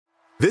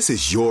This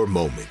is your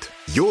moment,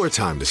 your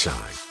time to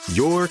shine,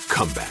 your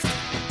comeback.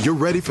 You're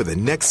ready for the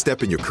next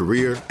step in your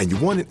career, and you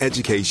want an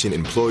education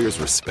employers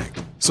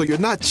respect. So you're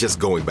not just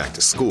going back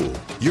to school,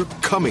 you're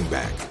coming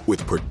back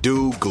with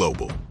Purdue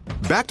Global.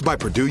 Backed by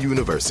Purdue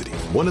University,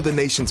 one of the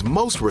nation's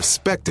most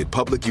respected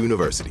public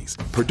universities,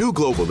 Purdue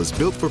Global is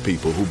built for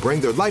people who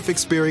bring their life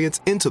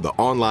experience into the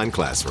online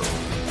classroom.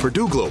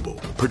 Purdue Global,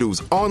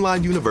 Purdue's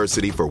online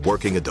university for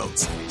working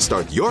adults.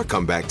 Start your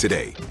comeback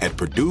today at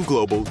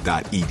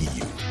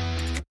purdueglobal.edu.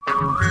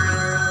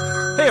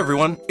 Hey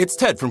everyone, it's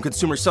Ted from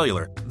Consumer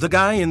Cellular, the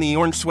guy in the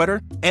orange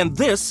sweater, and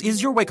this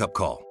is your wake-up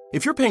call.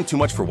 If you're paying too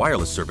much for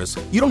wireless service,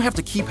 you don't have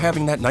to keep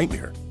having that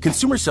nightmare.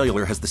 Consumer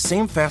Cellular has the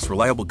same fast,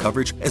 reliable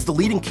coverage as the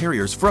leading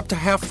carriers for up to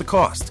half the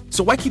cost.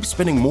 So why keep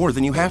spending more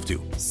than you have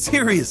to?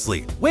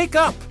 Seriously, wake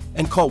up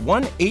and call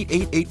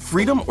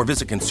 1-888-FREEDOM or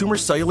visit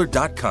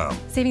consumercellular.com.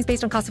 Savings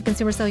based on cost of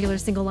Consumer Cellular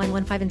single line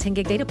 1, 5, and 10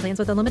 gig data plans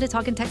with unlimited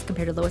talk and text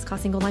compared to lowest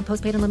cost single line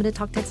postpaid unlimited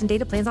talk, text, and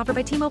data plans offered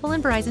by T-Mobile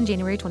and Verizon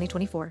January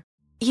 2024.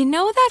 You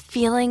know that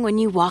feeling when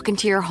you walk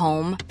into your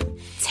home,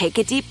 take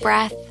a deep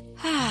breath,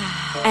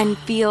 and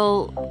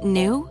feel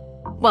new?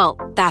 Well,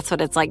 that's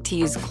what it's like to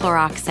use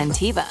Clorox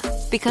Scentiva.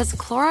 Because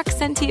Clorox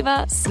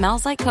Scentiva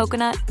smells like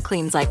coconut,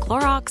 cleans like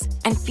Clorox,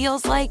 and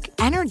feels like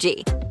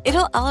energy.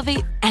 It'll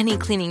elevate any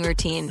cleaning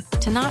routine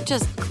to not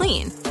just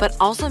clean, but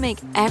also make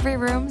every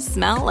room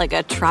smell like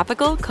a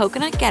tropical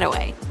coconut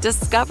getaway.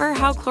 Discover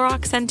how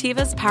Clorox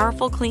Scentiva's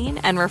powerful clean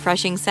and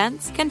refreshing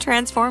scents can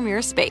transform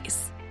your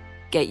space.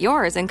 Get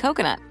yours in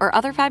coconut or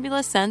other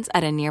fabulous scents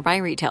at a nearby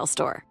retail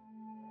store.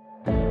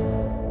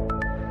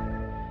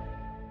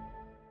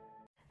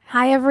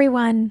 Hi,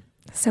 everyone.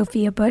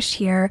 Sophia Bush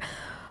here.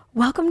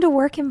 Welcome to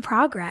Work in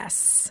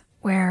Progress,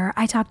 where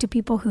I talk to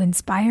people who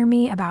inspire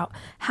me about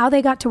how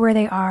they got to where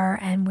they are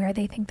and where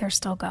they think they're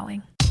still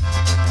going.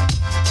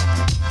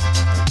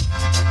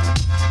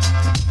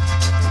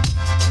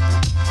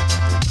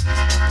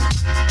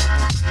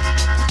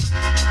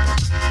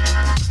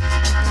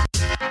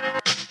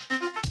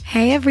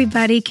 Hey,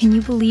 everybody. Can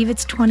you believe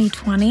it's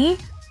 2020?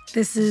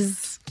 This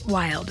is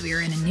wild. We are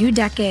in a new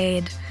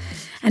decade.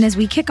 And as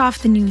we kick off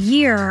the new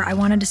year, I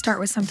wanted to start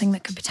with something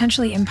that could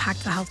potentially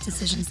impact the health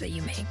decisions that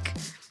you make.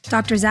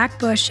 Dr. Zach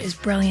Bush is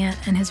brilliant,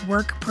 and his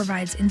work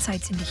provides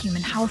insights into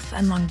human health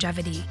and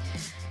longevity.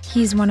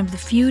 He's one of the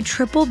few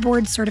triple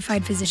board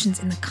certified physicians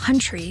in the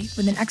country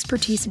with an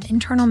expertise in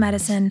internal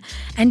medicine,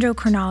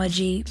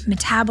 endocrinology,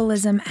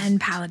 metabolism, and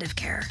palliative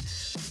care.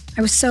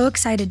 I was so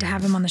excited to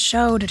have him on the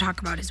show to talk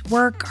about his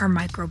work, our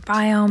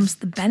microbiomes,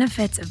 the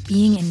benefits of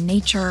being in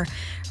nature,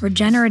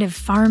 regenerative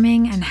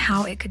farming, and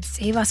how it could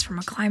save us from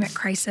a climate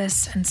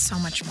crisis, and so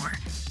much more.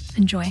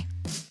 Enjoy.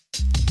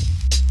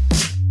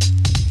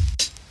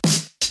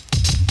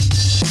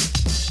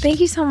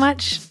 Thank you so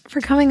much for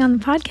coming on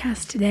the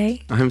podcast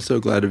today. I'm so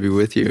glad to be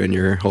with you and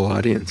your whole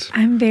audience.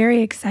 I'm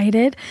very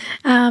excited.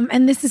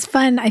 And this is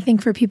fun, I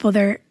think, for people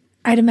there.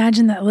 I'd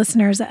imagine that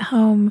listeners at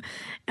home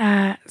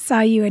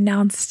saw you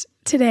announced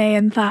today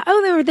and thought,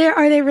 oh, they were there.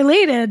 Are they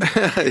related?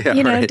 Yeah,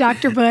 you know, right.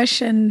 Dr.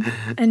 Bush and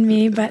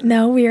me. But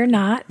no, we are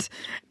not.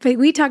 But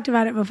we talked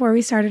about it before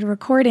we started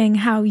recording,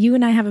 how you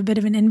and I have a bit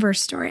of an inverse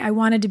story. I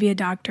wanted to be a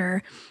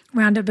doctor,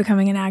 wound up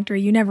becoming an actor.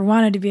 You never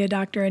wanted to be a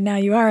doctor, and now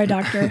you are a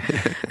doctor.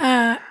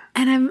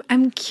 And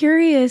I'm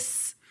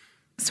curious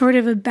sort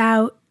of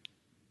about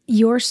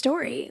your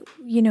story.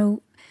 You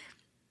know,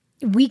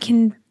 we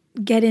can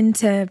get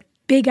into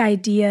big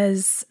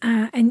ideas,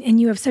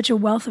 and you have such a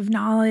wealth of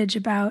knowledge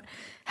about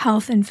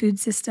health and food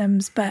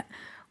systems, but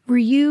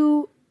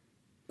who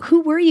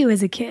were you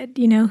as a kid?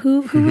 You know,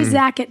 who was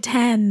Zach at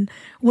 10?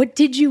 What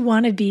did you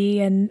want to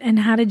be, and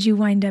how did you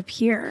wind up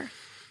here?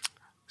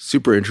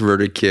 Super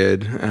introverted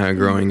kid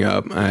growing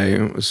up.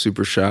 I was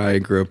super shy.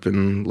 Grew up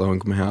in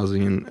low-income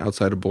housing and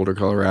outside of Boulder,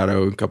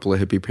 Colorado. A couple of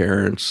hippie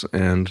parents,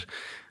 and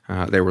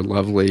they were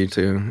lovely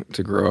to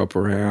grow up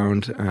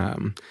around.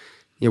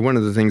 One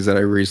of the things that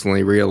I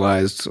recently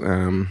realized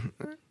in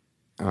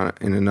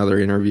another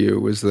interview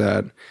was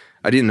that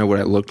I didn't know what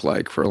I looked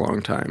like for a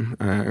long time.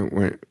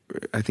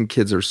 I think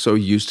kids are so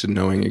used to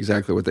knowing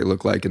exactly what they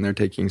look like, and they're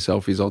taking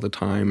selfies all the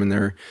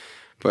time.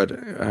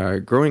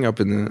 But growing up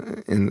in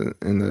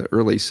the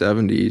early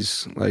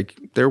 70s, like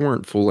there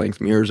weren't full-length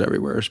mirrors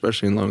everywhere,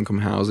 especially in low-income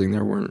housing.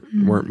 There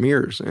weren't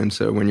mirrors, and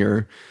so when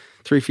you're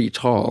 3 feet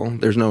tall,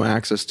 there's no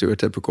access to a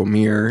typical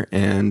mirror,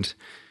 and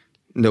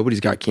nobody's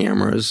got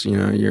cameras. You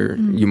know,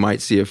 you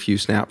might see a few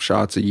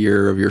snapshots a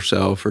year of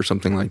yourself or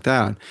something like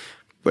that.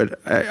 But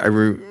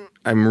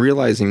I'm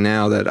realizing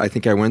now that I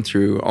think I went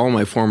through all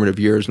my formative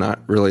years not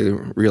really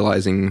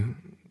realizing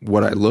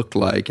what I looked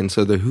like, and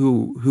so the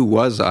who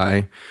was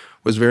I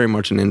was very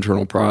much an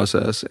internal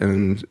process,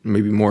 and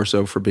maybe more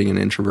so for being an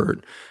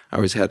introvert. I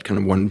always had kind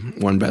of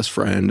one best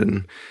friend,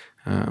 and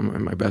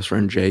my best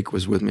friend Jake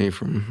was with me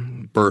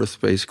from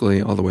birth,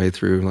 basically, all the way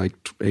through like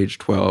age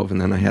 12. And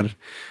then I had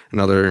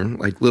another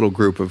like little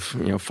group of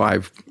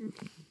 5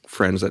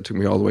 friends that took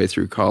me all the way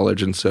through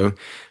college. And so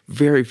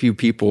very few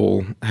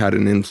people had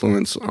an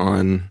influence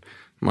on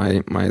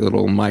my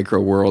little micro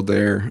world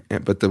there.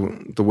 But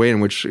the way in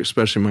which,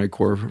 especially my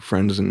core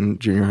friends in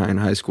junior high and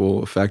high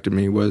school, affected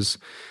me was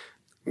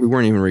we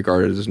weren't even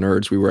regarded as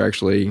nerds. We were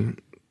actually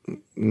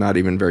not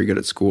even very good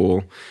at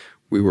school.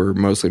 We were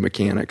mostly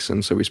mechanics,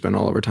 and so we spent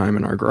all of our time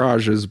in our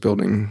garages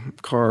building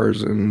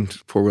cars and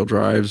four-wheel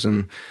drives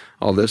and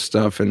all this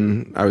stuff.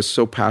 And I was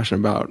so passionate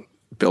about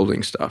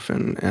building stuff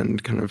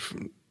and kind of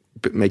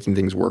making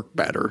things work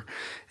better.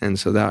 And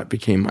so that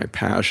became my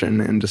passion,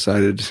 and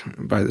decided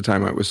by the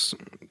time I was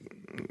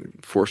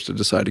forced to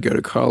decide to go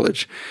to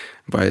college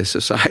by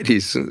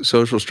society's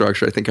social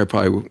structure, I think I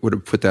probably would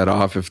have put that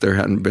off if there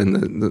hadn't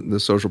been the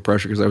social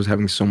pressure, because I was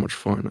having so much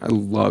fun. I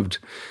loved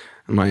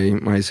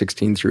my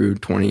 16 through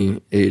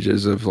 20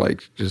 ages of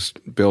like just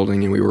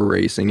building, and we were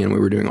racing and we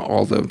were doing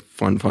all the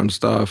fun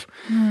stuff.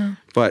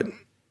 But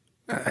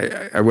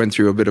I went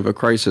through a bit of a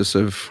crisis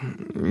of,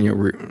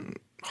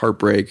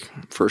 heartbreak,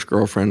 first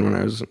girlfriend when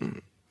I was a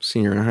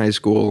senior in high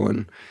school.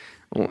 And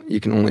you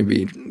can only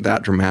be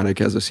that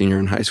dramatic as a senior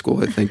in high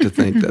school, I think, to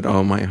think that,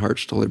 oh, my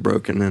heart's totally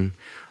broken and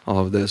all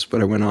of this.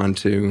 But I went on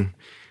to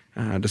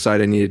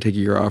decide I needed to take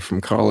a year off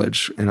from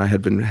college, and I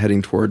had been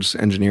heading towards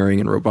engineering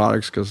and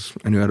robotics because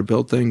I knew how to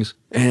build things.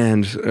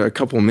 And a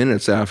couple of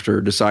minutes after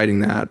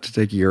deciding that to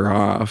take a year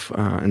off,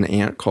 an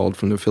aunt called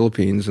from the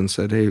Philippines and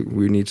said, hey,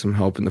 we need some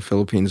help in the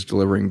Philippines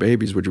delivering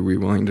babies. Would you be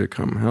willing to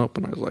come help?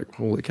 And I was like,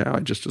 holy cow,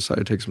 I just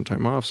decided to take some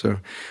time off. So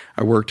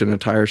I worked in a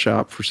tire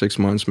shop for 6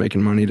 months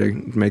making money to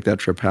make that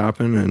trip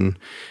happen, and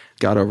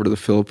got over to the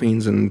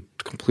Philippines and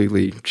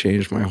completely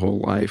changed my whole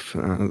life.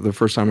 The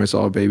first time I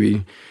saw a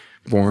baby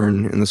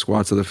born in the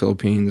squats of the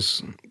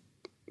Philippines,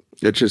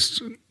 it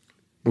just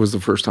was the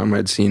first time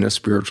I'd seen a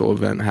spiritual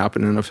event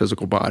happen in a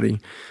physical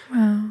body.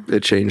 Wow.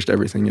 It changed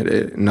everything.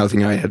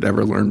 Nothing I had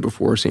ever learned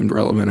before seemed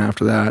relevant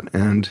after that,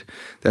 and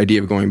the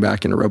idea of going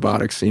back into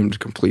robotics seemed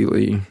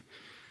completely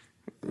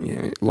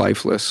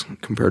lifeless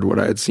compared to what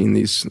I had seen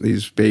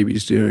these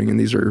babies doing. And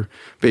these are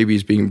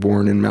babies being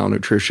born in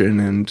malnutrition,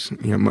 and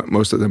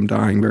most of them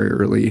dying very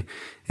early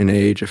in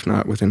age, if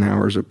not within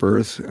hours of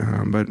birth,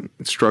 but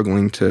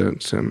struggling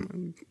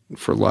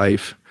for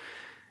life.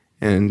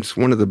 And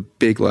one of the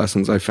big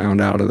lessons I found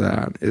out of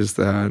that is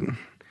that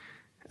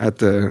at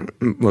the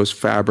most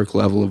fabric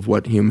level of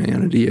what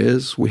humanity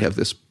is, we have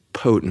this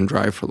potent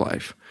drive for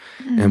life.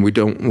 And we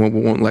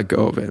won't let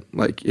go of it.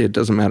 Like, it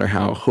doesn't matter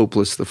how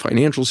hopeless the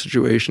financial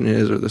situation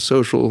is, or the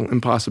social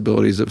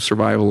impossibilities of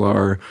survival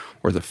are,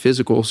 or the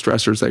physical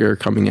stressors that are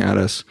coming at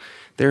us.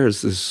 There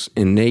is this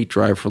innate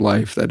drive for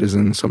life that is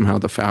in somehow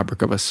the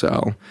fabric of a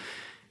cell.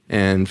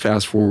 And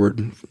fast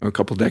forward a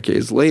couple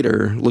decades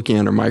later, looking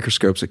under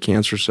microscopes at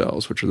cancer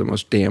cells, which are the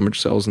most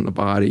damaged cells in the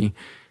body,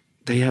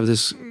 they have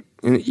this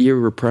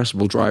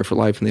irrepressible drive for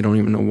life, and they don't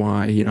even know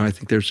why. I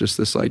think there's just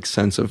this like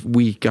sense of,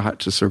 we got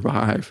to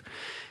survive.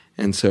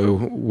 And so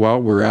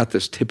while we're at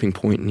this tipping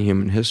point in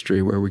human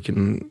history where we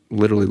can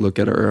literally look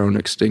at our own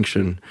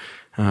extinction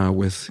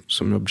with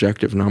some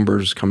objective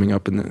numbers coming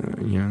up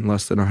in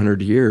less than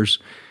 100 years,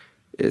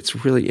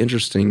 it's really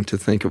interesting to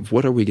think of,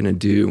 what are we going to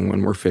do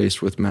when we're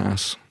faced with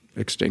mass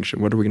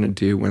extinction? What are we going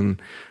to do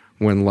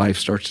when life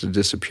starts to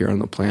disappear on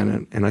the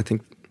planet? And I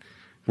think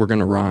we're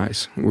going to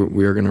rise.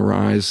 We are going to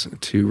rise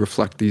to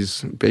reflect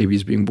these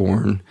babies being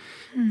born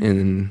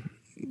in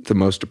the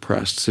most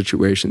depressed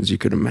situations you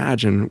could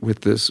imagine,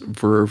 with this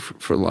verve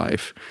for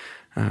life,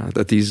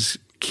 that these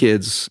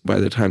kids, by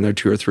the time they're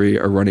 2 or 3,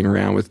 are running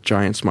around with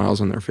giant smiles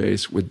on their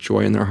face, with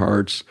joy in their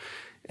hearts,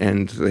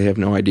 and they have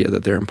no idea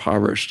that they're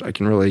impoverished. I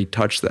can really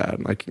touch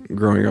that. Like,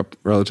 growing up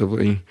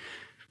relatively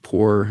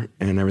poor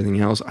and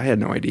everything else, I had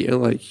no idea.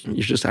 Like,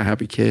 you're just a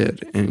happy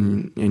kid,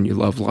 and you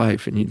love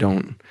life, and you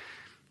don't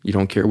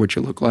care what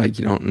you look like.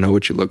 You don't know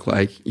what you look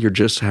like. You're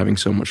just having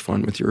so much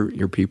fun with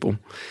your people.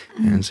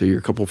 And so your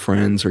couple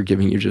friends are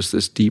giving you just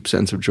this deep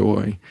sense of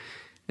joy.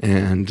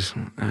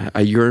 And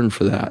I yearn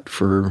for that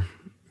for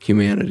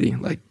humanity.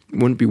 Like,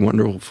 wouldn't it be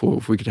wonderful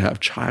if we could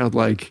have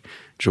childlike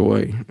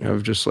joy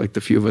of just like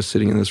the few of us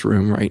sitting in this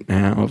room right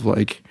now, of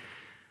like,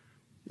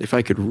 if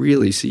I could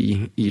really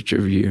see each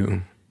of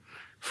you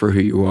for who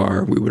you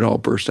are, we would all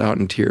burst out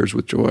in tears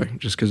with joy,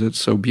 just because it's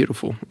so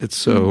beautiful. It's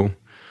so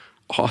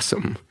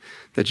awesome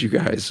that you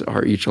guys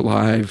are each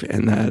alive,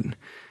 and that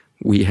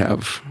we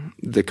have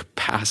the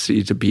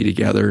capacity to be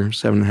together,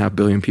 7.5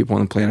 billion people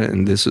on the planet,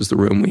 and this is the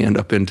room we end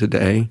up in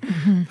today.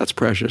 That's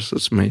precious.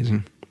 That's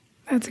amazing.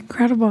 That's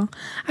incredible.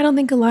 I don't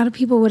think a lot of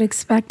people would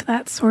expect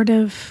that sort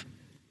of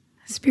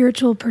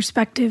spiritual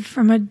perspective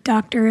from a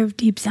doctor of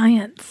deep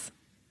science.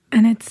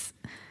 And it's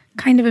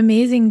kind of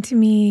amazing to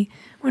me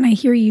when I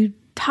hear you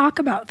talk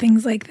about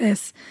things like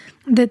this,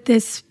 that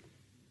this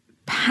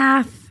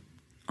path,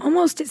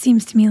 almost, it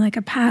seems to me like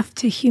a path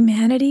to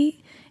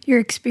humanity, your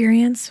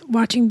experience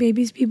watching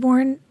babies be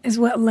born, is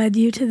what led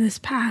you to this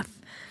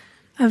path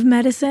of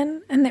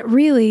medicine, and that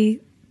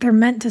really they're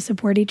meant to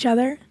support each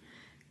other.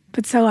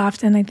 But so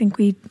often I think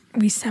we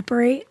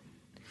separate.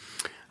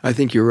 I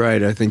think you're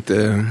right. I think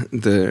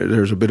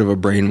there's a bit of a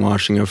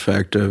brainwashing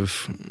effect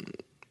of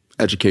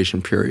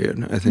education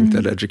period. I think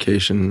that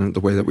education, the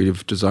way that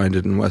we've designed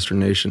it in Western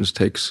nations,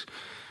 takes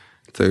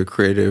the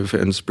creative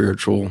and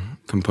spiritual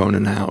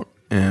component out,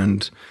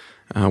 and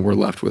we're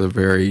left with a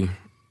very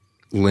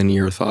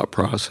linear thought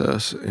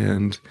process,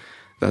 and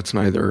that's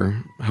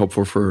neither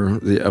helpful for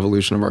the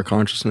evolution of our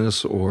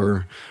consciousness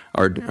or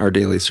our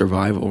daily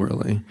survival,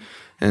 really.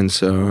 And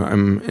so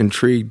I'm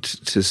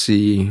intrigued to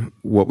see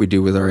what we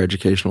do with our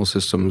educational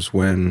systems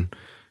when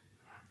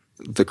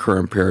the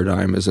current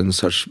paradigm is in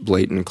such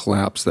blatant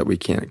collapse that we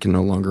can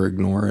no longer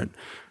ignore it.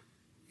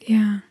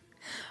 Yeah.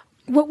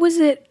 What was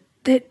it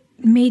that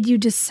made you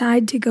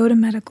decide to go to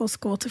medical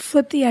school, to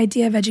flip the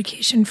idea of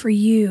education for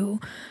you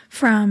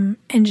from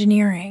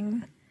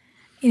engineering?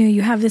 You know,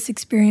 you have this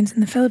experience in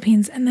the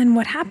Philippines, and then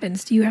what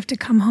happens? Do you have to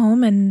come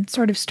home and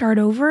sort of start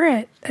over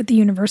at the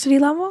university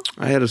level?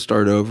 I had to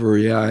start over,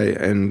 yeah,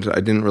 and I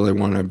didn't really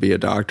want to be a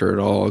doctor at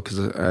all because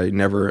I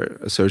never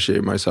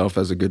associated myself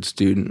as a good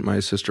student. My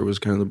sister was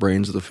kind of the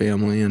brains of the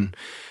family,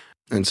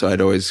 and so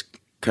I'd always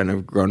kind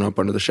of grown up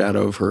under the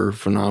shadow of her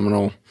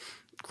phenomenal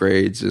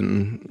grades,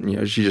 and you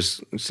know, she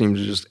just seemed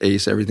to just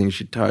ace everything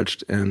she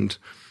touched, and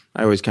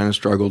I always kind of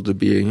struggled to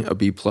be a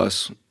B+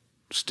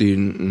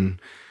 student,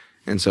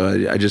 and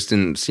so I just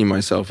didn't see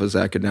myself as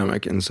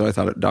academic, and so I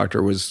thought a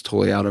doctor was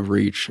totally out of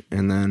reach,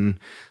 and then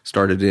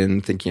started in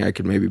thinking I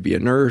could maybe be a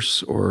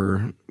nurse,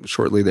 or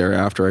shortly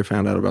thereafter I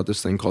found out about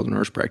this thing called a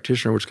nurse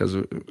practitioner, which because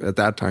at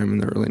that time in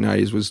the early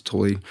 90s was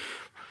totally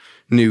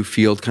new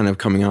field kind of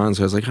coming on,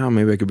 so I was like, oh,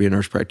 maybe I could be a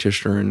nurse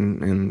practitioner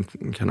and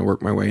kind of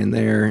work my way in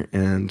there,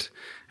 and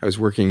I was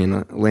working in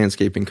a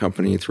landscaping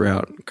company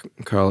throughout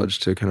college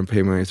to kind of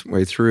pay my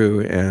way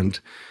through, and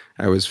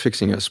I was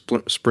fixing a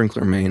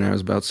sprinkler main. I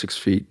was about 6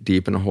 feet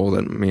deep in a hole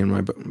that me and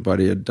my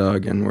buddy had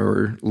dug, and we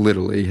were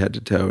literally head to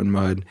toe in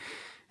mud.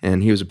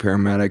 And he was a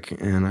paramedic,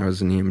 and I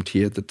was an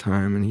EMT at the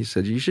time. And he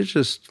said, you should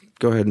just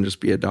go ahead and just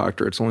be a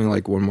doctor. It's only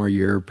like one more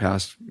year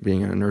past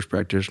being a nurse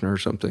practitioner or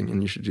something,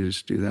 and you should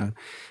just do that.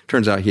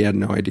 Turns out he had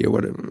no idea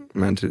what it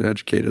meant to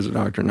educate as a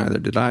doctor, neither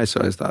did I.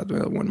 So I thought,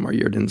 well, one more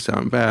year didn't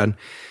sound bad.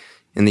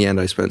 In the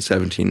end, I spent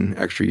 17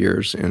 extra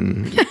years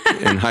in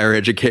higher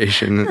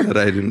education that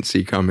I didn't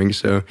see coming.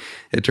 So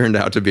it turned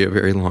out to be a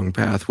very long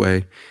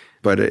pathway.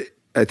 But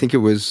I think it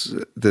was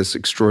this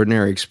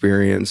extraordinary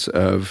experience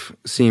of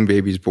seeing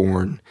babies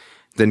born,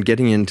 then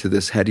getting into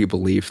this heady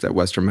belief that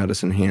Western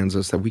medicine hands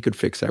us that we could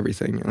fix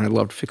everything. And I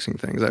loved fixing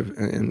things.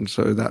 And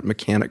so that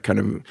mechanic kind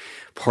of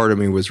part of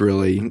me was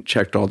really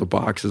checked all the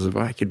boxes of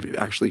I could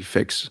actually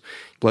fix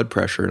blood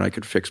pressure and I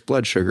could fix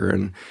blood sugar.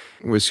 And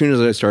as soon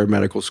as I started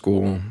medical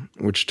school,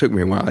 which took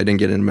me a while, I didn't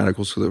get into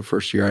medical school the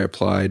first year I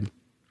applied,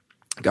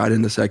 got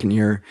in the second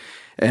year.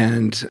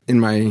 And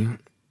in my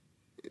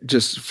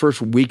just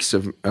first weeks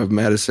of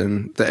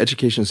medicine, the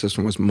education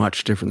system was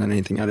much different than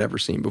anything I'd ever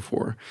seen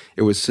before.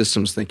 It was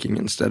systems thinking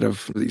instead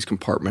of these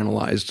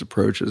compartmentalized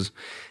approaches.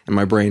 And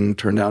my brain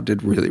turned out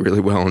did really, really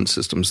well in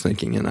systems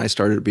thinking. And I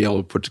started to be able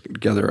to put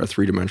together a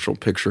three-dimensional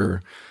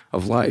picture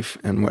of life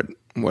and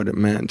what it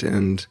meant.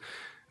 And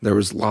there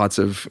was lots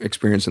of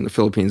experience in the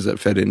Philippines that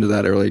fed into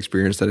that early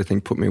experience that I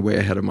think put me way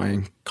ahead of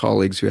my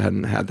colleagues who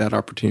hadn't had that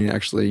opportunity to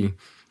actually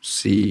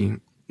see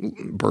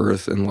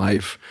birth and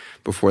life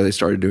before they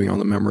started doing all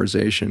the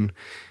memorization.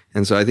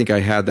 And so I think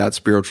I had that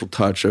spiritual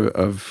touch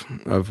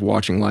of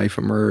watching life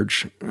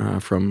emerge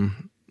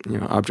from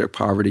abject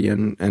poverty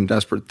and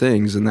desperate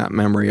things, and that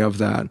memory of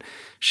that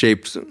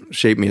shaped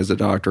me as a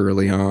doctor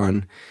early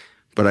on.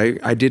 But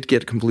I did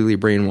get completely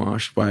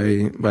brainwashed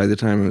by the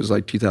time it was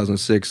like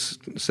 2006,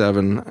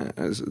 2007.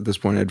 At this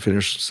point, I'd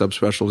finished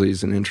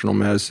subspecialties in internal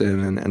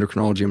medicine and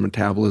endocrinology and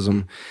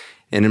metabolism.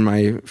 And in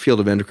my field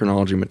of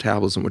endocrinology and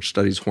metabolism, which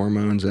studies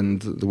hormones and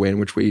the way in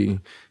which we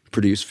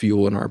produce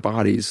fuel in our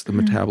bodies, the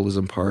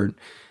metabolism part,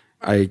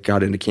 I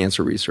got into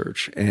cancer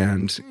research.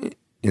 And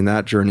in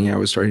that journey, I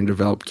was starting to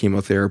develop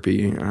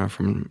chemotherapy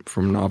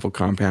from novel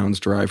compounds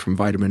derived from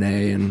vitamin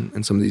A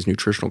and some of these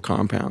nutritional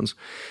compounds.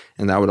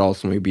 And that would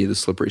ultimately be the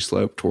slippery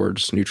slope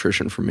towards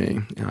nutrition for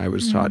me. I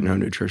was taught no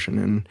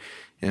nutrition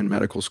in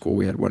medical school.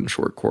 We had one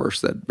short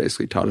course that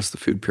basically taught us the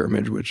food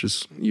pyramid, which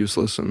is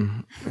useless,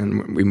 and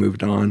we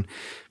moved on.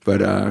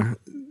 But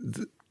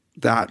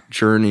that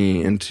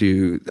journey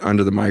into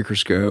under the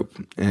microscope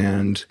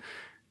and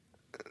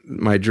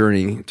my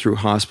journey through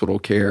hospital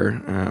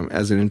care,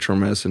 as an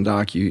internal medicine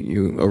doc,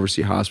 you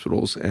oversee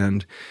hospitals,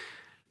 and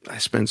I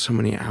spent so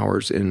many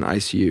hours in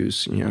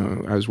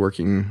ICUs. I was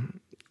working.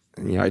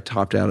 I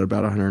topped out at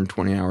about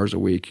 120 hours a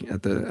week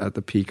at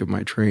the peak of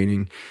my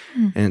training.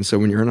 And so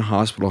when you're in a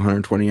hospital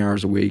 120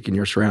 hours a week and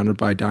you're surrounded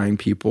by dying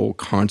people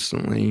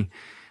constantly,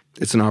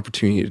 it's an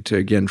opportunity to,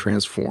 again,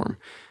 transform.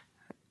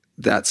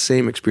 That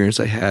same experience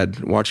I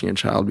had watching a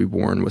child be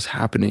born was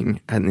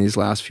happening in these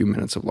last few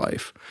minutes of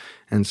life.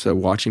 And so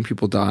watching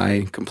people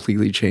die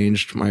completely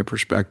changed my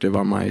perspective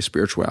on my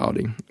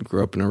spirituality. I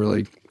grew up in a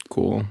really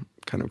cool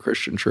kind of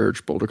Christian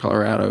church, Boulder,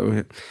 Colorado.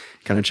 It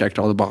kind of checked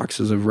all the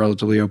boxes of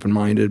relatively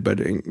open-minded, but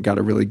it got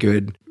a really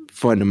good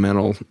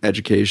fundamental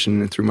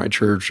education through my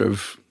church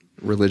of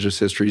religious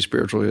history,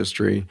 spiritual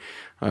history,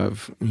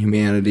 of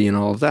humanity and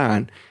all of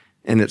that.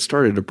 And it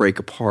started to break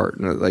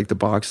apart. Like the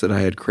box that I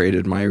had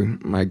created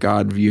my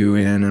God view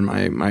in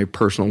and my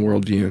personal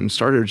worldview and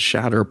started to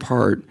shatter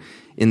apart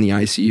in the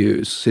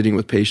ICUs, sitting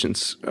with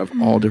patients of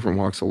all different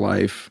walks of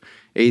life,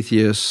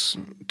 atheists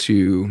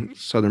to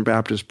Southern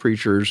Baptist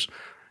preachers,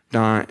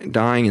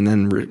 dying and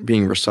then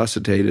being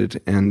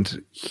resuscitated,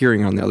 and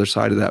hearing on the other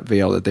side of that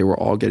veil that they were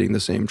all getting the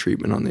same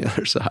treatment on the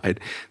other side.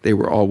 They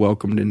were all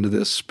welcomed into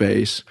this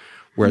space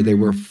where they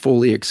were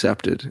fully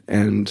accepted,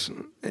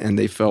 and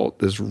they felt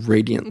this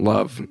radiant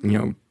love,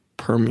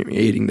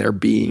 permeating their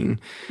being.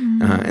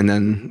 And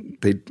then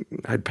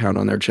I'd pound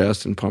on their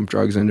chest and pump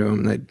drugs into them,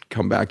 and they'd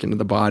come back into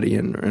the body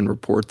and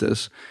report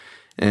this.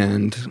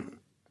 And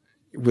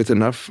with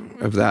enough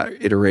of that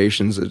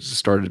iterations, it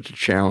started to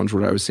challenge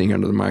what I was seeing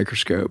under the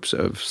microscopes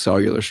of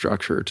cellular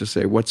structure to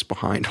say, what's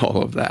behind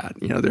all of that?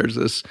 There's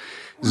this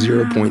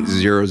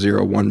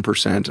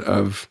 0.001%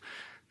 of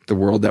the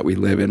world that we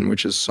live in,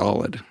 which is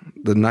solid.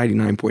 The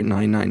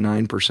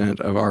 99.999%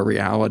 of our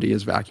reality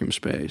is vacuum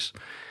space.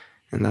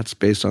 And that's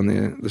based on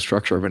the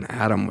structure of an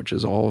atom, which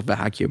is all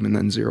vacuum, and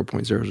then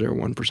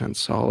 0.001%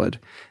 solid.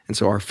 And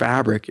so our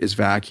fabric is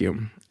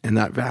vacuum, and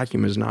that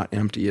vacuum is not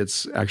empty.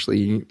 It's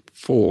actually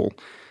full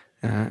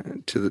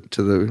to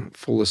the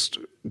fullest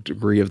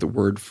degree of the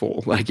word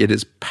full. Like it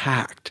is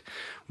packed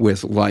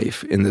with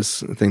life in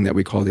this thing that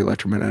we call the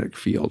electromagnetic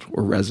field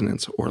or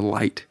resonance or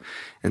light.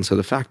 And so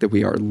the fact that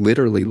we are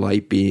literally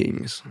light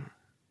beings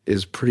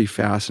is pretty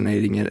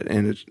fascinating,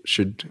 and it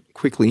should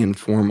quickly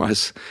inform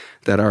us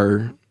that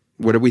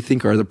what do we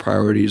think are the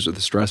priorities or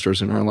the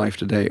stressors in our life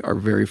today are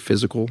very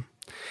physical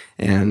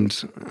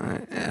and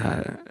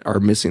are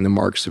missing the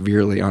mark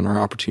severely on our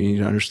opportunity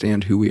to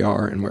understand who we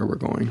are and where we're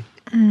going.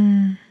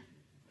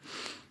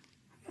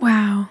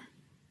 Wow.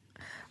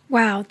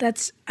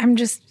 I'm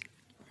just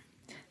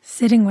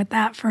sitting with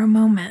that for a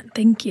moment.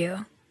 Thank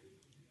you.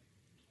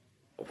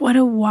 What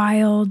a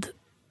wild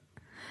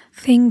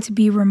thing to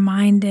be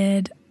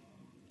reminded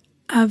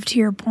of, to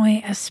your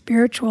point, a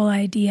spiritual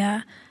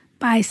idea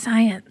by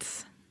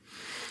science.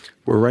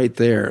 We're right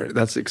there.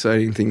 That's the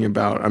exciting thing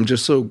about, I'm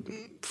just so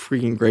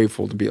freaking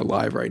grateful to be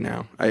alive right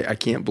now. I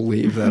can't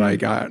believe that I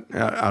got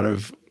out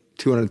of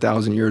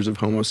 200,000 years of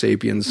Homo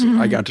sapiens,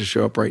 I got to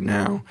show up right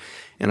now,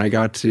 and I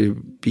got to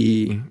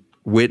be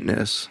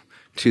witness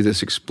to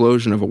this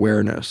explosion of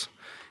awareness.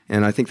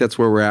 And I think that's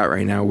where we're at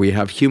right now. We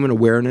have human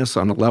awareness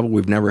on a level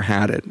we've never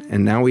had it,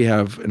 and now we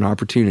have an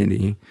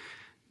opportunity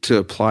to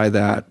apply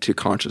that to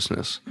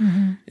consciousness.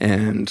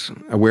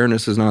 And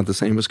awareness is not the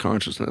same as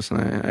consciousness.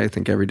 And I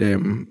think every day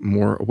I'm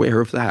more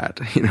aware of that.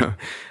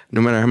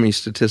 No matter how many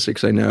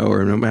statistics I know,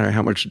 or no matter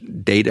how much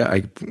data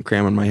I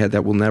cram in my head,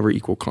 that will never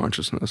equal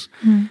consciousness.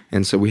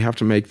 And so we have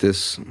to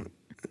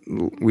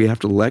we have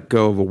to let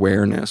go of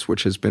awareness,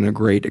 which has been a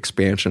great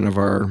expansion of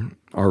our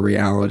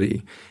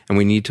reality. And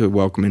we need to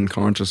welcome in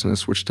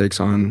consciousness, which takes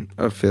on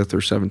a 5th or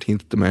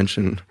 17th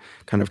dimension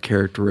kind of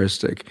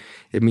characteristic.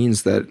 It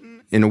means that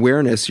in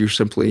awareness, you're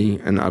simply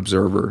an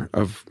observer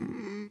of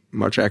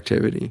much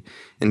activity.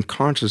 In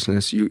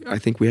consciousness, I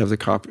think we have the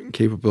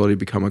capability to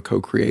become a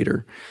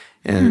co-creator.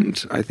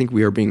 And I think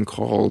we are being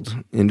called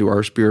into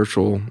our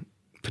spiritual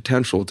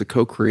potential to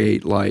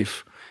co-create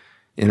life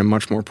in a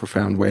much more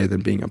profound way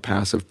than being a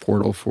passive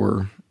portal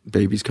for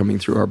babies coming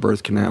through our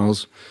birth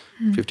canals.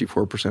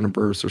 54% of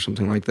births or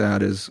something like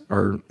that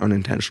are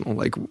unintentional.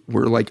 Like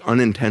we're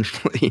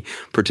unintentionally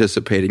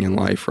participating in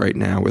life right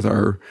now with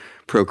our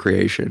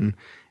procreation.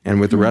 And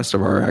with the rest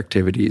of our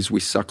activities, we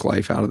suck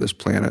life out of this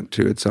planet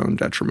to its own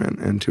detriment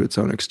and to its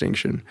own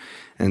extinction.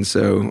 And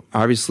so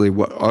obviously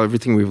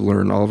everything we've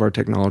learned, all of our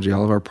technology,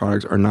 all of our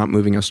products are not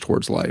moving us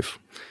towards life.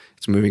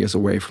 It's moving us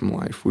away from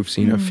life. We've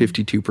seen a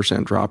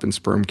 52% drop in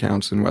sperm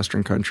counts in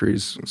Western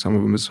countries, some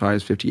of them as high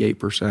as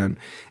 58%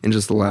 in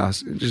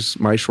just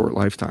my short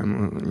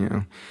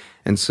lifetime,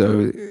 And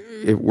so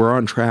we're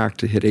on track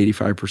to hit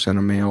 85%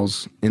 of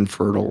males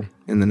infertile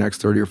in the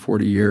next 30 or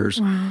 40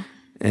 years. Wow.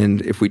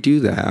 And if we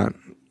do that,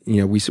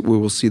 we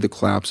will see the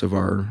collapse of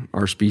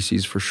our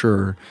species for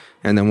sure,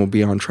 and then we'll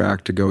be on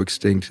track to go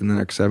extinct in the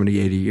next 70,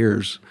 80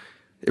 years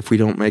if we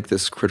don't make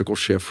this critical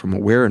shift from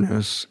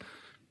awareness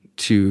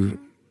to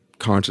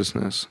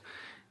consciousness.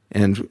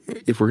 And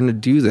if we're going to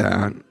do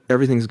that,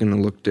 everything's going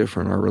to look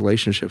different. Our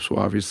relationships will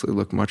obviously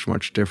look much,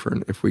 much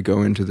different if we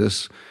go into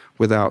this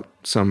without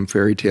some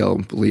fairy tale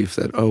belief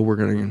that, we're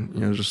going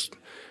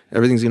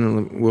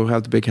to, we'll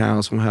have the big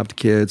house, and we'll have the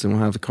kids, and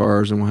we'll have the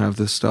cars, and we'll have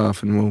this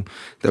stuff, and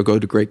they'll go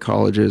to great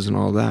colleges and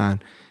all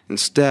that.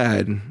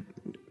 Instead,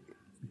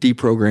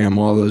 deprogram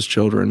all those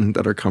children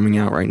that are coming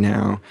out right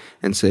now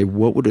and say,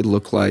 what would it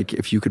look like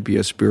if you could be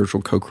a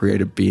spiritual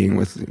co-creative being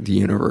with the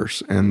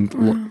universe?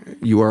 And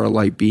you are a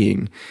light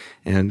being.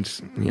 And,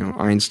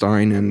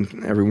 Einstein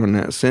and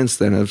everyone since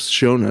then have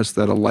shown us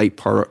that a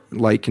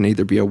light can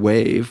either be a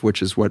wave,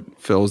 which is what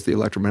fills the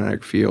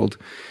electromagnetic field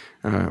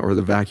or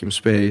the vacuum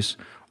space,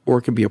 or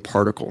it can be a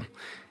particle.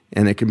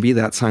 And it can be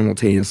that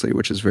simultaneously,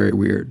 which is very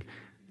weird.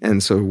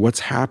 And so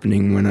what's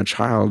happening when a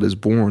child is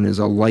born is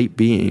a light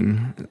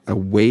being, a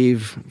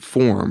wave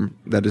form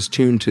that is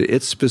tuned to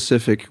its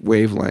specific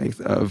wavelength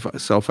of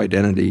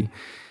self-identity,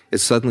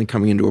 is suddenly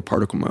coming into a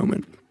particle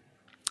moment.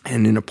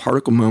 And in a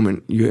particle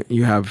moment,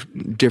 you have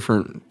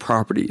different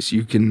properties.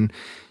 You can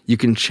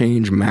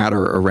change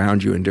matter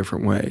around you in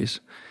different ways.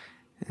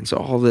 And so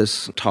all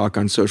this talk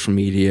on social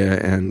media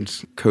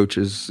and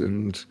coaches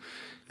and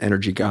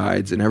energy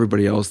guides and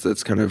everybody else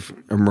that's kind of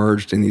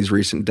emerged in these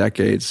recent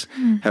decades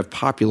have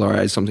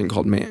popularized something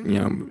called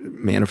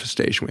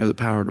manifestation. We have the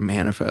power to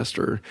manifest,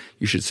 or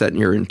you should set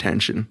your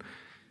intention.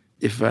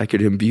 If I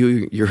could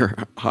imbue your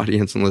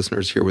audience and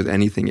listeners here with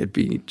anything, it'd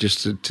be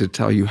just to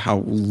tell you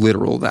how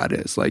literal that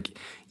is. Like,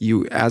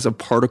 you, as a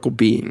particle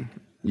being,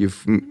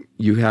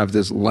 you have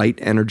this light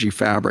energy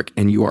fabric,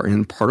 and you are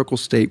in particle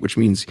state, which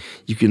means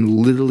you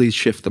can literally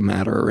shift the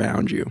matter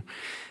around you.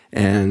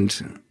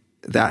 And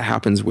that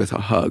happens with a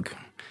hug.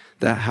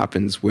 That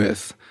happens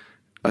with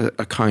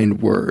a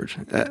kind word.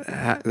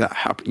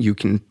 You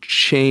can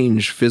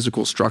change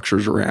physical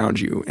structures around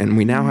you. And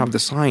we now have the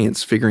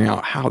science figuring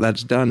out how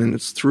that's done, and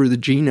it's through the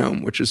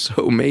genome, which is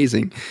so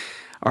amazing.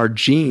 Our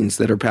genes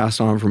that are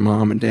passed on from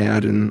mom and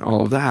dad and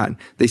all of that,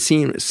 they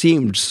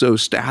seemed so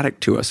static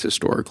to us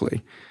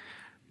historically,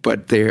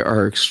 but they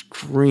are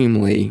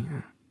extremely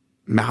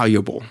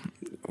malleable.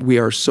 We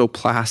are so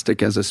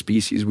plastic as a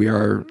species. We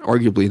are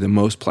arguably the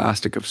most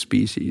plastic of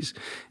species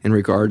in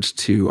regards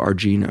to our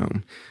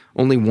genome.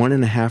 Only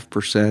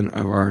 1.5%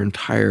 of our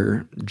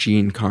entire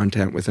gene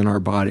content within our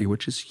body,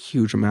 which is a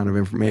huge amount of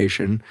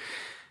information,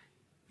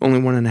 only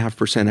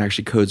 1.5%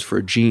 actually codes for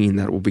a gene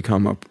that will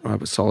become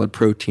a solid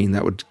protein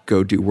that would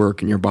go do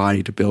work in your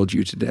body to build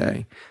you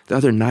today. The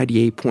other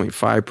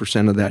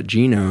 98.5% of that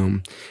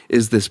genome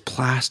is this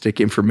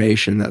plastic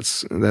information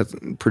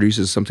that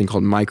produces something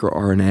called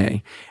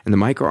microRNA. And the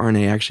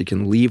microRNA actually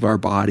can leave our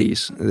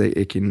bodies.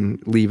 It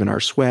can leave in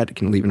our sweat. It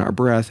can leave in our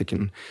breath. It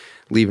can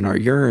leave in our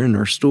urine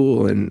or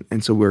stool.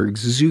 And so we're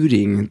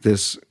exuding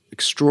this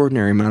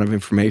extraordinary amount of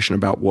information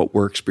about what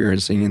we're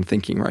experiencing and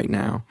thinking right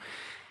now.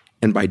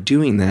 And by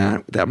doing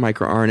that, that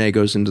microRNA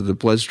goes into the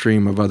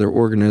bloodstream of other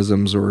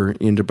organisms or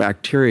into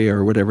bacteria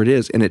or whatever it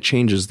is, and it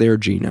changes their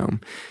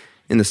genome.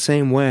 In the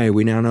same way,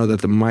 we now know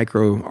that the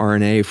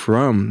microRNA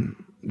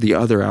from the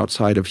other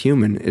outside of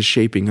human is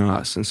shaping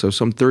us. And so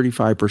some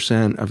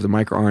 35% of the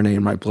microRNA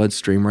in my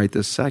bloodstream right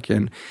this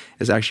second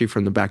is actually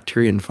from the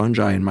bacteria and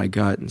fungi in my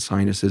gut and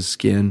sinuses,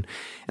 skin.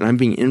 And I'm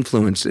being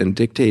influenced and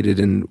dictated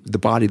in the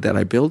body that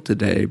I build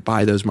today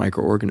by those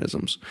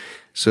microorganisms.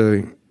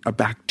 So a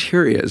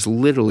bacteria is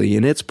literally,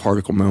 in its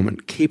particle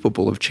moment,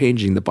 capable of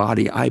changing the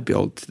body I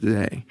build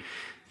today.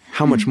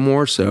 How much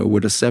more so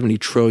would a 70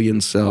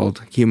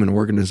 trillion-celled human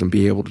organism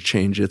be able to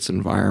change its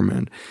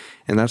environment?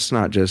 And that's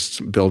not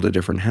just build a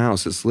different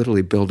house, it's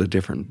literally build a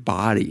different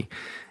body.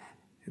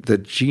 The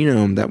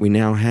genome that we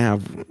now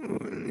have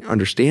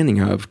understanding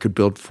of could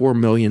build 4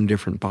 million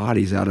different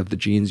bodies out of the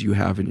genes you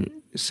have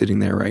sitting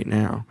there right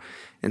now.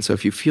 And so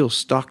if you feel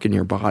stuck in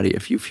your body,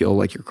 if you feel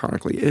like you're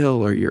chronically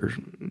ill or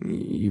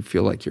you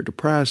feel like you're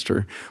depressed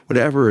or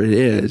whatever it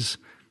is,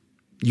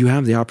 you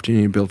have the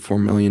opportunity to build 4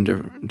 million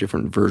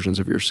different versions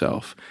of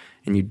yourself.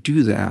 And you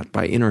do that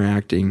by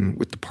interacting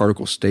with the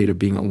particle state of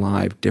being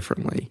alive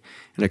differently.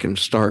 And it can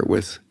start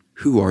with,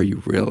 who are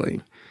you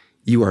really?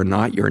 You are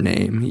not your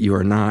name. You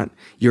are not,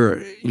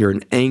 you're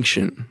an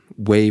ancient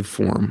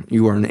waveform.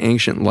 You are an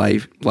ancient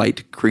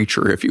light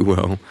creature, if you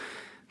will,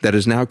 that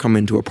has now come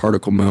into a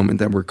particle moment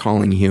that we're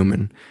calling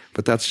human.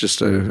 But that's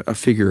just a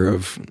figure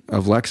of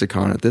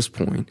lexicon at this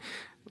point.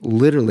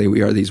 Literally,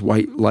 we are these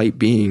white light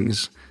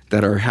beings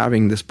that are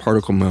having this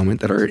particle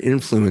moment that are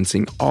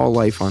influencing all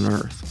life on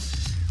Earth.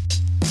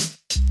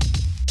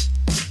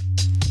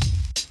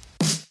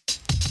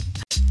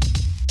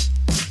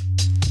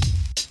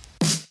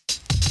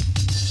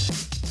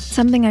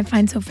 Something I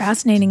find so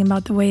fascinating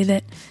about the way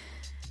that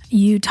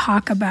you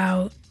talk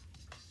about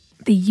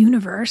the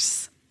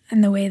universe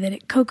and the way that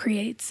it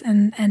co-creates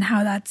and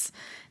how that's,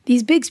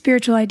 these big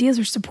spiritual ideas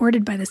are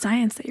supported by the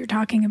science that you're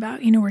talking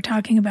about. You know, we're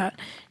talking about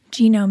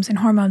genomes and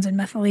hormones and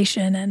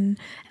methylation and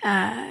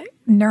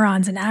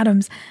neurons and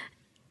atoms.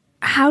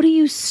 How do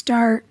you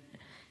start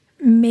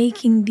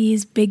making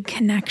these big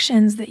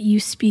connections that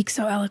you speak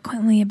so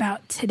eloquently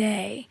about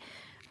today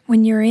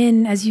when you're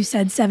in, as you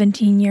said,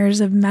 17 years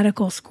of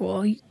medical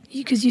school?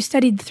 Because you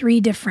studied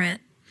 3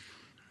 different,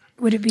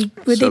 would they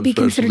be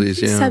considered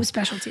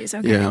subspecialties?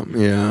 Okay.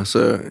 Yeah.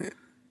 So,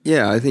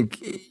 I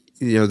think,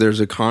 there's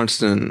a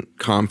constant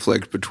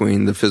conflict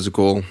between the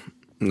physical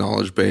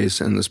knowledge base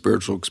and the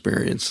spiritual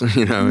experience,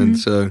 and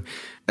so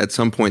at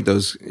some point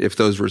if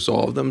those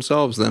resolve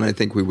themselves, then I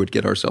think we would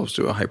get ourselves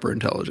to a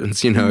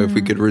hyperintelligence. If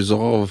we could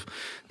resolve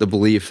the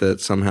belief that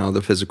somehow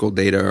the physical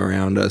data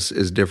around us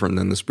is different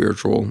than the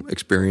spiritual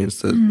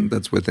experience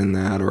that's within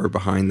that or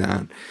behind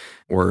that,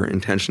 or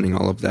intentioning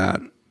all of that,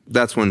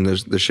 that's when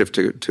the shift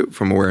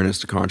from awareness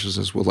to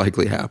consciousness will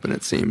likely happen,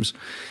 it seems.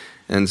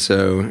 And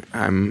so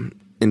I'm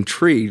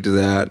intrigued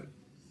that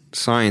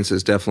science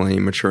is definitely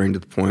maturing to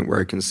the point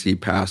where it can see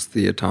past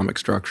the atomic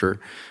structure.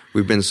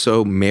 We've been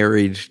so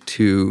married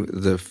to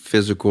the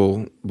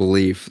physical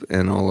belief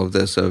and all of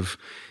this of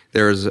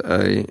there's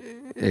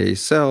a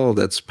cell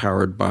that's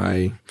powered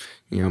by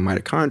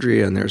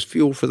mitochondria, and there's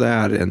fuel for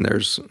that, and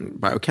there's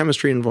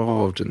biochemistry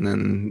involved, and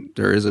then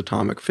there is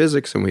atomic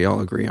physics, and we all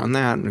agree on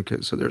that.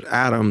 And so there's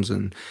atoms,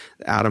 and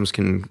atoms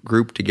can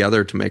group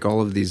together to make all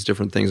of these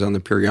different things on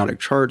the periodic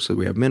chart. So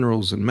we have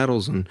minerals and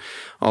metals and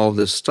all of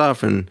this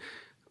stuff. And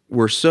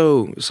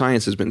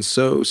science has been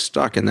so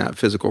stuck in that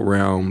physical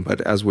realm.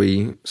 But as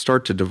we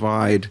start to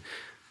divide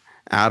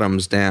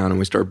atoms down and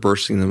we start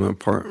bursting them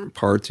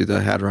apart through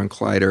the Hadron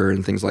Collider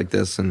and things like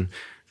this, and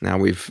now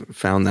we've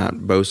found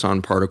that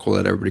boson particle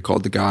that everybody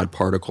called the God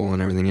particle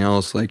and everything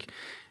else. Like,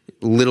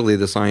 literally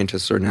the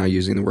scientists are now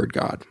using the word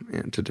God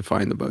to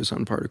define the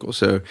boson particle.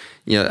 So,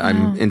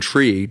 I'm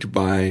intrigued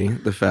by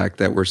the fact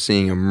that we're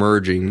seeing a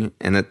merging,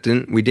 and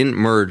we didn't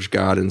merge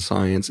God and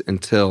science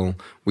until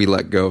we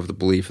let go of the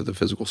belief of the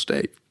physical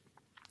state.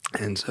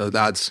 And so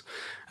that's,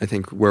 I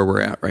think, where we're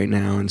at right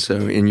now. And so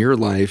in your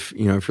life,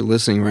 if you're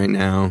listening right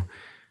now,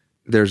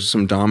 there's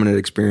some dominant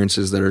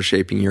experiences that are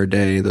shaping your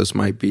day. Those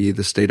might be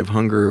the state of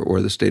hunger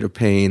or the state of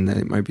pain.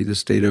 That might be the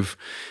state of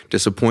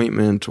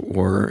disappointment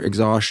or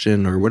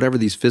exhaustion or whatever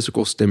these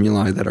physical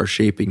stimuli that are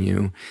shaping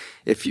you.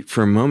 If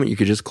for a moment you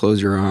could just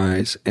close your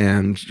eyes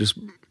and just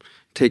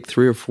take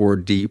 3 or 4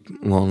 deep,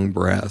 long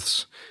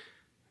breaths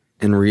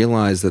and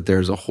realize that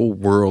there's a whole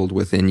world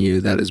within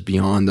you that is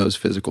beyond those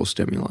physical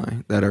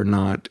stimuli, that are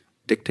not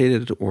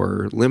dictated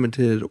or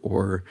limited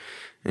or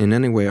in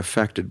any way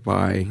affected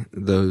by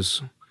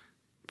those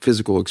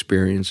physical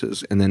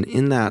experiences. And then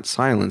in that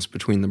silence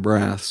between the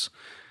breaths,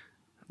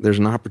 there's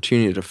an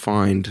opportunity to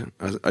find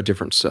a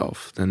different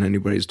self than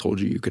anybody's told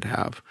you could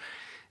have.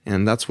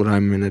 And that's what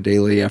I'm in a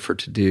daily effort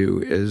to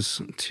do, is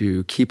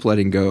to keep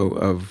letting go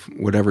of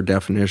whatever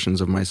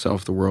definitions of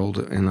myself the world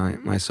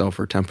and myself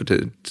are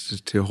tempted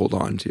to hold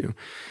on to.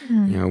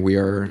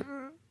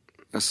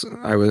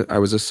 I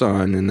was a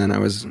son, and then I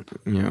was,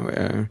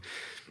 a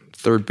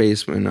third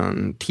baseman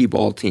on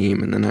T-ball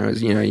team, and then I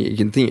was, you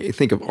can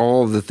think of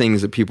all of the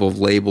things that people have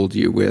labeled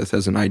you with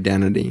as an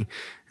identity,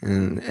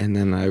 and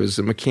then I was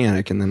a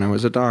mechanic, and then I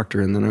was a doctor,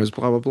 and then I was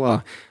blah, blah,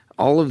 blah.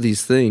 All of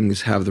these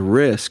things have the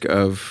risk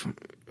of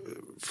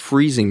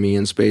freezing me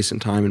in space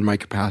and time and my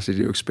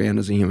capacity to expand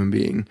as a human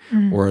being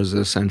or as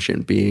a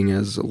sentient being,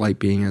 as a light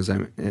being, as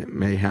it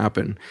may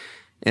happen.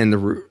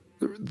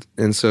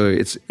 And so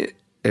it's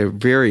a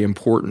very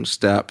important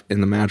step in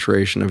the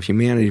maturation of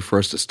humanity for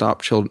us to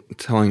stop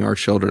telling our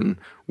children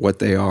what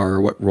they are,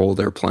 or what role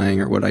they're playing,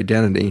 or what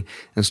identity,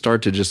 and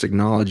start to just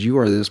acknowledge you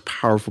are this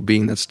powerful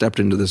being that stepped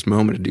into this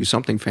moment to do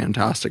something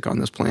fantastic on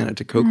this planet,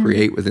 to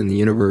co-create within the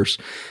universe,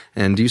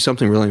 and do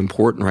something really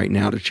important right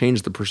now to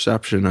change the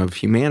perception of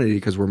humanity,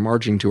 because we're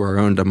marching to our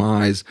own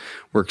demise.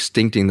 We're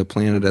extincting the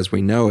planet as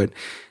we know it.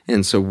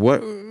 And so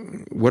what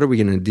are we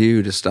going to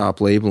do to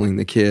stop labeling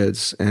the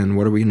kids, and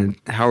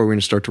how are we going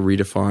to start to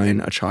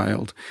redefine a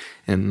child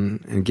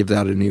and give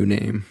that a new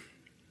name?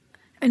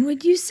 And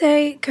would you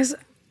say, because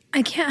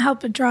I can't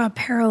help but draw a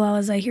parallel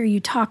as I hear you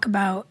talk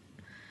about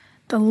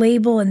the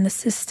label and the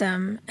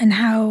system and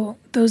how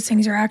those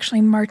things are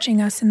actually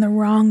marching us in the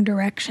wrong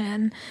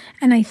direction.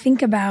 And I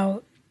think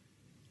about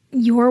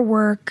your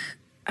work,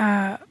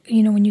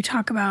 when you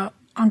talk about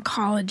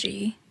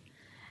oncology,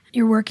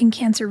 your work in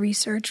cancer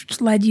research, which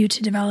led you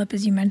to develop,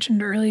 as you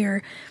mentioned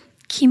earlier,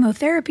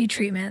 chemotherapy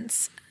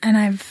treatments. And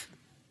I've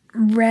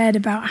read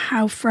about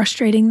how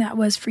frustrating that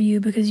was for you,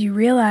 because you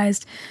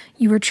realized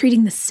you were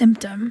treating the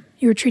symptom,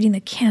 you were treating the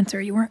cancer,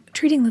 you weren't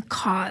treating the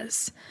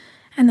cause.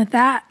 And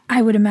that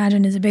I would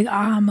imagine is a big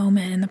aha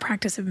moment in the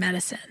practice of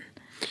medicine,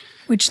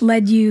 which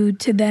led you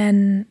to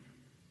then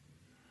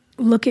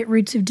look at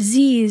roots of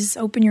disease,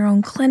 open your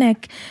own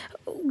clinic.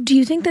 Do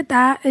you think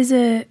that is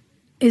a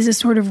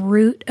sort of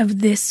root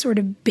of this sort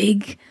of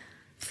big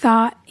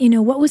thought?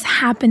 What was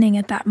happening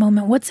at that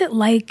moment? What's it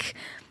like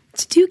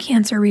to do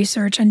cancer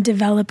research and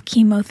develop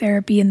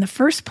chemotherapy in the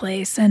first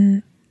place?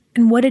 And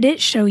what did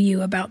it show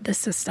you about the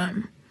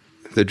system?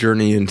 The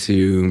journey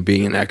into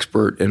being an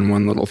expert in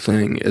one little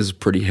thing is a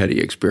pretty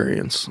heady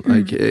experience.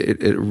 Like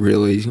it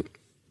really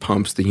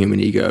pumps the human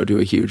ego to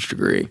a huge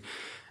degree.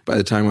 By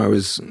the time I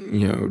was,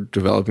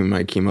 developing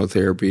my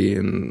chemotherapy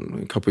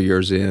and a couple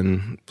years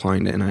in,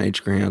 applying to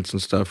NIH grants and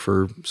stuff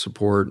for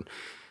support,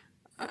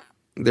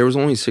 there was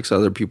only 6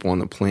 other people on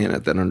the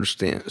planet that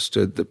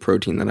understood the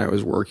protein that I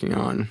was working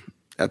on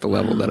at the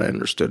level that I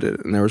understood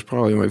it. And there was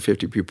probably only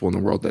 50 people in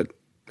the world that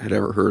had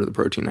ever heard of the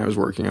protein I was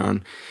working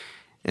on.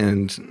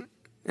 And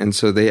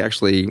so they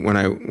actually, when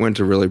I went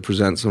to really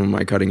present some of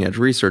my cutting edge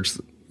research,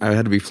 I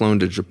had to be flown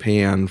to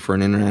Japan for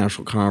an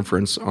international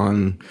conference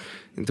on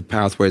the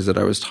pathways that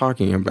I was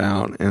talking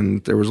about.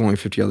 And there was only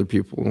 50 other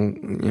people,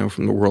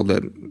 from the world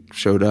that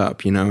showed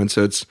up, And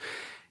so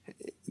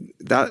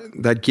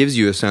that gives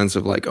you a sense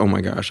of like, oh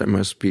my gosh, I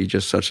must be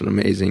just such an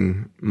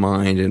amazing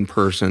mind and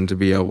person to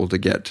be able to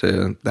get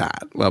to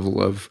that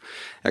level of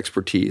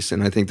expertise.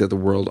 And I think that the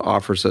world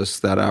offers us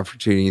that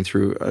opportunity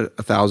through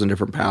 1,000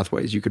 different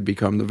pathways. You could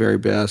become the very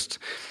best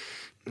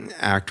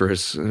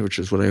actress, which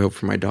is what I hope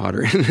for my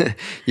daughter.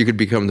 You could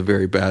become the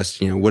very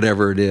best,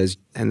 whatever it is.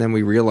 And then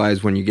we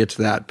realize when you get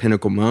to that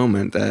pinnacle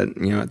moment that,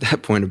 at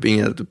that point of being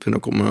at the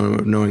pinnacle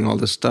moment of knowing all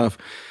this stuff,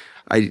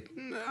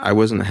 I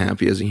wasn't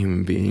happy as a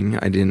human being.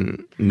 I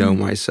didn't know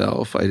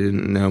myself. I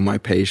didn't know my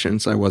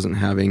patience. I wasn't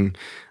having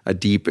a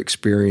deep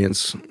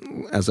experience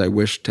as I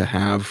wished to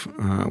have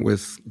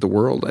with the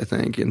world, I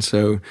think. And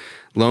so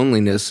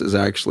loneliness is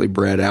actually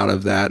bred out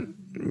of that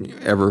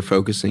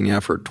ever-focusing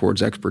effort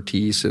towards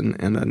expertise and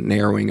a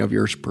narrowing of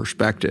your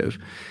perspective.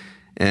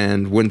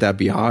 And wouldn't that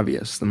be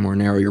obvious? The more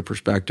narrow your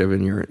perspective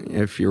and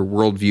if your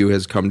worldview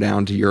has come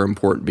down to you're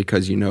important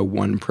because you know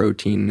one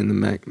protein in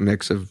the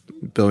mix of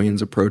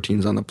billions of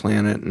proteins on the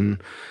planet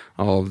and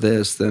all of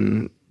this,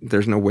 then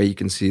there's no way you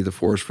can see the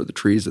forest for the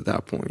trees at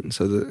that point. And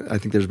so I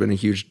think there's been a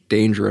huge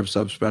danger of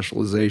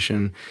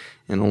subspecialization,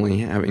 and only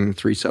having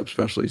 3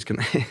 subspecialties can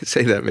I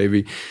say that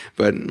maybe.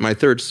 But my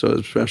third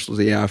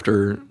subspecialty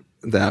after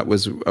that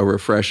was a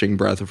refreshing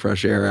breath of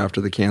fresh air after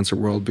the cancer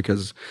world,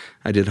 because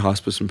I did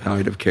hospice and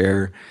palliative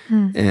care,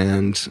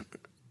 and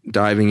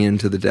diving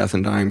into the death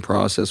and dying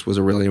process was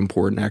a really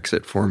important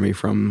exit for me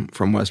from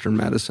Western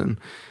medicine.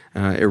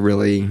 It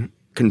really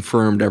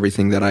confirmed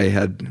everything that I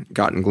had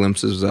gotten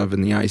glimpses of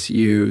in the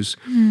ICUs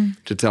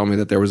to tell me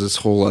that there was this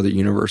whole other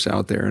universe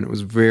out there. And it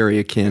was very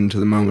akin to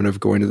the moment of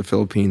going to the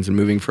Philippines and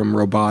moving from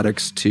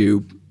robotics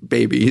to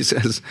babies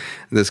as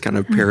this kind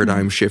of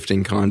paradigm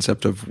shifting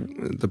concept of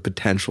the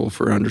potential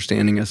for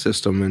understanding a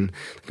system and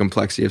the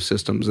complexity of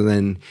systems. And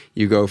then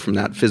you go from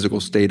that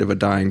physical state of a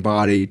dying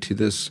body to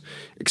this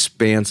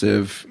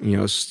expansive,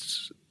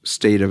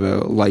 state of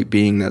a light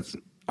being that's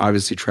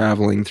obviously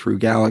traveling through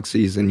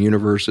galaxies and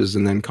universes,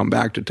 and then come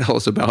back to tell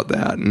us about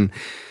that. And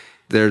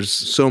there's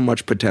so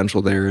much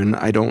potential there. And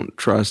I don't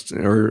trust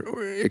or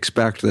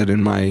expect that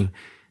in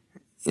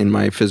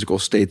my physical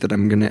state that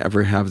I'm going to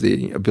ever have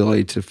the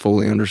ability to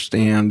fully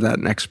understand that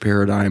next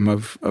paradigm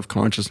of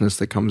consciousness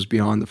that comes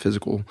beyond the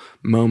physical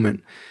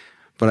moment.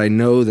 But I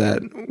know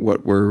that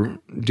what we're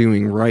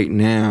doing right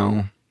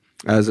now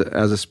as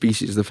a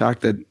species, the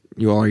fact that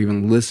you all are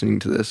even listening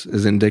to this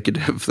is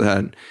indicative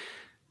that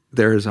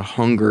there is a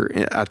hunger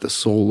at the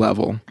soul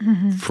level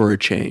for a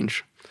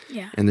change.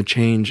 Yeah. And the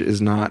change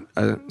is not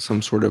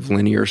some sort of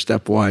linear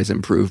stepwise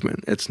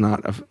improvement. It's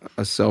not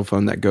a cell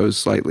phone that goes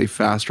slightly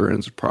faster in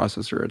its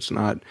processor. It's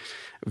not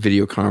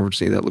video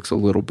conferencing that looks a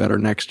little better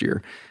next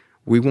year.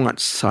 We want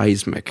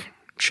seismic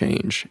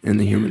change in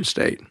the human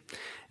state.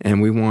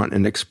 And we want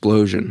an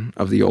explosion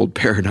of the old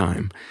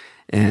paradigm.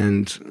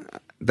 And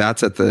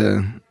that's at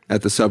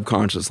the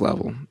subconscious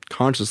level.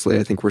 Consciously,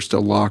 I think we're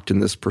still locked in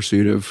this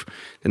pursuit of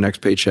the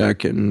next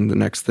paycheck and the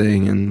next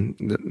thing and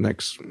the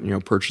next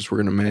purchase we're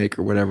going to make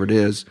or whatever it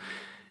is.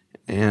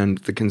 And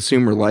the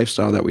consumer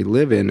lifestyle that we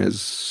live in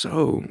is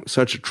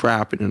such a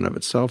trap in and of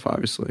itself,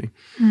 obviously.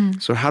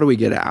 So how do we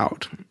get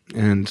out?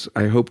 And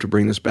I hope to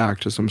bring this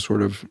back to some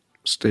sort of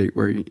state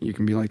where you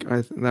can be like,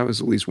 that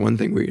was at least one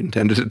thing we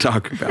intended to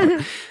talk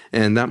about.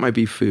 And that might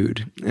be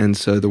food. And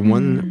so the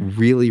one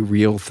really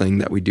real thing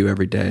that we do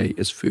every day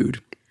is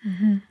food.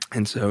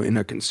 And so in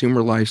a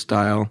consumer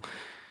lifestyle,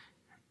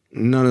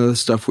 none of the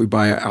stuff we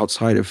buy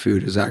outside of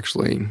food is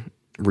actually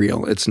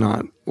real. It's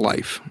not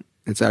life.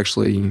 It's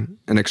actually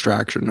an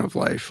extraction of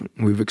life.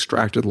 We've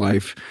extracted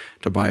life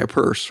to buy a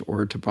purse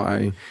or to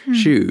buy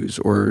shoes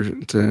or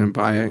to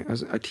buy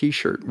a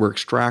T-shirt. We're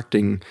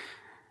extracting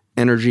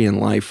energy and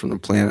life from the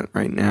planet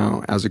right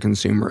now as a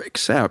consumer,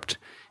 except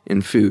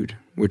in food,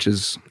 which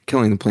is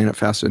killing the planet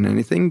faster than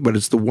anything, but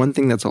it's the one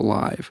thing that's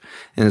alive,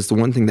 and it's the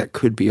one thing that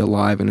could be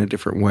alive in a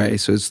different way.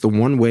 So it's the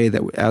one way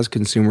that as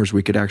consumers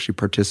we could actually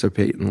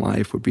participate in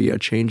life would be a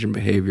change in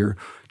behavior,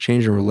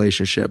 change in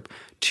relationship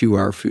to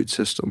our food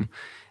system.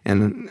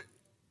 And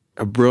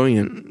a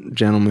brilliant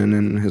gentleman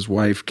and his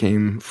wife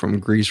came from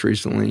Greece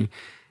recently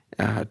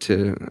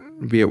to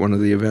be at one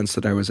of the events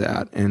that I was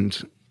at,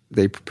 and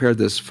they prepared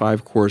this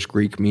 5-course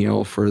Greek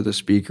meal for the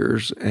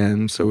speakers.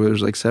 And so there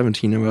was like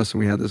 17 of us, and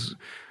we had this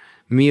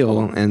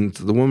meal, and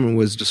the woman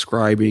was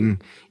describing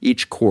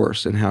each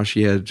course and how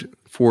she had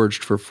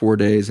foraged for 4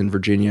 days in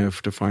Virginia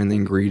to find the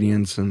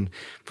ingredients and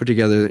put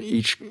together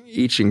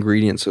each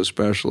ingredient so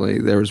specially.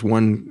 There was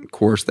one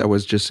course that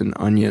was just an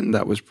onion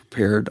that was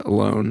prepared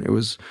alone. It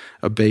was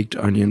a baked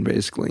onion,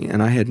 basically,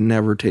 and I had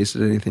never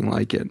tasted anything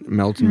like it.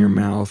 Melt in your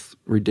mouth,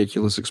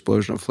 ridiculous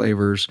explosion of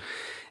flavors,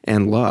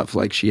 and love.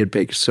 Like, she had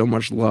baked so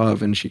much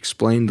love, and she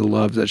explained the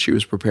love that she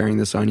was preparing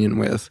this onion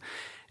with.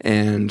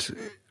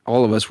 And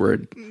all of us were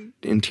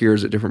in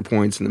tears at different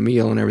points in the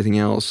meal and everything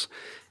else.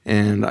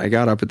 And I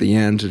got up at the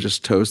end to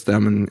just toast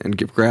them and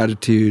give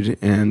gratitude,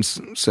 and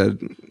said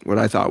what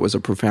I thought was a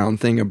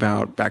profound thing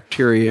about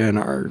bacteria and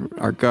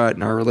our gut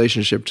and our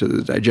relationship to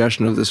the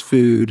digestion of this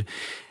food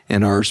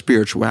and our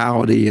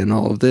spirituality and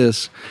all of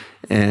this.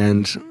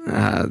 And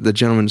the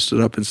gentleman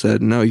stood up and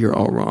said, "No, you're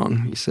all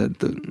wrong." He said,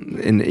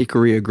 in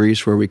Ikaria,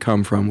 Greece, where we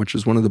come from, which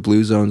is one of the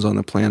blue zones on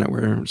the planet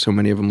where so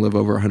many of them live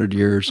over 100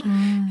 years,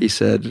 he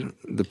said,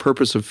 the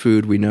purpose of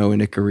food we know in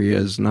Ikaria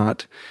is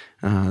not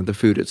the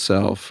food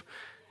itself.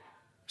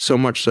 So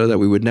much so that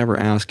we would never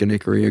ask in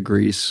Ikaria,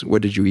 Greece,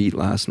 what did you eat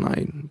last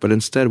night? But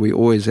instead, we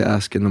always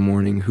ask in the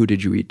morning, who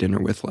did you eat dinner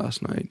with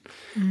last night?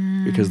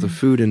 Because the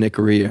food in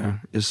Ikaria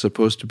is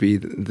supposed to be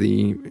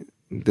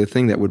the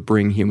thing that would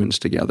bring humans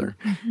together,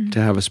 to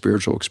have a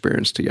spiritual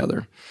experience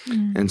together.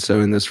 And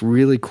so in this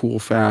really cool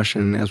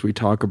fashion, as we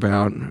talk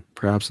about,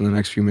 perhaps in the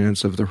next few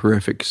minutes, of the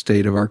horrific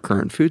state of our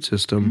current food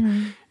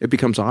system, it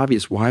becomes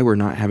obvious why we're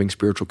not having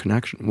spiritual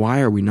connection.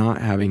 Why are we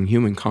not having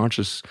human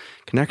conscious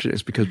connection?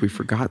 It's because we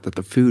forgot that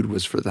the food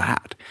was for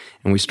that.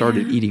 And we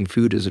started eating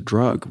food as a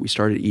drug. We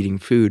started eating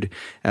food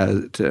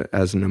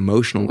as an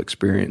emotional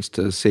experience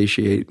to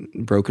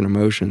satiate broken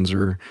emotions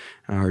or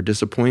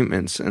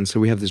disappointments. And so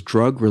we have this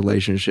drug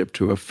relationship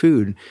to a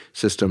food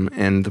system,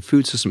 and the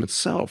food system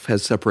itself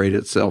has separated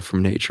itself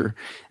from nature.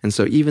 And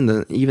so even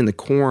the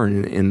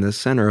corn in the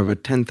center of a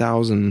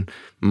 10,000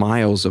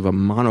 miles of a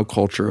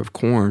monoculture of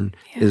corn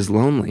is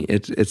lonely.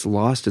 It's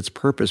lost its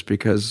purpose,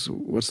 because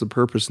what's the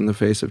purpose in the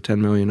face of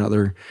 10 million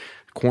other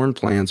corn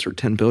plants or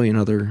 10 billion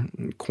other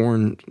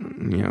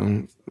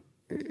corn,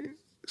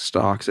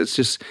 stalks? It's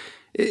just,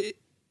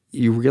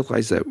 you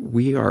realize that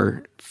we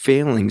are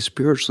failing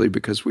spiritually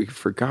because we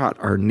forgot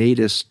our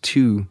natus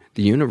to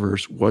the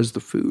universe was the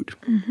food.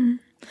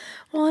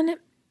 Well, and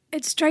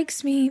it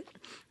strikes me,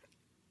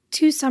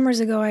 2 summers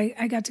ago,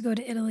 I got to go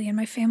to Italy, and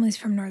my family's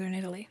from northern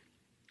Italy.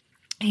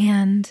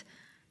 And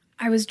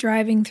I was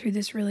driving through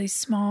this really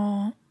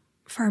small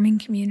farming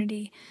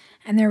community,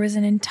 and there was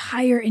an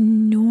entire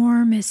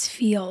enormous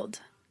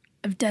field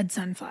of dead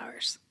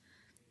sunflowers.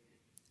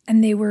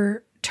 And they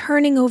were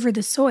turning over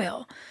the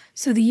soil.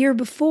 So the year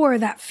before,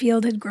 that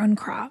field had grown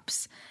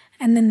crops,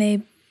 and then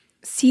they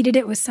seeded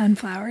it with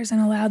sunflowers and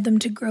allowed them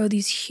to grow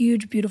these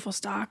huge, beautiful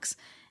stalks,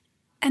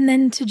 and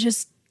then to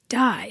just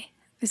die.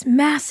 This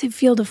massive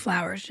field of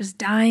flowers just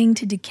dying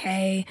to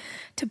decay,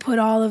 to put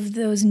all of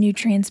those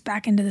nutrients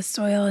back into the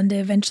soil and to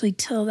eventually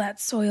till that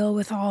soil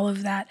with all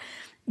of that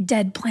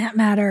dead plant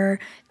matter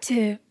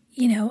to,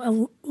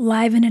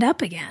 liven it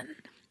up again.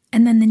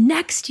 And then the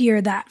next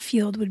year, that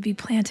field would be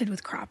planted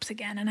with crops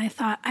again. And I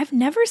thought, I've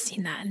never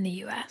seen that in the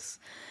U.S.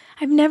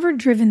 I've never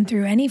driven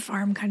through any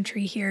farm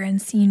country here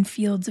and seen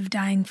fields of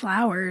dying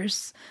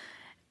flowers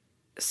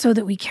so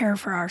that we care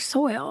for our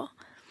soil.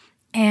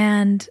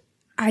 And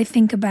I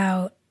think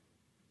about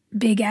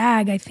big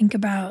ag, I think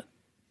about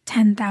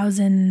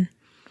 10,000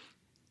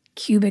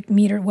 cubic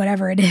meter,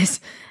 whatever it is,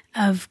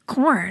 of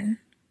corn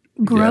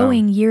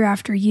growing year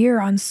after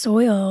year on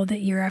soil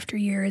that year after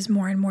year is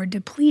more and more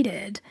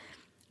depleted.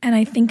 And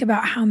I think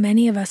about how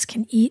many of us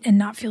can eat and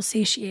not feel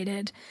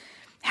satiated,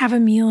 have a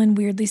meal and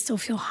weirdly still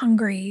feel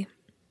hungry.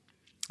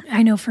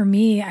 I know for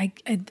me, I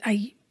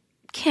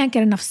can't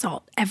get enough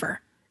salt,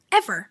 ever.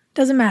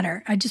 Doesn't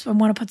matter. I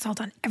want to put salt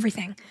on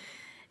everything.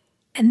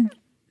 And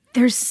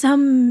there's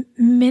some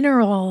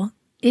mineral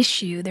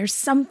issue. There's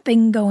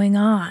something going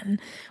on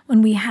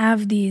when we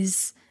have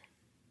these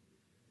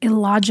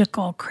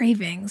illogical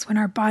cravings, when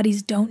our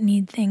bodies don't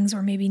need things,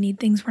 or maybe need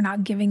things we're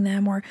not giving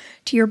them. Or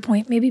to your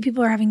point, maybe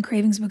people are having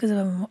cravings because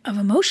of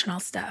emotional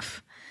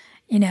stuff,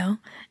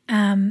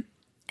 and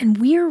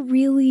we're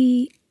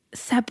really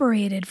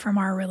separated from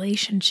our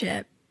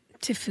relationship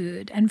to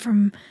food and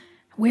from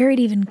where it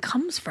even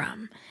comes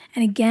from.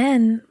 And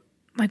again,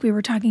 like we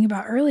were talking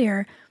about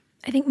earlier,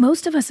 I think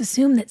most of us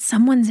assume that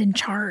someone's in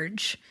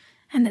charge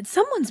and that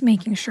someone's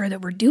making sure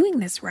that we're doing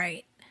this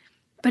right.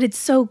 But it's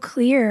so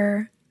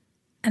clear,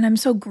 and I'm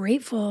so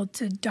grateful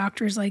to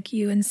doctors like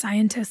you and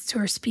scientists who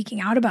are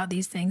speaking out about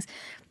these things,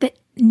 that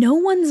no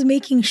one's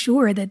making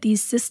sure that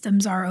these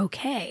systems are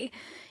okay.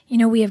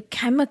 We have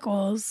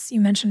chemicals,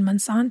 you mentioned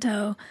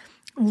Monsanto,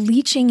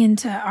 leaching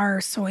into our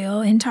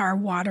soil, into our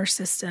water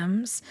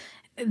systems.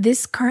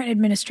 This current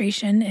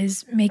administration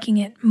is making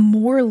it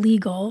more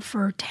legal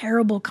for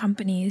terrible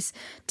companies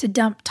to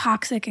dump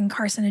toxic and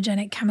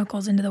carcinogenic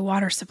chemicals into the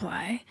water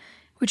supply,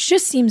 which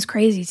just seems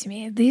crazy to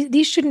me.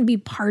 These shouldn't be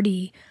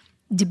party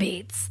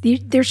debates.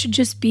 There should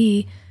just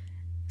be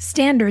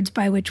standards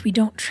by which we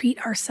don't treat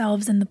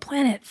ourselves and the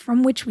planet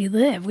from which we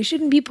live. We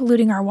shouldn't be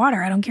polluting our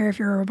water. I don't care if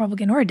you're a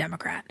Republican or a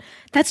Democrat.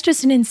 That's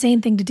just an insane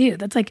thing to do.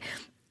 That's like,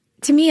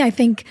 to me, I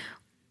think,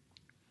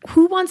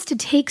 who wants to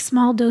take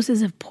small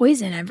doses of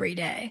poison every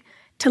day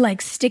to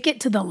stick it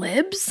to the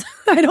libs?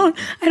 I don't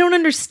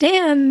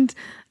understand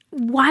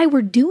why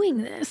we're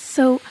doing this.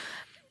 So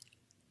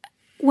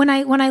when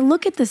I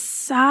look at the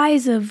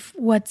size of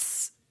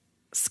what's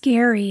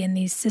scary in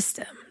these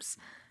systems,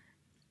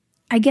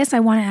 I guess I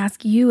want to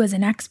ask you as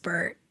an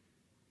expert,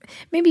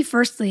 maybe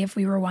firstly, if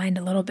we rewind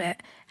a little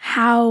bit,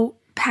 how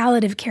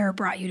palliative care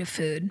brought you to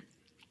food.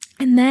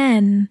 And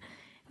then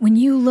when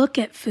you look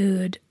at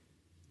food,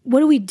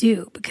 what do we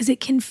do? Because it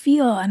can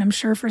feel, and I'm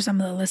sure for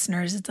some of the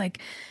listeners, it's like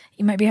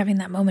you might be having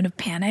that moment of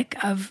panic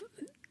of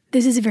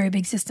this is a very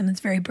big system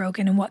that's very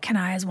broken, and what can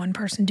I as one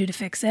person do to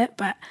fix it?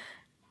 But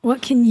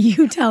what can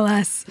you tell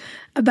us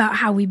about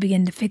how we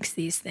begin to fix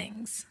these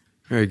things?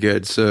 Very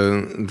good.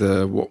 So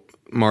the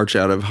march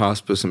out of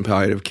hospice and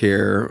palliative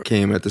care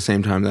came at the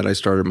same time that I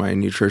started my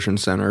nutrition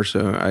center.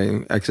 So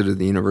I exited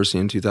the university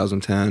in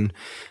 2010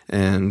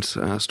 and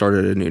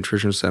started a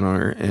nutrition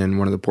center in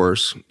one of the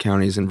poorest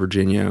counties in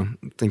Virginia,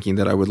 thinking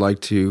that I would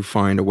like to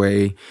find a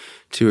way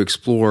to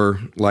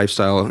explore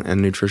lifestyle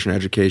and nutrition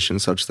education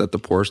such that the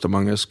poorest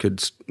among us could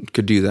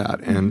do that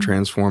and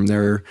transform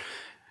their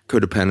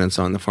codependence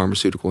on the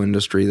pharmaceutical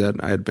industry that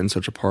I had been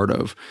such a part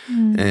of.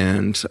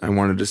 And I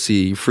wanted to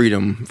see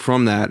freedom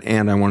from that,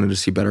 and I wanted to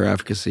see better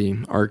efficacy.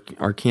 Our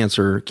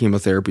cancer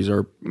chemotherapies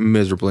are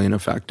miserably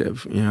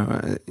ineffective.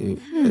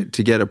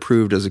 To get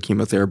approved as a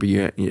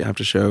chemotherapy, you have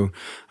to show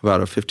about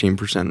a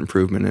 15%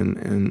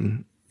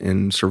 improvement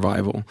in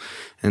survival.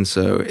 And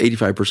so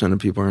 85% of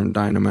people are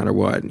dying no matter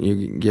what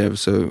you give.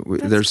 So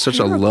there's such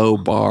a low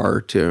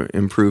bar to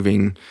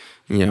improving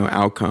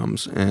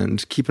outcomes.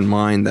 And keep in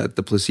mind that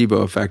the placebo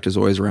effect is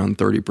always around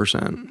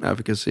 30%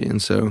 efficacy. And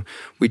so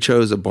we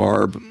chose a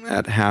bar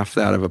at half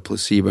that of a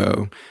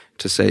placebo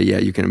to say, yeah,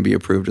 you can be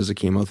approved as a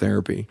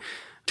chemotherapy.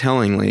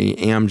 Tellingly,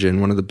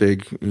 Amgen, one of the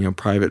big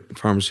private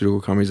pharmaceutical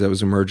companies that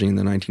was emerging in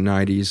the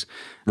 1990s,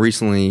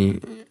 recently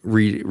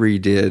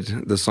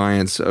redid the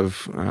science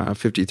of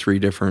 53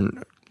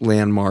 different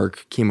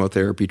landmark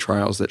chemotherapy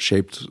trials that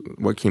shaped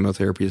what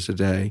chemotherapy is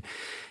today.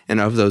 And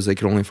of those, they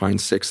could only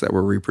find 6 that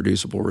were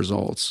reproducible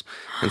results.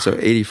 And so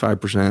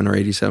 85% or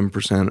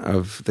 87%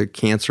 of the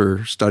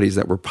cancer studies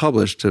that were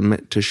published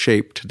to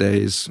shape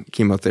today's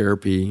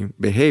chemotherapy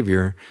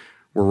behavior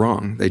were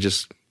wrong. They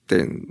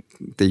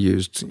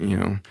used,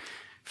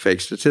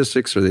 fake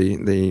statistics, or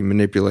they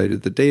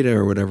manipulated the data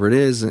or whatever it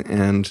is,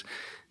 and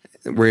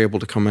were able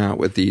to come out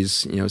with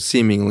these,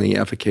 seemingly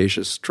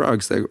efficacious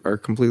drugs that are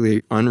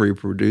completely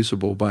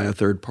unreproducible by a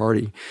third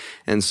party.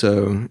 And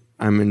so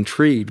I'm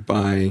intrigued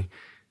by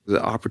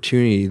the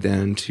opportunity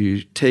then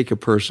to take a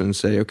person and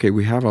say, okay,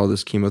 we have all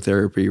this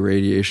chemotherapy,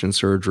 radiation,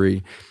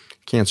 surgery.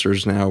 Cancer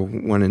is now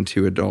 1 in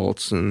 2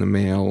 adults in the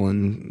male,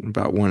 and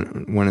about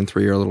 1 in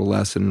 3 or a little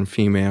less in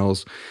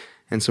females.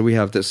 And so we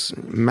have this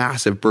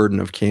massive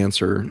burden of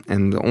cancer,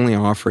 and the only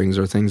offerings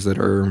are things that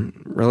are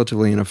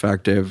relatively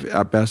ineffective.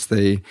 At best,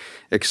 they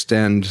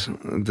extend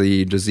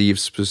the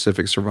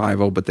disease-specific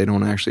survival, but they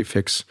don't actually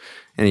fix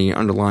any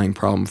underlying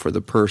problem for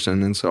the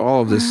person. And so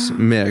all of this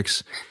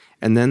mix.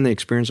 And then the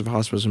experience of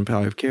hospice and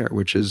palliative care,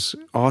 which is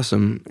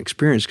awesome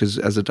experience, because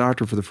as a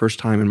doctor for the first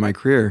time in my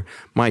career,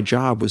 my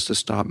job was to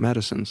stop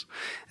medicines.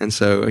 And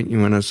so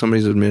when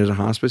somebody's admitted to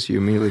hospice, you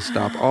immediately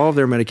stop all of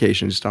their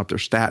medications. You stop their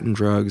statin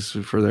drugs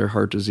for their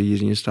heart disease,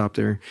 and you stop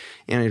their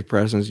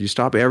antidepressants. You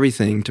stop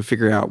everything to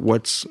figure out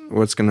what's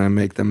going to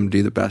make them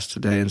do the best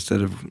today instead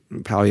of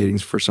palliating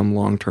for some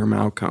long-term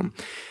outcome.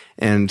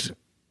 And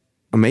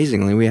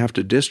amazingly, we have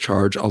to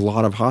discharge a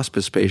lot of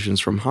hospice patients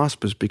from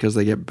hospice because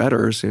they get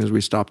better as soon as we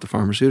stop the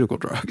pharmaceutical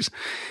drugs.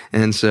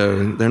 And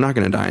so they're not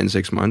going to die in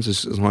 6 months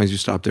as long as you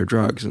stop their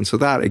drugs. And so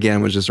that,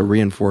 again, was just a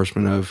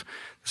reinforcement of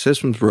the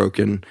system's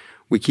broken.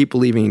 We keep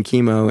believing in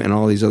chemo and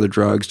all these other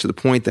drugs to the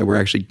point that we're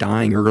actually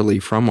dying early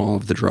from all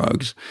of the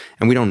drugs.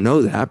 And we don't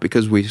know that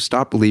because we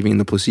stopped believing in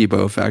the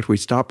placebo effect. We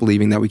stopped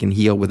believing that we can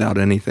heal without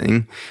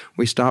anything.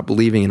 We stopped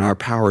believing in our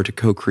power to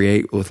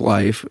co-create with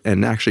life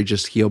and actually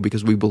just heal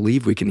because we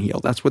believe we can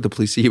heal. That's what the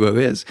placebo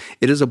is.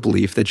 It is a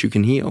belief that you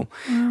can heal.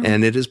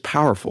 And it is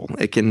powerful.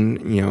 It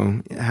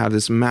can, have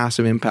this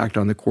massive impact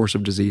on the course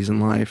of disease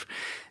in life.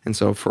 And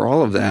so for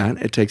all of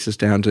that, it takes us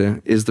down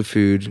to, is the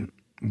food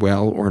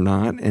well or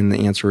not? And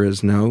the answer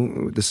is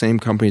no. The same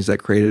companies that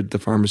created the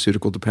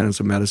pharmaceutical dependence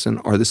of medicine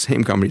are the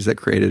same companies that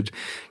created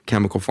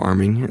chemical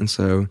farming. And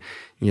so,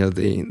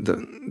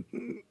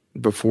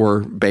 before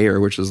Bayer,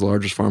 which is the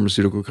largest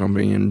pharmaceutical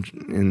company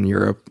in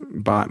Europe,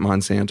 bought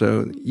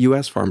Monsanto,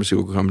 U.S.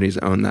 pharmaceutical companies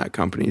own that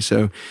company.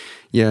 So,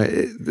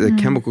 the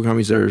chemical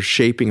companies that are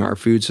shaping our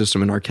food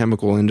system and our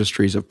chemical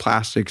industries of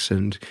plastics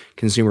and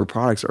consumer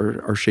products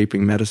are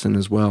shaping medicine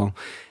as well.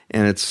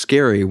 And it's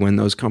scary when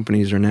those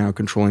companies are now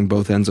controlling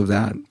both ends of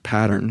that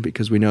pattern,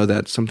 because we know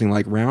that something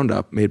like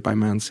Roundup, made by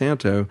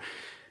Monsanto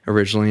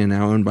originally and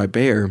now owned by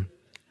Bayer,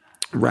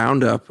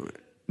 Roundup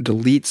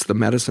deletes the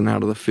medicine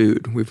out of the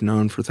food. We've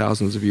known for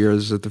thousands of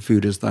years that the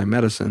food is thy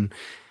medicine.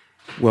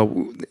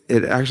 Well,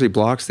 it actually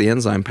blocks the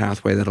enzyme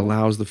pathway that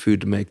allows the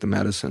food to make the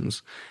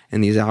medicines.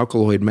 And these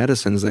alkaloid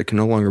medicines that can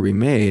no longer be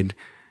made,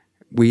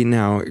 we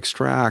now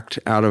extract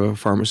out of a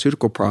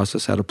pharmaceutical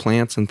process, out of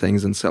plants and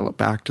things, and sell it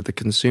back to the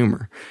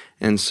consumer.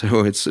 And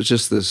so it's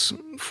just this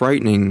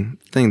frightening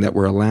thing that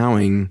we're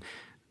allowing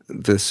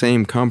the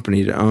same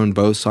company to own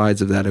both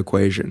sides of that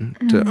equation,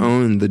 to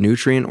own the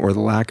nutrient or the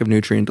lack of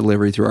nutrient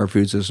delivery through our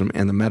food system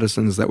and the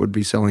medicines that would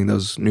be selling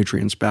those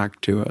nutrients back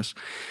to us.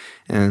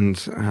 And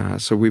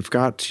so we've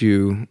got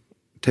to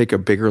take a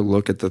bigger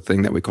look at the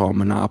thing that we call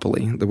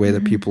monopoly, the way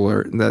that people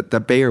are,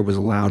 that Bayer was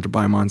allowed to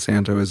buy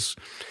Monsanto as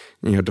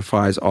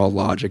defies all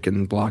logic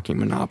and blocking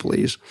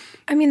monopolies.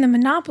 I mean, the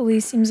monopoly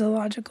seems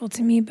illogical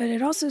to me, but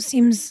it also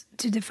seems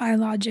to defy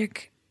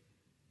logic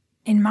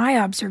in my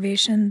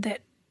observation that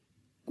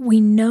we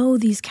know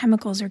these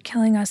chemicals are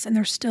killing us and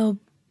they're still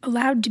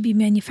allowed to be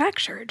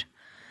manufactured.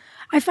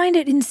 I find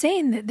it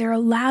insane that they're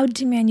allowed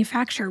to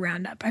manufacture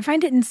Roundup. I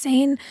find it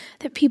insane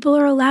that people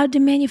are allowed to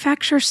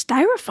manufacture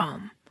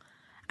styrofoam.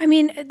 I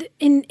mean,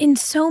 in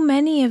so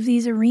many of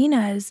these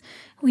arenas,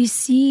 we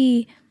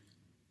see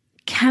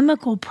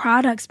chemical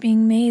products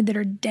being made that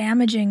are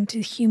damaging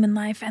to human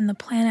life and the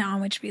planet on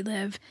which we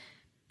live,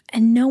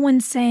 and no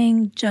one's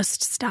saying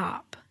just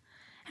stop.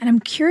 And I'm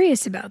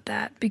curious about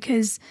that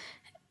because,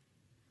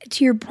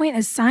 to your point,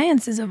 as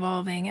science is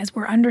evolving, as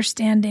we're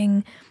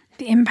understanding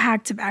the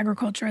impacts of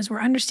agriculture, as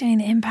we're understanding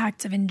the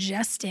impacts of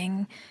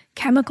ingesting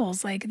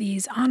chemicals like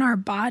these on our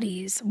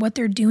bodies, what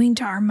they're doing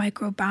to our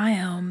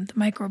microbiome, the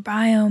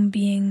microbiome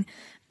being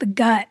the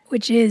gut,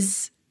 which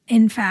is,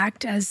 in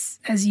fact, as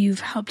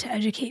you've helped to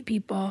educate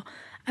people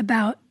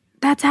about,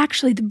 that's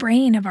actually the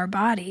brain of our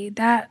body.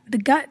 That the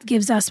gut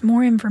gives us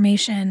more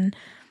information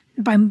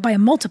by a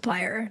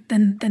multiplier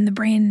than the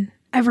brain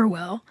ever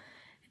will.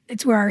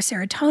 It's where our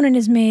serotonin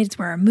is made. It's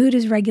where our mood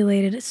is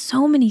regulated. It's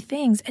so many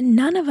things. And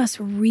none of us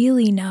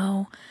really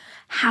know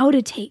how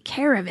to take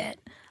care of it,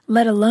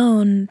 let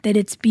alone that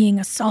it's being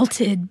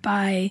assaulted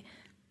by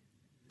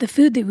the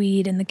food that we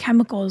eat and the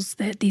chemicals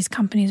that these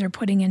companies are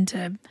putting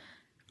into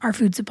our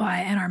food supply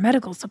and our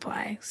medical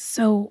supply.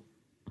 So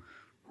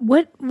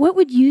what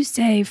would you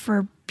say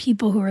for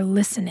people who are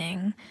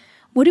listening?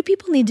 What do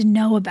people need to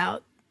know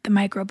about the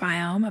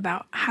microbiome,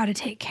 about how to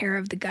take care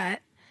of the gut?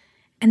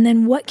 And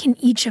then what can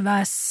each of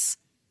us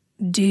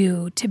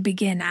do to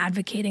begin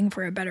advocating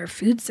for a better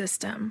food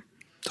system?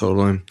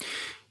 Totally.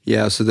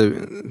 Yeah, so the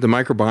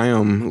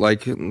microbiome,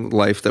 like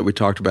life that we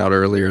talked about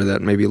earlier,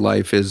 that maybe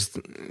life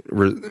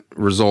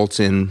results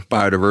in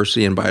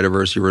biodiversity and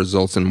biodiversity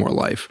results in more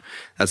life.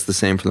 That's the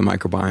same for the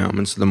microbiome.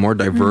 And so the more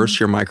diverse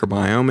your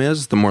microbiome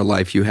is, the more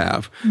life you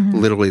have.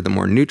 Literally, the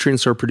more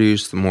nutrients are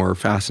produced, the more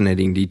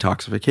fascinating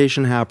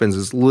detoxification happens.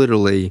 It's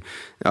literally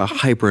a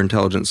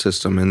hyper-intelligent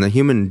system. And the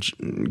human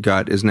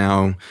gut is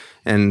now,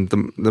 and the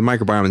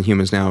microbiome in the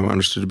human is now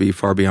understood to be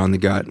far beyond the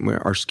gut.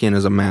 Our skin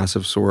is a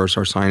massive source.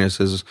 Our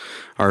sinuses,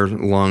 our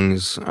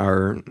lungs,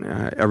 our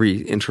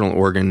every internal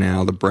organ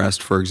now, the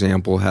breast, for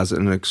example, has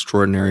an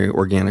extraordinary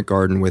organic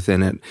garden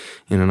within it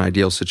in an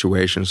ideal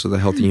situation. So the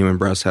healthy human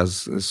breast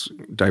has this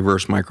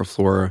diverse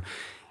microflora.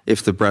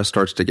 If the breast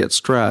starts to get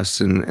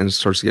stressed and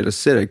starts to get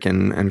acidic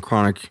and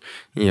chronic,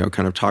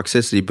 kind of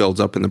toxicity builds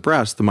up in the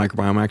breast, the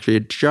microbiome actually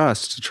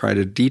adjusts to try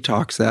to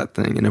detox that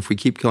thing. And if we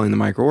keep killing the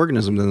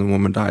microorganism, then the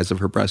woman dies of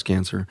her breast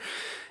cancer.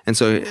 And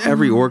so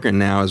every organ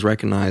now is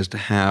recognized to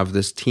have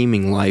this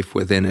teeming life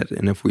within it.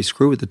 And if we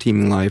screw with the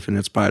teeming life and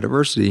its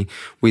biodiversity,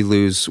 we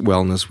lose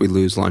wellness, we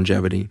lose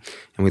longevity,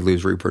 and we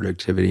lose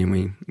reproductivity,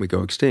 and we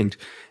go extinct.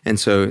 And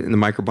so in the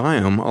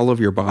microbiome, all of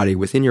your body,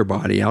 within your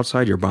body,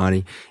 outside your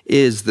body,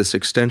 is this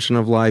extension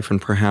of life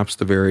and perhaps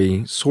the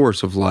very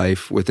source of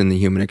life within the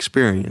human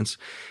experience.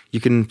 You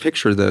can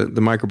picture the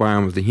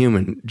microbiome of the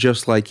human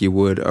just like you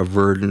would a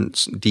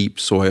verdant, deep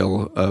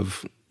soil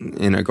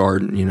in a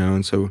garden,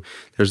 and so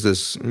there's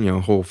this,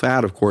 whole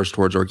fad, of course,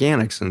 towards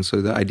organics. And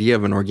so the idea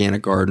of an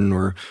organic garden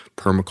or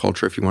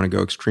permaculture, if you want to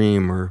go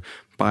extreme, or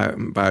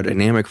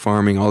biodynamic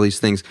farming, all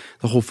these things,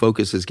 the whole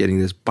focus is getting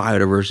this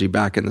biodiversity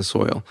back in the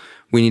soil.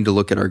 We need to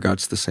look at our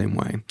guts the same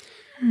way.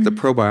 The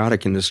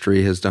probiotic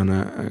industry has done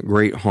a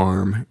great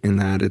harm in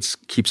that it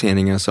keeps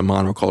handing us a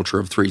monoculture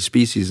of 3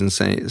 species and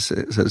says,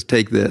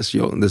 take this,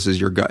 this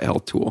is your gut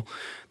health tool.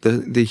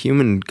 The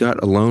human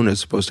gut alone is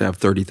supposed to have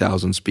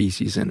 30,000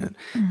 species in it.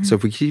 So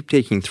if we keep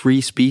taking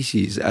 3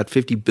 species at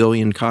 50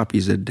 billion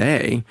copies a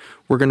day,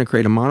 we're going to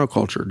create a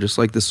monoculture, just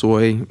like the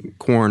soy,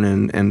 corn,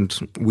 and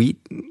wheat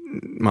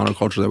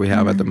monoculture that we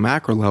have at the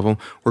macro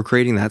level. We're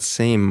creating that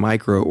same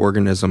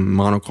microorganism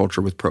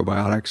monoculture with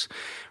probiotics.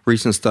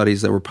 Recent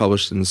studies that were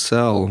published in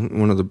Cell,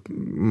 one of the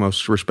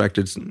most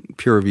respected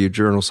peer-reviewed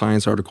journal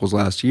science articles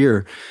last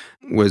year,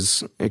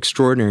 was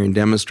extraordinary in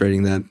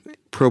demonstrating that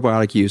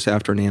probiotic use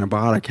after an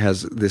antibiotic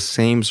has the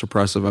same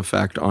suppressive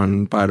effect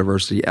on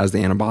biodiversity as the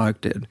antibiotic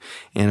did.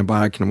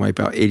 Antibiotic can wipe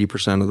out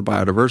 80% of the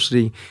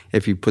biodiversity.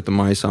 If you put the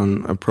mice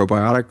on a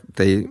probiotic,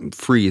 they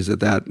freeze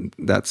at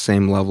that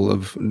same level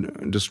of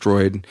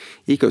destroyed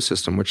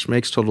ecosystem, which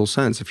makes total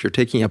sense. If you're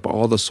taking up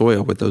all the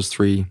soil with those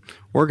 3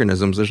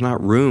 organisms, there's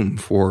not room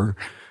for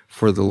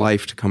the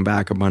life to come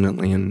back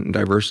abundantly in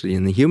diversity.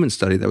 And the human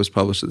study that was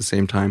published at the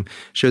same time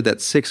showed that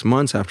 6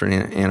 months after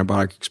an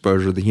antibiotic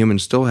exposure, the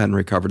humans still hadn't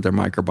recovered their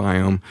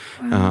microbiome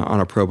on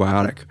a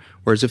probiotic.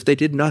 Whereas if they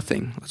did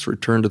nothing, let's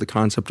return to the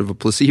concept of a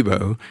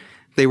placebo,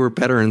 they were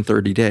better in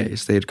 30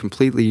 days. They had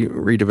completely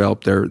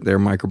redeveloped their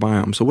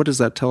microbiome. So what does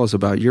that tell us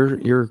about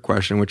your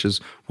question, which is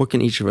what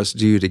can each of us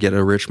do to get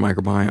a rich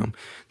microbiome?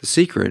 The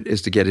secret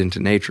is to get into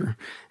nature.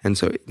 And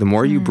so the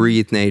more you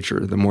breathe nature,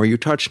 the more you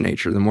touch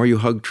nature, the more you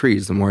hug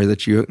trees, the more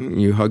that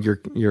you hug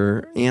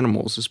your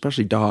animals,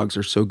 especially dogs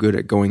are so good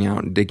at going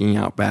out and digging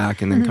out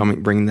back and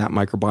then bringing that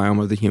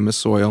microbiome of the humus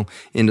soil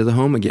into the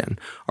home again.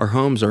 Our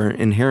homes are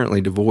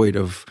inherently devoid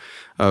of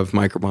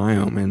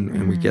microbiome,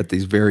 and we get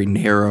these very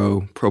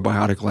narrow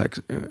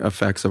probiotic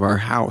effects of our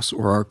house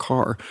or our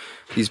car.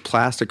 These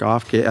plastic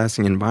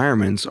off-gassing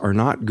environments are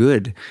not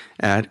good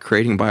at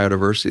creating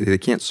biodiversity. They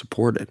can't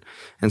support it.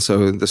 And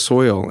so the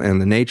soil and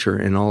the nature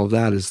and all of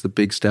that is the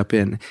big step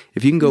in.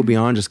 If you can go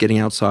beyond just getting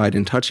outside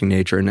and touching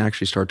nature and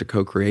actually start to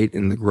co-create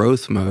in the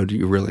growth mode,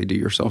 you really do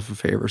yourself a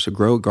favor. So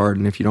grow a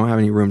garden. If you don't have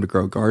any room to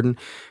grow a garden,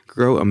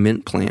 grow a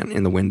mint plant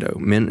in the window.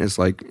 Mint is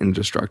like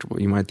indestructible.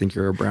 You might think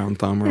you're a brown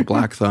thumb or a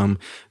black thumb.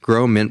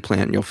 Grow a mint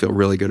plant and you'll feel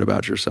really good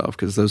about yourself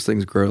because those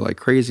things grow like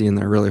crazy and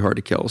they're really hard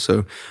to kill.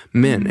 So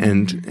mint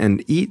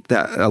and eat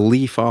a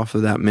leaf off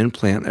of that mint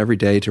plant every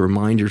day to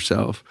remind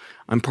yourself,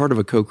 I'm part of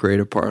a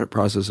co-creative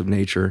process of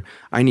nature.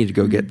 I need to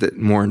go get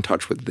more in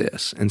touch with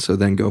this. And so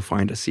then go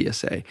find a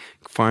CSA,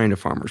 find a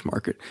farmer's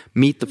market,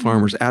 meet the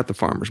farmers at the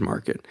farmer's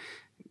market.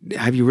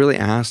 Have you really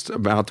asked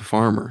about the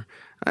farmer?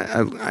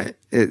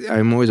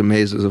 I'm always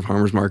amazed as a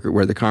farmer's market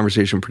where the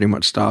conversation pretty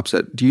much stops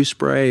at, do you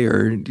spray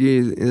or do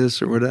you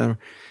this or whatever?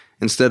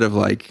 Instead of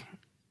like,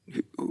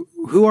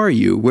 who are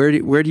you? Where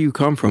do you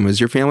come from? Has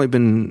your family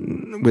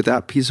been with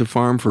that piece of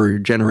farm for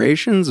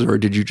generations, or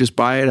did you just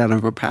buy it out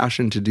of a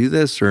passion to do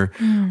this? Or,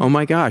 oh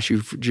my gosh,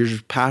 you're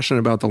just passionate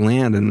about the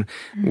land, and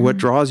what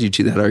draws you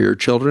to that? Are your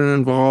children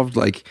involved?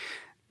 Like,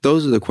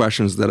 those are the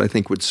questions that I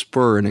think would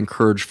spur and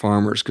encourage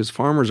farmers, because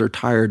farmers are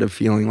tired of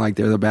feeling like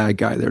they're the bad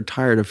guy. They're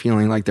tired of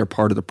feeling like they're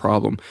part of the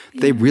problem. Yeah.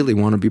 They really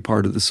want to be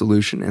part of the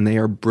solution, and they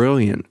are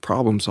brilliant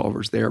problem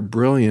solvers. They are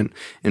brilliant,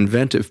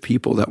 inventive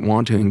people that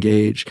want to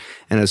engage.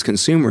 And as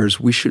consumers,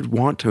 we should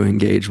want to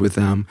engage with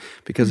them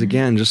because,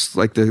 again, just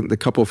like the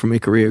couple from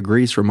Ikaria,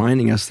 Greece,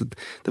 reminding us that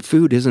the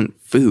food isn't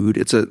food.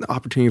 It's an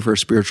opportunity for a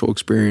spiritual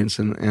experience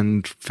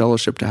and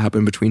fellowship to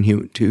happen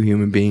between two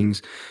human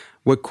beings.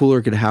 What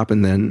cooler could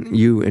happen than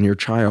you and your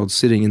child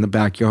sitting in the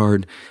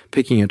backyard,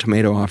 picking a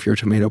tomato off your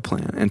tomato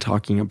plant and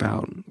talking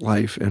about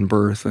life and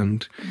birth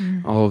and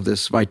all of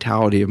this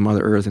vitality of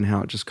Mother Earth and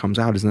how it just comes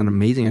out? Isn't that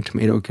amazing?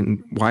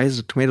 Why is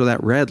a tomato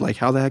that red? Like,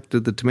 how the heck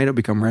did the tomato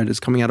become red?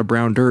 It's coming out of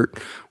brown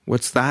dirt.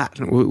 What's that?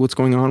 What's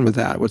going on with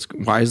that?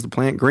 Why is the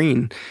plant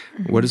green?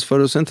 What is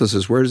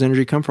photosynthesis? Where does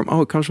energy come from?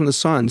 Oh, it comes from the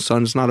sun.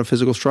 Sun is not a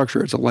physical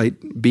structure. It's a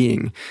light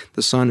being.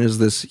 The sun is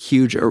this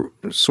huge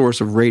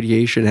source of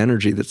radiation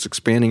energy that's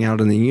expanding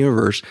out in the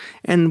universe,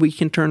 and we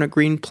can turn a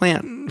green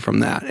plant from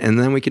that, and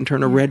then we can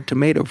turn a red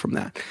tomato from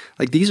that.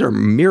 Like, these are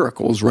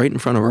miracles right in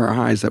front of our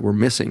eyes that we're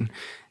missing.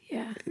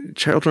 Yeah.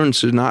 Children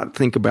should not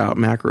think about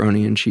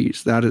macaroni and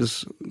cheese.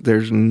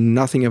 There's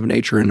nothing of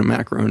nature in a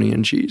macaroni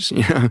and cheese,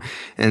 you know?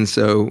 And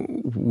so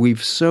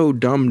we've so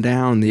dumbed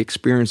down the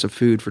experience of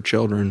food for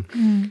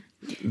children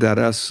that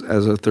us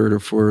as a third or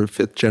fourth,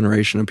 fifth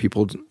generation of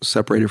people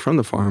separated from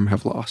the farm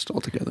have lost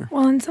altogether.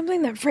 Well, and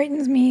something that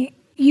frightens me,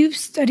 you've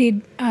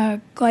studied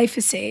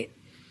glyphosate,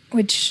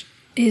 which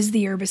is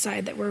the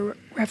herbicide that we're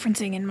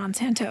referencing in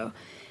Monsanto.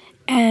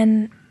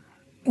 And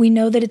we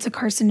know that it's a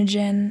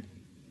carcinogen.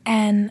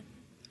 And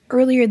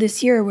earlier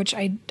this year, which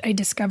I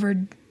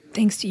discovered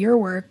thanks to your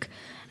work,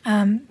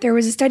 there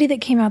was a study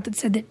that came out that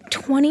said that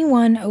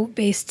 21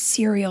 oat-based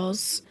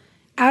cereals,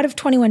 out of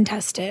 21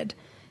 tested,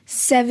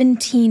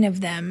 17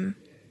 of them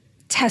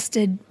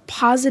tested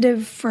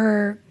positive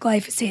for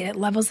glyphosate at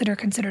levels that are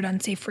considered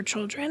unsafe for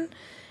children.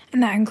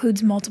 And that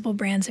includes multiple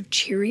brands of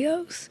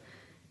Cheerios.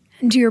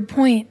 And to your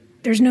point,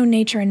 there's no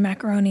nature in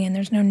macaroni and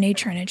there's no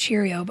nature in a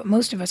Cheerio, but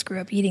most of us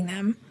grew up eating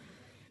them.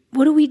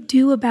 What do we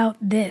do about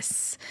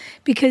this?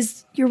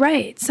 Because you're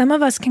right. Some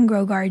of us can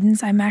grow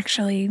gardens. I'm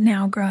actually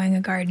now growing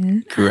a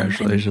garden.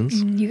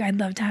 Congratulations. I'd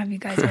love to have you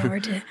guys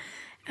over to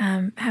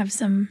have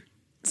some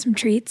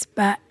treats.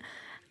 But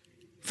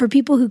for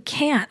people who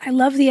can't, I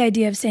love the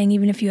idea of saying,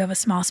 even if you have a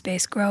small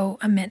space, grow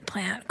a mint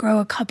plant, grow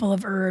a couple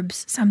of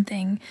herbs,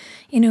 something,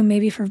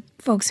 maybe for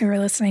folks who are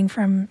listening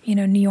from,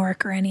 New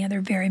York or any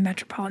other very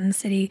metropolitan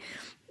city,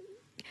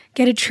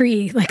 get a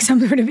tree, like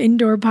some sort of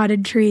indoor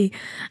potted tree.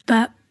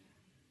 But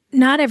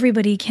not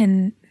everybody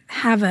can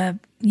have a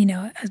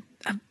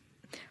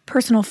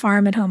personal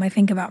farm at home. I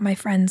think about my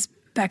friends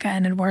Becca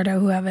and Eduardo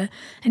who have an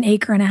 1.5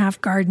 acre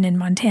garden in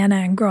Montana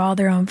and grow all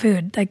their own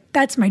food. Like,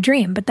 that's my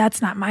dream, but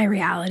that's not my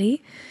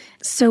reality.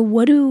 So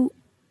what do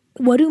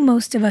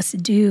most of us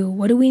do?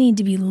 What do we need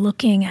to be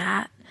looking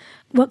at?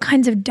 What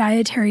kinds of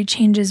dietary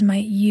changes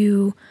might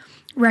you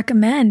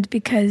recommend?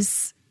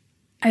 Because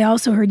I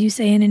also heard you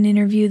say in an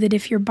interview that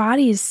if your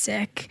body is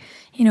sick,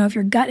 if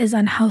your gut is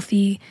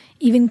unhealthy,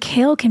 even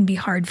kale can be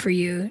hard for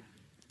you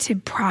to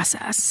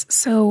process.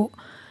 So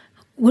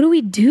what do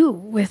we do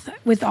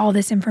with all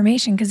this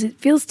information? Because it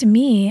feels to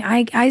me,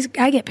 I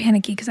get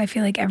panicky because I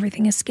feel like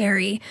everything is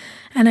scary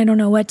and I don't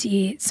know what to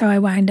eat. So I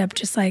wind up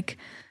just like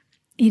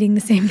eating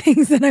the same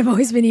things that I've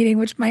always been eating,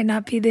 which might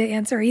not be the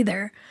answer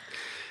either.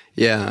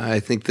 Yeah, I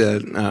think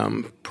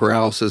that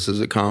paralysis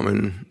is a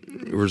common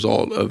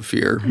result of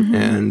fear,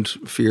 and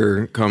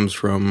fear comes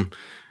from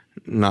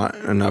not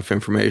enough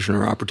information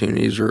or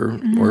opportunities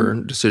or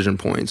decision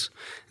points.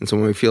 And so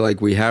when we feel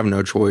like we have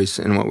no choice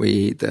in what we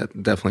eat,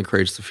 that definitely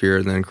creates the fear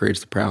and then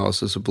creates the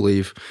paralysis of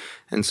belief.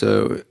 And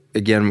so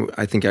again,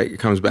 I think it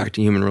comes back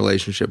to human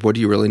relationship. What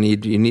do you really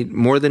need? You need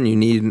more than you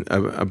need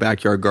a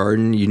backyard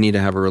garden. You need to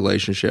have a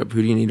relationship.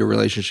 Who do you need a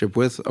relationship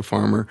with? A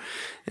farmer.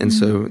 And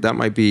so that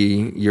might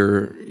be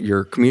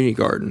your community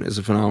garden is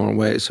a phenomenal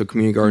way. So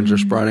community gardens are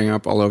sprouting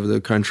up all over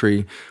the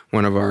country.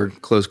 One of our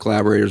close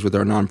collaborators with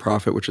our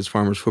nonprofit, which is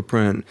Farmer's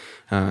Footprint,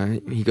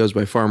 he goes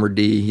by Farmer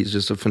D. He's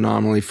just a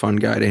phenomenally fun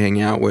guy to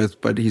hang out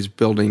with, but he's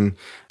building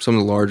some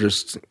of the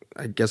largest,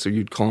 I guess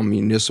you'd call them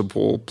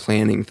municipal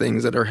planning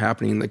things that are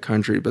happening in the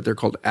country, but they're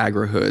called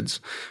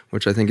agri-hoods,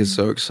 which I think is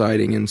so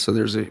exciting. And so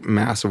there's a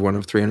massive one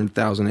of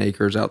 300,000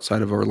 acres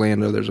outside of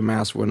Orlando. There's a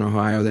massive one in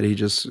Ohio that he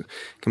just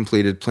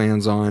completed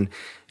plans on.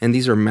 And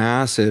these are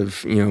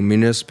massive,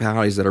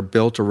 municipalities that are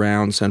built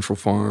around central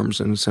farms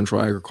and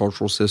central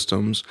agricultural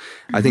systems.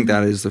 I think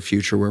that is the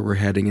future where we're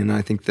heading. And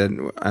I think that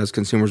as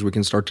consumers, we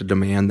can start to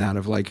demand that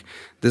of like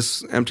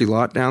this empty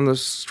lot down the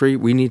street.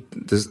 We need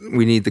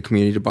the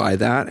community to buy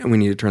that, and we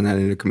need to turn that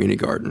into a community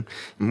garden.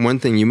 And one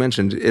thing you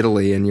mentioned,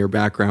 Italy and your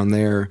background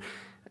there,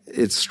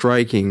 it's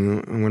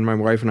striking. When my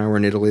wife and I were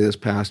in Italy this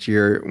past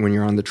year, when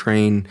you're on the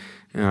train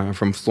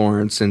from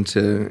Florence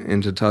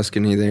into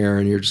Tuscany there,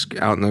 and you're just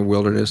out in the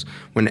wilderness,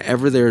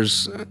 whenever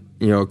there's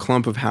a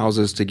clump of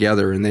houses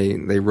together and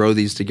they row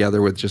these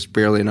together with just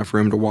barely enough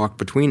room to walk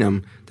between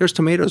them, there's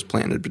tomatoes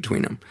planted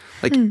between them.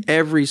 Like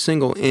every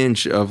single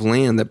inch of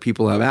land that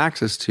people have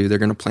access to, they're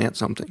going to plant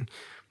something.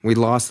 We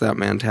lost that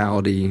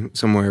mentality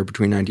somewhere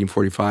between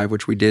 1945,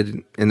 which we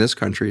did in this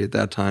country at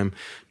that time,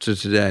 to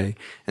today.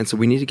 And so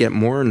we need to get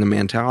more in the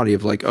mentality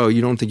of like, oh,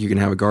 you don't think you can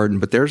have a garden,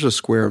 but there's a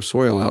square of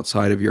soil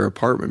outside of your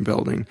apartment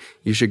building.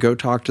 You should go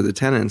talk to the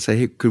tenant and say,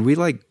 hey, could we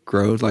like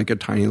grow like a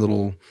tiny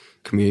little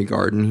community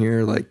garden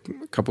here, like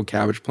a couple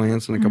cabbage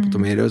plants and a couple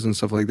tomatoes and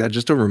stuff like that,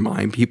 just to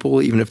remind people,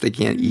 even if they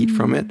can't eat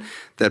from it,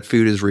 that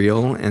food is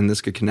real, and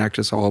this could connect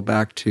us all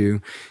back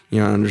to,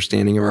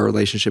 understanding of our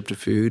relationship to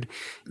food.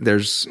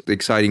 There's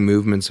exciting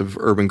movements of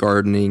urban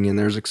gardening, and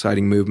there's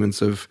exciting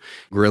movements of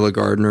guerrilla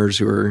gardeners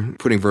who are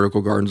putting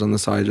vertical gardens on the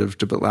side of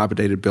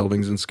dilapidated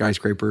buildings and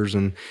skyscrapers,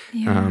 and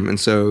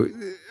so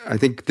I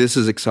think this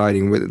is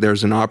exciting.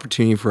 There's an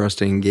opportunity for us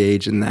to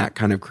engage in that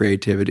kind of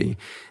creativity.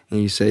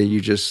 And you say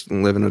you just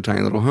live in a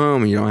tiny little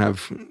home and you don't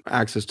have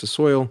access to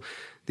soil.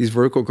 These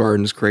vertical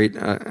gardens create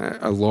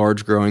a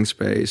large growing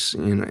space.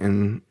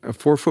 In a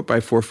 4 foot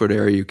by 4 foot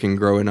area, you can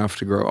grow enough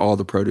to grow all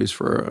the produce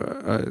for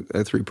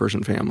a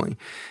 3-person family.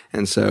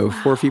 And so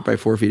 4 feet by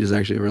 4 feet is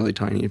actually a really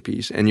tiny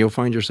piece. And you'll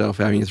find yourself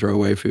having to throw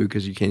away food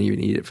because you can't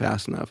even eat it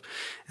fast enough.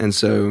 And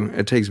so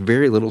it takes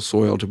very little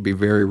soil to be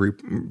very,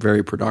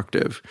 very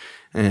productive.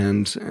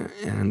 And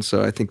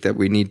so I think that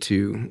we need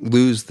to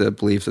lose the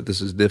belief that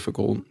this is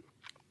difficult.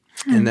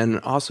 And then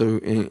also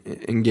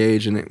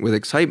engage in it with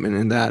excitement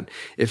in that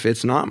if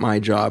it's not my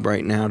job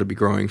right now to be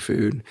growing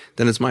food,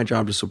 then it's my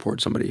job to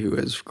support somebody who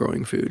is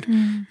growing food.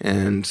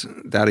 And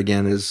that,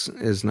 again,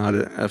 is not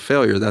a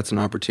failure. That's an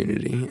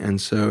opportunity.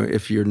 And so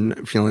if you're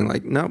feeling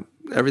like, nope,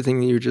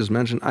 everything you just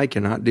mentioned, I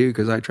cannot do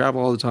because I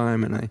travel all the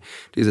time and I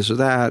do this or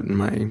that and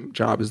my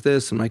job is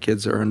this and my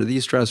kids are under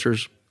these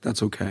stressors,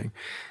 that's okay.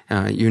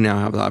 You now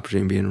have the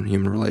opportunity to be in a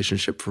human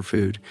relationship for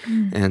food.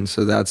 And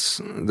so that's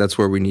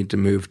where we need to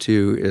move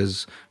to,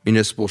 is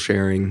municipal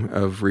sharing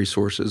of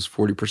resources.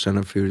 40%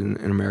 of food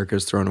in America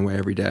is thrown away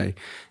every day.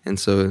 And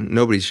so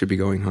nobody should be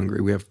going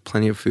hungry. We have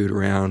plenty of food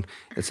around.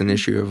 It's an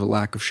issue of a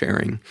lack of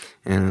sharing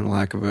and a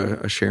lack of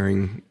a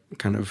sharing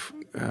kind of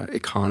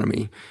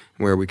economy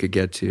where we could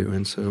get to.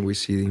 And so we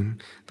see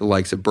the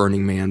likes of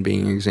Burning Man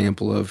being an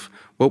example of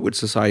what would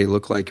society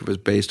look like if it was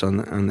based on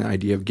the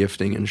idea of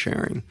gifting and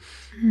sharing.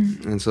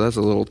 And so that's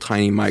a little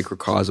tiny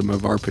microcosm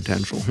of our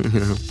potential,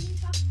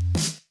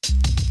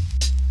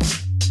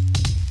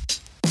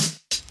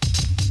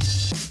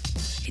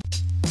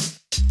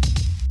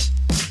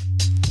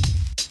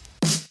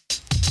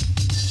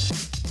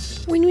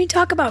 When we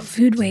talk about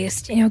food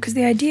waste, because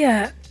the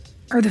idea,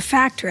 or the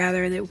fact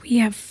rather, that we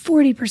have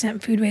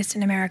 40% food waste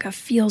in America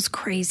feels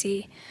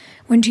crazy.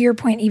 When, to your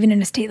point, even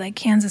in a state like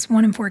Kansas,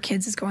 1 in 4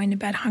 kids is going to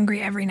bed hungry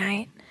every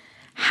night.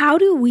 How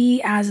do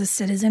we as a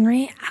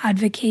citizenry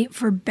advocate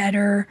for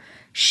better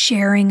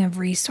sharing of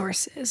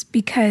resources?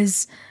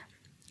 Because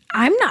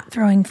I'm not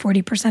throwing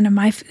 40% of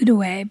my food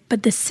away,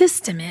 but the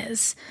system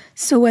is.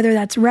 So whether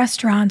that's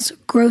restaurants,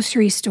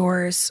 grocery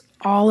stores,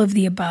 all of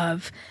the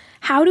above,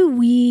 how do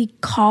we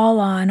call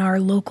on our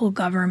local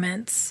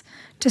governments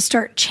to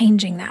start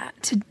changing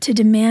that, to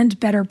demand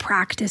better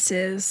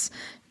practices,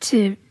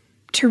 to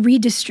to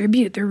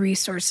redistribute the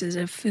resources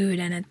of food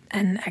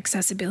and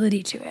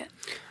accessibility to it?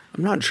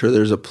 I'm not sure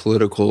there's a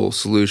political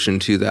solution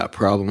to that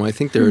problem. I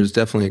think there is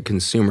definitely a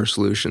consumer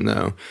solution,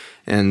 though.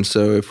 And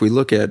so if we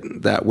look at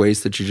that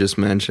waste that you just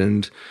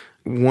mentioned,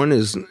 one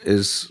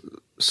is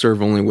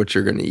serve only what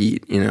you're going to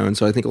eat, And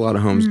so I think a lot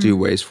of homes do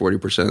waste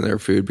 40% of their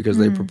food because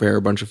they prepare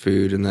a bunch of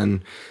food and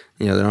then,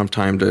 they don't have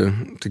time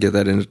to get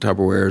that into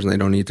Tupperwares, and they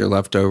don't eat their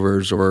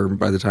leftovers, or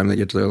by the time they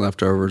get to their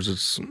leftovers,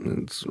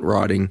 it's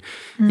rotting,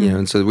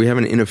 And so we have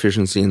an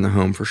inefficiency in the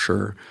home for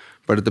sure.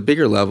 But at the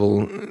bigger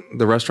level,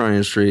 the restaurant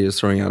industry is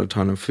throwing out a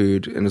ton of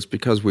food, and it's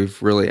because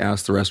we've really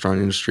asked the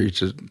restaurant industry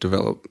to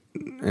develop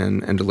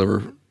and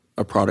deliver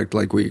a product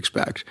like we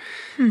expect.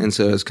 And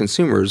so as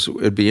consumers,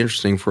 it'd be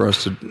interesting for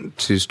us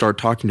to start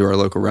talking to our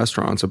local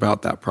restaurants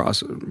about that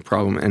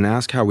problem and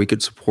ask how we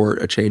could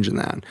support a change in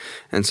that.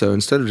 And so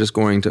instead of just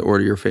going to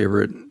order your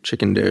favorite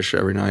chicken dish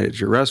every night at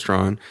your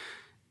restaurant,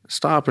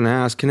 stop and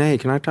ask, can I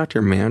talk to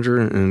your manager,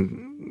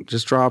 and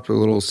just drop a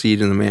little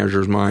seed in the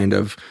manager's mind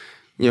of,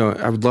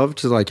 I would love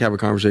to have a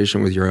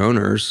conversation with your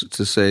owners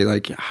to say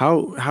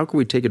how can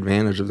we take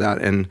advantage of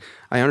that? And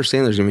I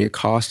understand there's going to be a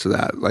cost to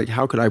that.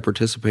 How could I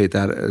participate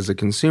that as a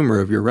consumer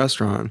of your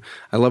restaurant?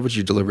 I love what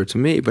you deliver to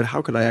me, but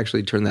how could I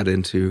actually turn that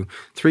into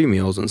 3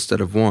 meals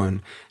instead of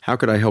 1? How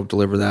could I help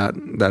deliver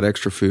that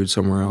extra food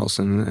somewhere else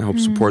and help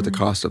support the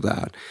cost of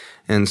that?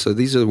 And so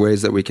these are the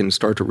ways that we can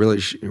start to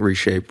really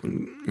reshape,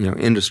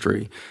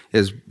 industry,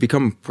 is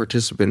become a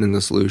participant in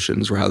the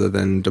solutions rather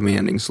than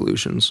demanding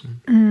solutions.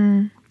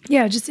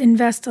 Yeah, just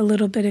invest a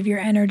little bit of your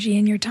energy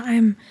and your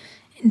time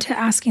into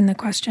asking the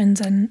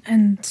questions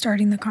and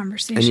starting the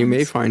conversation. And you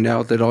may find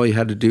out that all you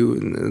had to do,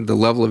 the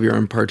level of your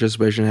own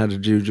participation had to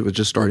do with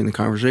just starting the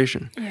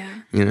conversation. Yeah.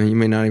 You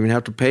may not even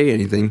have to pay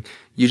anything.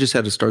 You just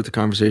had to start the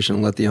conversation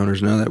and let the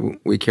owners know that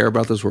we care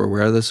about this, we're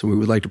aware of this, and we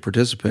would like to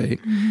participate.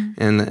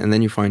 And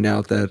then you find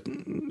out that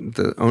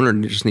the owner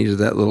just needed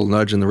that little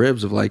nudge in the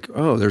ribs of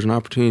there's an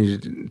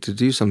opportunity to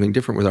do something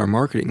different with our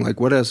marketing.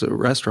 What as a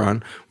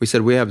restaurant, we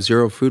said we have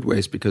zero food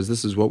waste because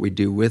this is what we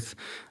do with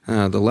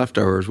the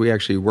leftovers. We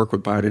actually work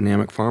with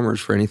biodynamic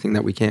farmers for anything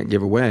that we can't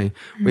give away.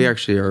 We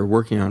actually are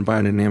working on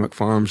biodynamic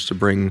farms to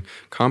bring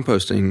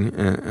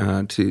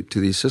composting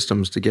to these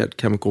systems to get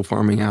chemical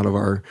farming out of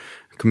our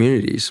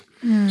communities.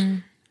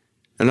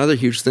 Another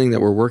huge thing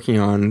that we're working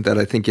on that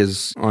I think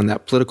is on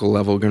that political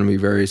level going to be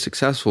very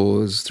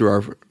successful is through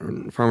our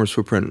Farmers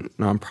Footprint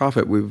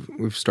nonprofit.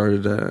 We've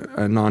started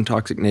a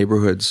non-toxic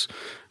neighborhoods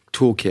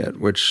toolkit,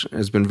 which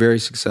has been very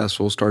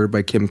successful, started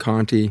by Kim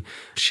Conti.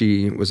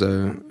 She was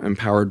an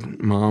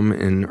empowered mom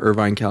in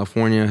Irvine,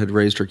 California, had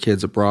raised her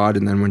kids abroad,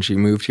 and then when she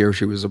moved here,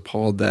 she was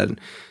appalled that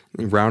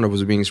Roundup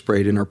was being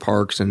sprayed in our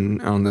parks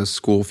and on the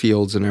school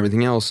fields and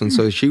everything else. And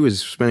so she was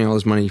spending all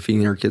this money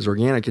feeding her kids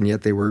organic, and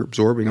yet they were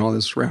absorbing all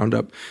this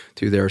Roundup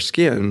through their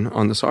skin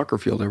on the soccer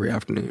field every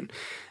afternoon.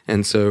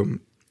 And so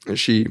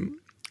she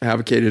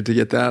advocated to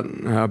get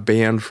that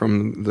banned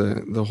from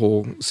the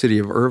whole city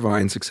of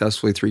Irvine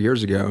successfully 3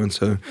 years ago. And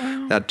so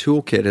that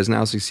toolkit has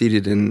now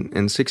succeeded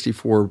in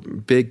 64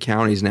 big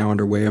counties now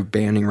underway of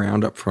banning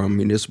Roundup from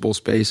municipal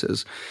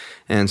spaces.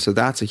 And so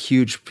that's a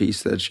huge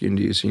piece that you can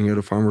do. So you can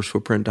go to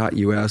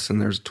farmersfootprint.us,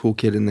 and there's a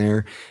toolkit in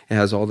there. It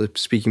has all the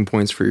speaking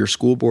points for your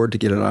school board to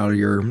get it out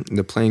of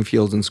the playing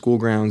fields and school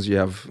grounds. You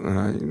have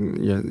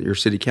your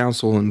city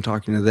council and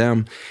talking to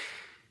them.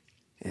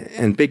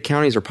 And big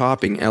counties are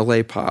popping.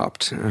 LA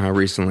popped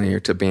recently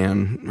to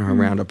ban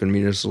Roundup in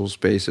municipal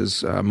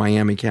spaces,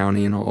 Miami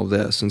County and all of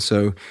this. And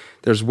so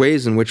there's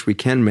ways in which we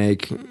can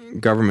make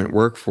government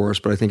work for us,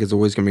 but I think it's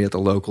always going to be at the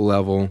local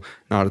level,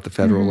 not at the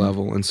federal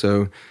level. And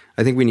so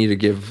I think we need to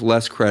give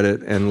less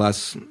credit and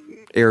less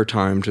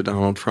airtime to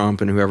Donald Trump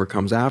and whoever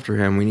comes after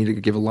him. We need to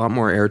give a lot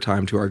more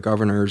airtime to our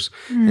governors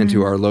and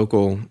to our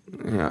local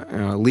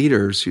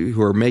leaders who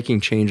are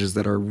making changes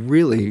that are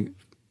really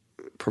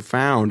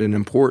profound and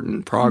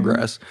important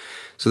progress,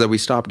 so that we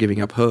stop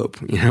giving up hope.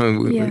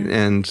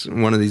 And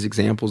one of these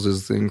examples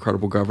is the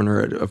incredible governor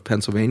of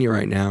Pennsylvania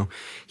right now.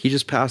 He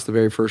just passed the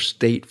very first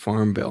state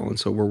farm bill, and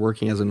so we're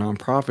working as a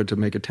nonprofit to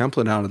make a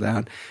template out of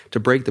that to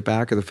break the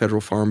back of the federal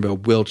farm bill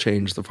will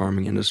change the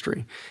farming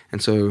industry. And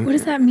so, what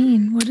does that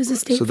mean? What does a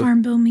state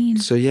farm bill mean?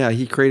 So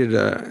he created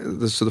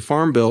the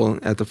farm bill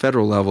at the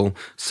federal level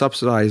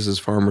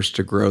subsidizes farmers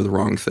to grow the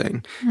wrong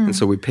thing, and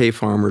so we pay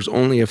farmers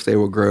only if they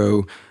will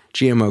grow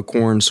GMO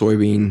corn,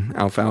 soybean,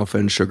 alfalfa,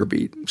 and sugar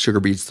beet.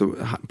 Sugar beet's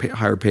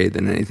higher paid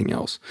than anything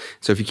else.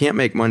 So if you can't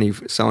make money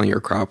selling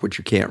your crop, which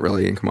you can't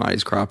really in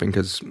commodities cropping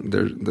because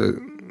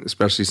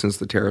especially since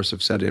the tariffs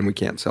have set in, we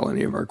can't sell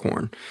any of our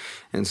corn.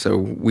 And so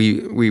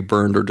we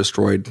burned or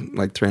destroyed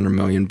like 300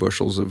 million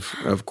bushels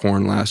of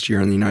corn last year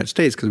in the United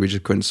States because we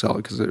just couldn't sell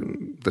it because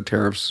the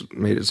tariffs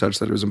made it such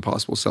that it was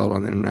impossible to sell it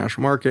on the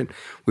international market.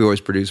 We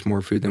always produce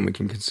more food than we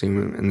can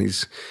consume in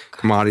these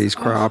commodities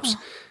crops.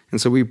 And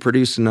so we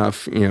produced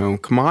enough,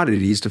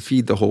 commodities to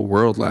feed the whole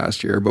world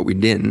last year, but we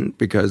didn't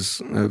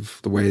because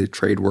of the way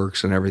trade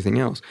works and everything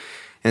else.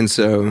 And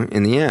so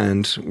in the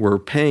end, we're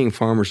paying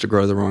farmers to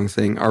grow the wrong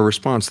thing. Our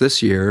response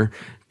this year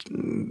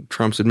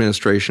Trump's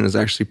administration is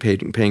actually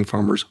paying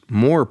farmers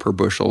more per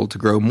bushel to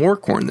grow more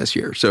corn this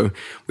year. So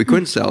we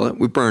couldn't sell it.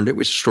 We burned it.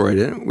 We destroyed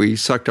it. We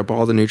sucked up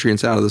all the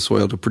nutrients out of the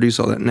soil to produce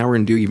all that. Now we're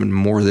going to do even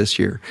more this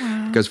year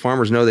because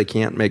farmers know they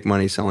can't make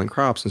money selling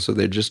crops, and so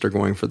they just are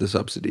going for the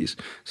subsidies.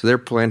 So they're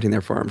planting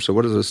their farms. So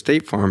what does a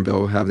state farm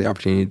bill have the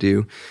opportunity to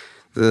do?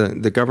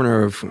 The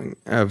governor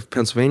of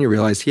Pennsylvania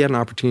realized he had an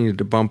opportunity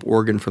to bump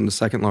Oregon from the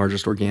second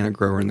largest organic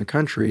grower in the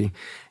country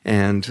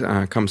and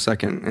come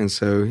second. And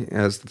so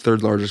as the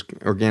third largest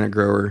organic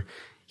grower,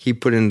 he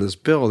put in this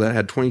bill that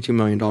had $22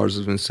 million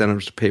of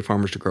incentives to pay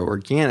farmers to grow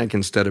organic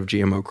instead of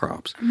GMO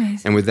crops.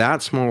 Amazing. And with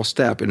that small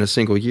step in a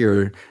single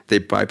year, they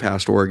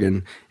bypassed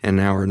Oregon and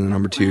now are the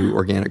number 2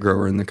 organic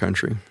grower in the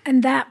country.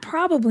 And that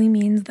probably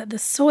means that the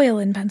soil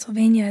in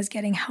Pennsylvania is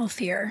getting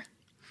healthier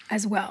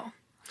as well,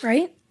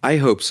 right? I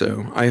hope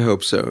so.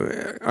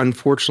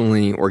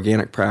 Unfortunately,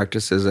 organic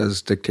practices,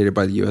 as dictated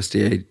by the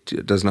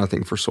USDA, does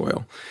nothing for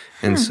soil.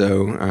 And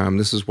so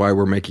this is why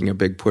we're making a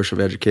big push of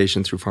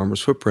education through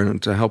Farmers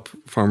Footprint to help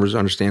farmers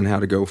understand how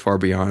to go far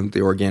beyond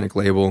the organic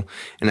label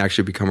and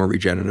actually become a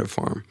regenerative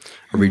farm.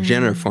 A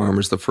regenerative farm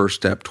is the first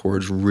step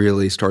towards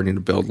really starting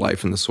to build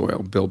life in the soil,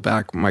 build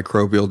back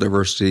microbial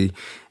diversity,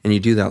 and you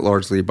do that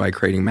largely by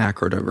creating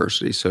macro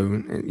diversity.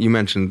 So you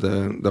mentioned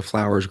the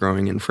flowers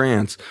growing in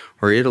France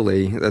or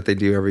Italy that they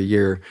do every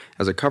year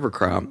as a cover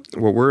crop.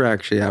 What we're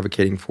actually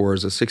advocating for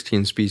is a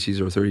 16 species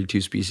or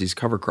 32 species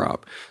cover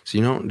crop. So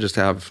you don't just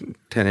have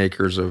 10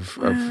 acres of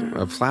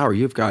flower.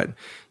 You've got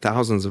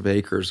thousands of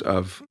acres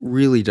of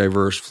really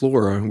diverse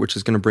flora, which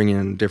is going to bring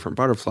in different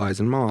butterflies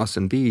and moths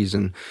and bees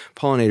and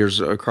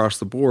pollinators across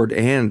the board,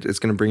 and it's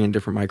going to bring in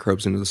different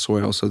microbes into the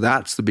soil. So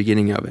that's the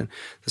beginning of it.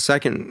 The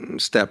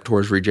second step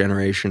towards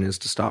regeneration is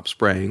to stop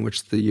spraying,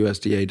 which the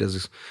USDA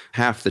does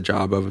half the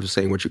job of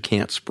saying what you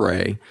can't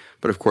spray.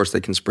 But of course,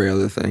 they can spray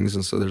other things,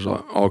 and so there's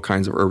all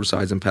kinds of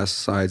herbicides and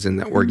pesticides in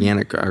the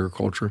organic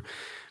agriculture.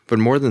 But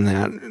more than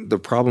that, the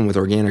problem with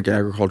organic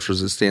agriculture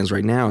as it stands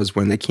right now is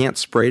when they can't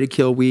spray to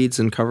kill weeds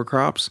and cover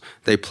crops,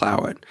 they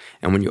plow it.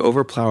 And when you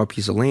overplow a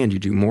piece of land, you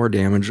do more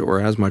damage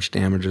or as much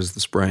damage as the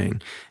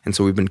spraying. And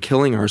so we've been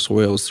killing our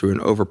soils through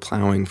an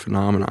overplowing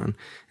phenomenon.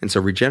 And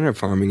so regenerative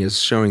farming is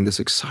showing this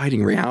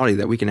exciting reality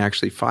that we can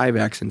actually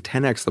 5x and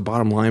 10x the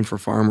bottom line for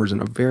farmers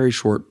in a very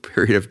short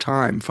period of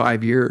time,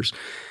 5 years.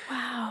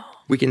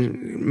 We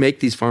can make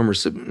these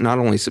farmers not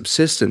only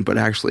subsistent, but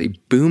actually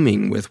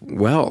booming with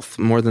wealth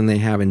more than they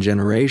have in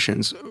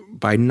generations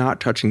by not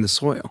touching the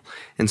soil.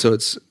 And so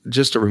it's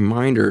just a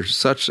reminder,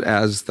 such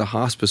as the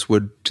hospice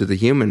would to the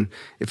human,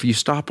 if you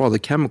stop all the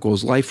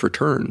chemicals, life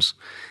returns.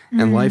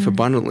 And life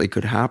abundantly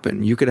could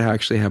happen. You could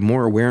actually have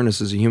more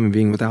awareness as a human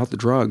being without the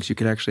drugs. You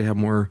could actually have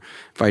more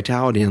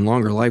vitality and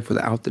longer life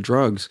without the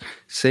drugs.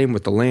 Same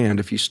with the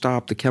land. If you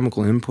stop the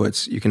chemical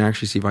inputs, you can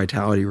actually see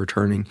vitality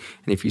returning.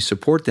 And if you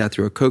support that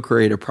through a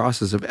co-creative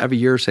process of every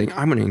year saying,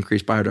 I'm going to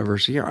increase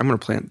biodiversity here. I'm going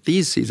to plant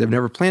these seeds. I've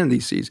never planted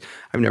these seeds.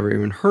 I've never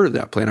even heard of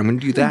that plant. I'm going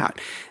to do that.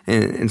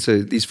 And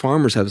so these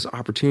farmers have this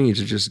opportunity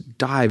to just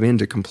dive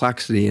into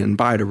complexity and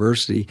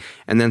biodiversity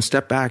and then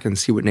step back and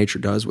see what nature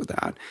does with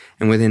that.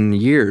 And within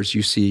years,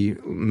 you see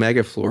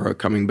megaflora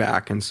coming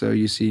back, and so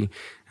you see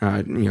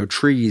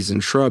trees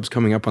and shrubs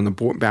coming up on the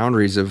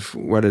boundaries of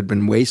what had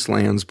been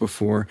wastelands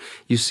before.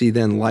 You see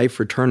then life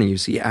returning. You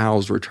see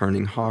owls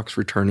returning, hawks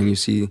returning. You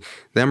see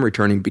them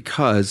returning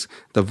because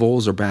the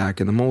voles are back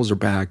and the moles are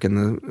back and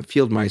the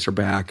field mice are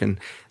back, and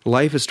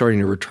life is starting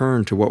to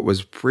return to what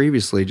was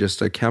previously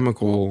just a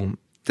chemical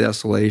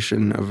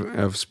desolation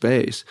of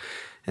space.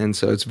 And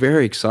so it's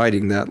very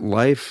exciting that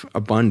life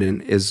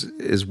abundant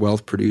is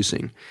wealth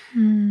producing.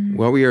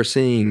 What we are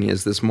seeing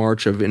is this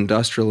march of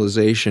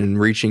industrialization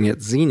reaching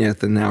its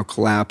zenith and now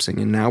collapsing.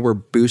 And now we're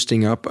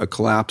boosting up a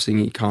collapsing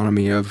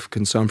economy of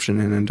consumption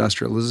and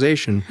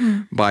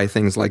industrialization by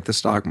things like the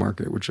stock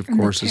market, which of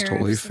course is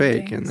totally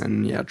fake. And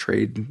then,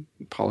 trade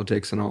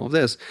politics and all of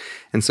this.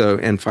 And so,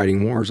 and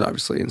fighting wars,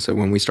 obviously. And so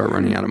when we start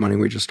running out of money,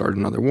 we just start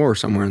another war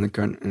somewhere in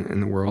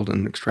the world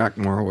and extract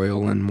more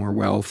oil and more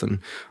wealth and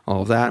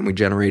all of that. And we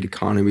generate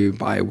economy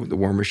by the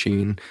war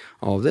machine,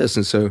 all of this.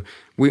 And so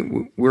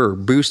we're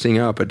boosting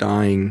up a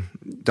dying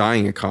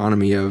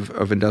economy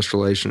of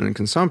industrialization and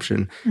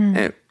consumption.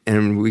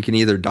 And we can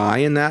either die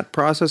in that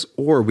process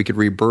or we could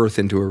rebirth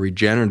into a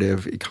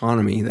regenerative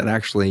economy that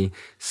actually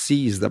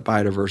sees that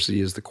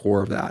biodiversity is the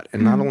core of that.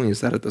 And not only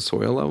is that at the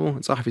soil level,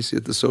 it's obviously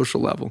at the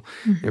social level.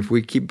 If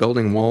we keep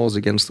building walls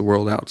against the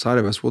world outside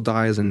of us, we'll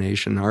die as a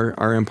nation.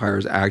 Our empire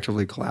is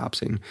actively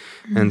collapsing.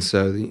 And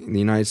so the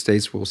United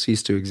States will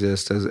cease to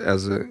exist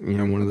as a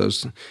one of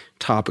those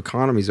top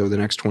economies over the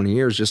next 20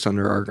 years just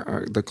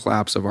under the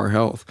collapse of our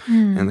health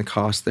and the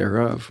cost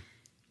thereof.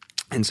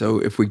 And so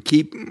if we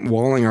keep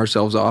walling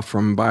ourselves off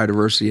from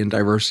biodiversity and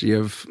diversity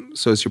of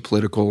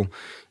sociopolitical,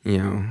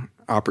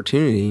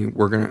 opportunity,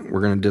 we're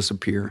gonna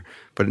disappear.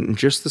 But in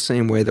just the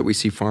same way that we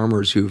see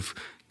farmers who've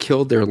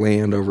killed their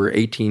land over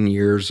 18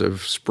 years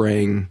of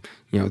spraying,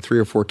 3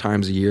 or 4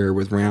 times a year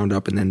with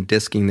Roundup and then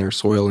disking their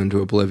soil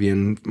into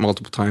oblivion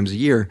multiple times a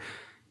year,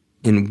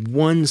 in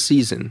one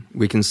season,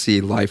 we can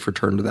see life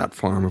return to that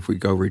farm if we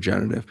go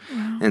regenerative.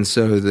 Wow. And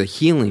so the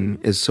healing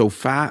is so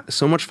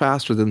much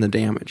faster than the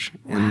damage.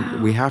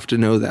 And we have to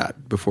know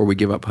that before we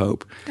give up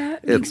hope.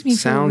 That makes me feel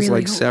sounds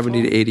really like hopeful.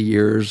 70 to 80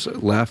 years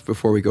left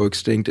before we go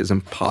extinct is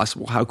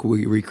impossible. How could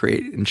we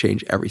recreate and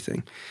change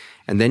everything?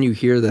 And then you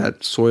hear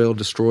that soil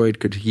destroyed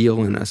could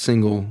heal in a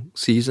single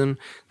season.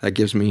 That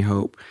gives me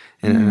hope.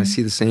 And I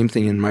see the same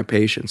thing in my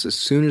patients. As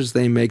soon as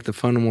they make the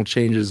fundamental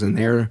changes in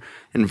their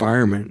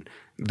environment,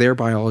 their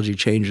biology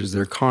changes,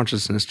 their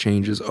consciousness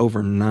changes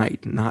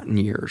overnight, not in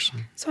years.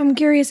 So I'm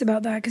curious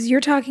about that because you're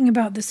talking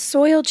about the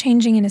soil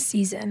changing in a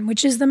season,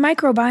 which is the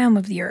microbiome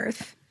of the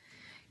earth,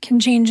 can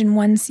change in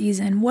one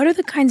season. What are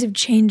the kinds of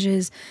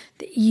changes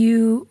that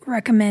you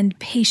recommend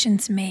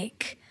patients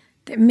make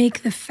that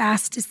make the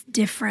fastest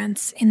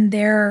difference in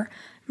their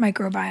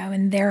microbiome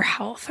and their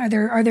health? Are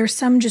there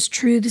some just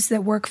truths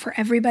that work for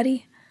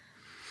everybody?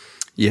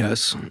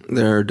 Yes,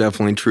 there are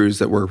definitely truths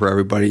that work for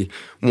everybody.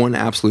 One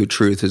absolute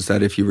truth is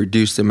that if you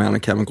reduce the amount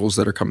of chemicals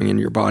that are coming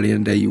into your body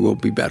in a day, you will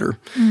be better.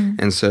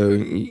 And so,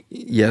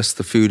 yes,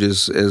 the food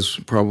is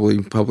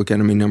probably public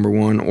enemy number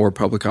one or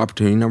public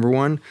opportunity number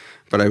one.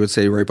 But I would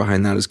say right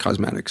behind that is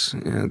cosmetics.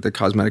 The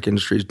cosmetic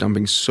industry is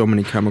dumping so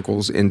many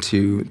chemicals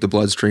into the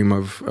bloodstream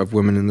of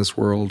women in this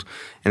world,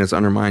 and it's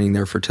undermining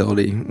their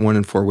fertility. 1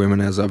 in 4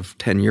 women as of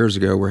 10 years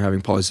ago were having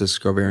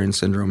polycystic ovarian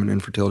syndrome and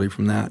infertility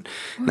from that.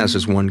 And that's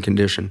just one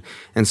condition.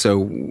 And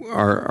so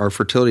our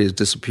fertility is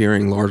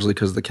disappearing largely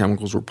because the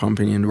chemicals we're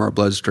pumping into our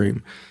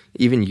bloodstream.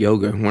 Even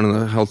yoga, one of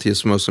the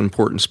healthiest, most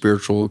important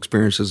spiritual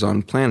experiences on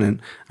the planet,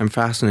 I'm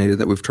fascinated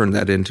that we've turned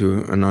that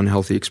into an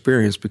unhealthy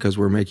experience because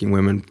we're making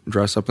women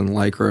dress up in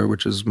Lycra,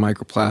 which is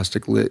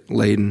microplastic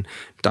laden,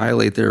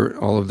 dilate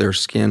all of their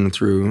skin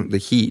through the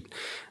heat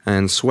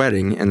and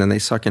sweating, and then they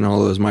suck in all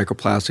those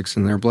microplastics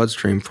in their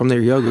bloodstream from their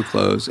yoga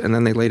clothes, and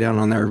then they lay down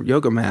on their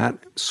yoga mat,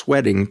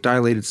 sweating,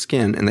 dilated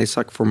skin, and they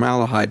suck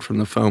formaldehyde from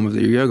the foam of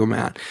their yoga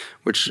mat,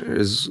 which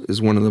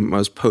is one of the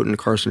most potent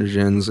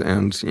carcinogens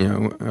and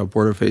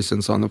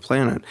abortifacents on the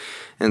planet.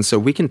 And so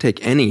we can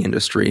take any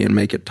industry and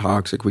make it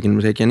toxic. We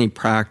can take any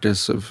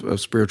practice of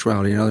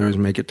spirituality and others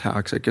and make it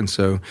toxic. And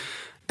so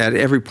at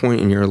every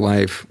point in your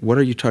life, what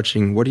are you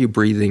touching? What are you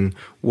breathing?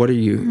 What are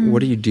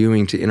you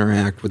doing to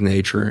interact with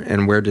nature?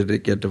 And where did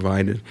it get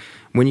divided?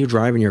 When you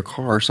drive in your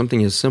car,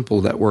 something as simple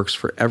that works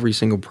for every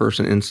single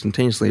person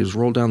instantaneously is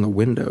roll down the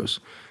windows.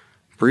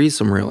 Breathe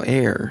some real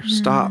air.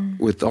 Stop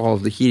with all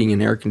of the heating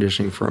and air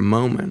conditioning for a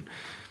moment.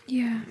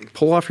 Yeah.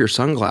 Pull off your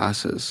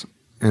sunglasses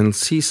and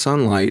see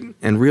sunlight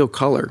and real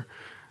color.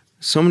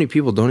 So many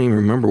people don't even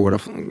remember what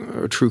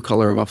a true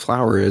color of a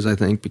flower is, I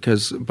think,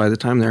 because by the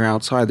time they're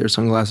outside, their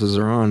sunglasses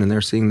are on and they're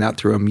seeing that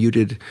through a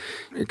muted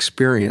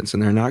experience,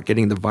 and they're not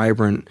getting the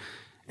vibrant,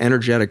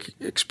 energetic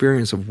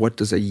experience of what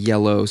does a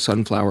yellow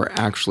sunflower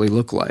actually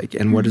look like,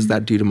 and what does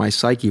that do to my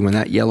psyche when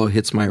that yellow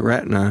hits my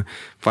retina,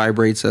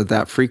 vibrates at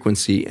that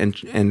frequency,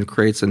 and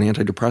creates an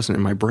antidepressant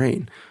in my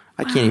brain.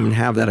 I can't even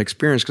have that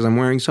experience because I'm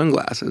wearing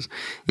sunglasses,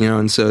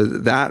 and so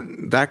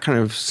that kind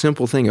of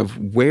simple thing of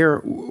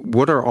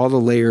what are all the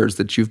layers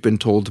that you've been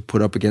told to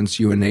put up against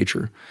you in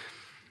nature.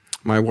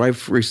 My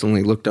wife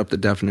recently looked up the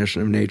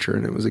definition of nature,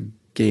 and it was a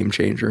game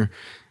changer.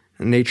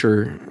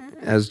 Nature,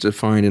 as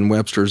defined in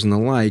Webster's and the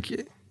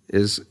like,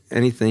 is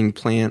anything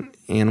plant,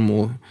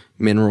 animal,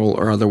 mineral,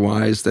 or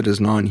otherwise that is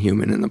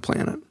non-human in the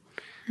planet.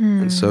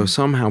 And so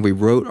somehow we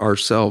wrote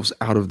ourselves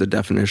out of the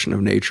definition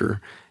of nature,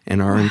 and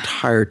our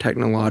entire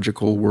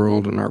technological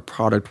world and our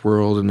product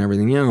world and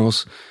everything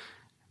else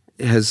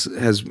has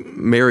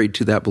married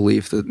to that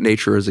belief that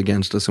nature is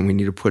against us and we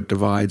need to put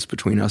divides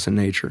between us and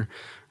nature.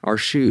 Our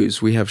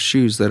shoes, we have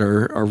shoes that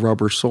are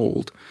rubber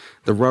soled.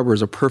 The rubber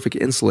is a perfect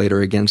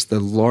insulator against the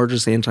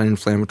largest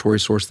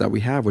anti-inflammatory source that we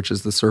have, which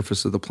is the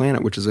surface of the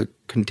planet, which is a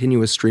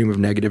continuous stream of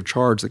negative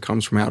charge that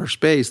comes from outer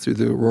space through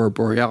the aurora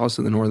borealis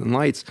and the northern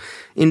lights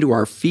into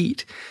our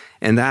feet.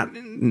 And that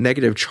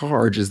negative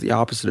charge is the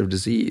opposite of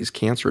disease.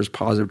 Cancer is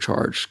positive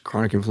charge,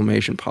 chronic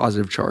inflammation,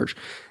 positive charge.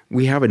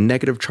 We have a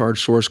negative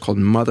charge source called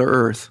Mother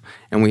Earth,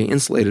 and we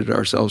insulated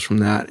ourselves from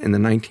that in the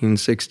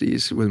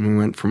 1960s when we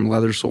went from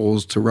leather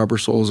soles to rubber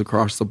soles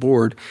across the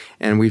board,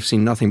 and we've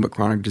seen nothing but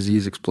chronic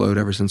disease explode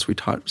ever since we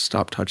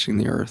stopped touching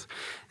the earth.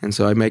 And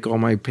so I make all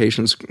my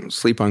patients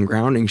sleep on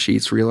grounding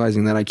sheets,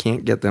 realizing that I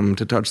can't get them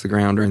to touch the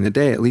ground during the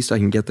day. At least I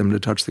can get them to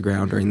touch the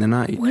ground during the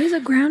night. What is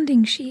a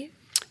grounding sheet?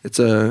 It's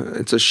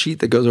a sheet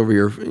that goes over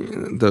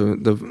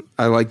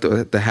I like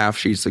the half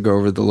sheets that go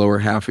over the lower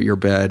half of your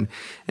bed,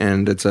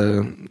 and it's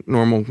a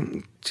normal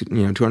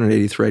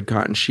 280 thread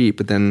cotton sheet,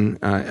 but then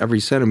every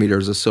centimeter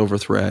is a silver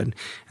thread,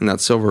 and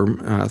that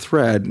silver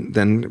thread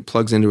then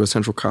plugs into a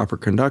central copper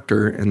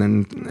conductor and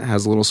then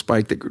has a little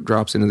spike that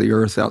drops into the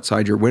earth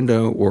outside your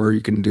window, or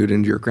you can do it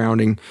into your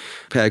grounding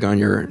peg on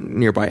your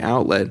nearby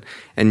outlet,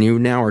 and you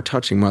now are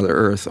touching Mother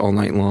Earth all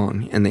night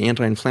long. And the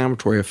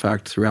anti-inflammatory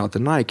effect throughout the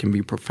night can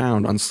be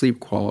profound on sleep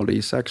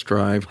quality, sex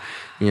drive,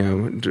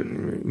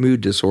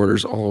 mood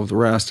disorders, all of the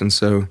rest. And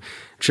so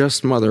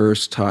just Mother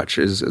Earth's touch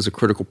is a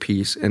critical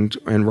piece. And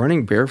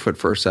running barefoot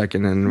for a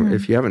second, and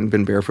if you haven't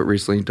been barefoot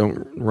recently,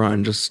 don't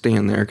run. Just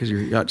stand there because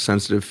you've got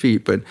sensitive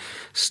feet. But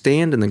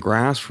stand in the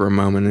grass for a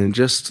moment and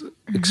just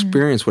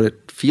experience what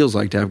it feels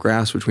like to have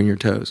grass between your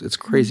toes. It's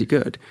crazy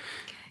good.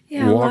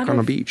 Yeah, walk on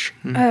a beach.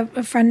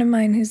 A friend of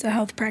mine who's a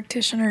health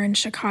practitioner in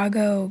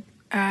Chicago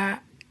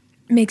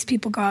makes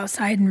people go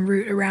outside and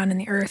root around in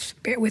the earth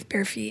with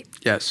bare feet.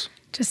 Yes.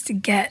 Just to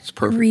get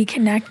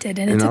reconnected.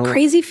 And it's a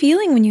crazy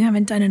feling when you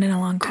haven't done it in a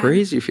long time.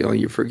 Crazy feeling.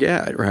 You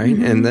forget, right?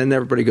 And then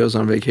everybody goes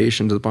on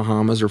vacation to the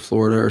Bahamas or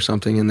Florida or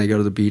something, and they go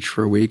to the beach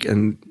for a week,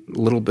 and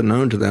little bit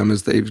known to them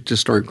is they've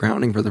just started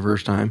grounding for the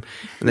first time.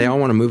 And they all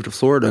want to move to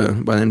Florida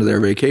by the end of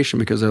their vacation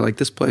because they're like,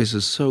 this place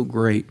is so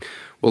great.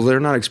 Well, they're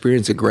not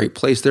experiencing a great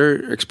place.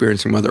 They're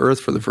experiencing Mother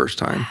Earth for the first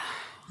time.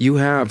 You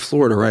have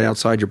Florida right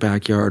outside your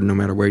backyard, no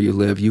matter where you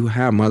live. You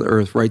have Mother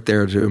Earth right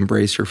there to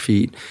embrace your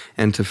feet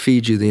and to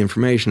feed you the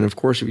information. Of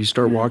course, if you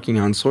start walking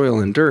on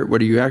soil and dirt,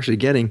 what are you actually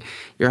getting?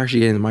 You're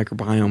actually getting the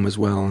microbiome as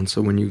well. And so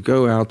when you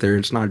go out there,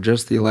 it's not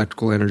just the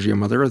electrical energy of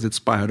Mother Earth, it's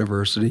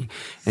biodiversity.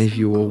 And if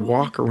you will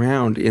walk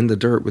around in the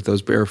dirt with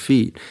those bare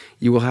feet,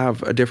 you will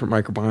have a different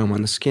microbiome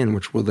on the skin,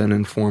 which will then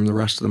inform the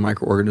rest of the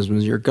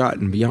microorganisms in your gut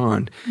and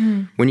beyond.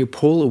 When you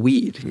pull a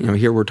weed,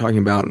 here we're talking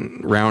about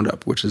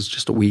Roundup, which is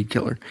just a weed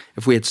killer.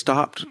 If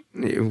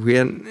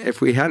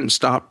we hadn't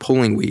stopped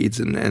pulling weeds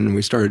and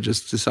we started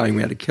just deciding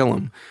we had to kill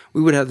them,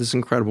 we would have this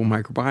incredible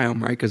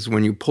microbiome, right? Because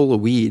when you pull a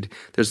weed,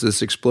 there's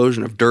this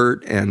explosion of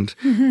dirt and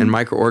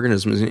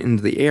microorganisms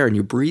into the air, and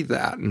you breathe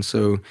that. And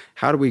so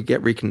how do we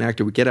get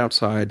reconnected? We get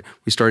outside,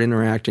 we start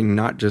interacting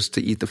not just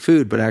to eat the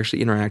food, but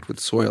actually interact with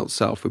the soil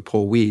itself. We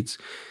pull weeds.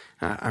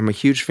 I'm a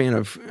huge fan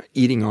of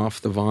eating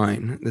off the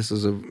vine.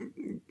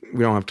 We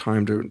don't have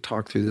time to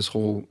talk through this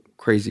whole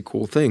crazy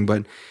cool thing,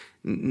 but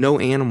no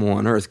animal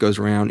on Earth goes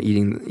around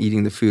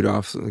eating the food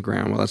off the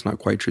ground. Well, that's not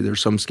quite true.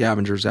 There's some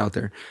scavengers out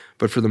there.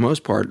 But for the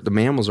most part, the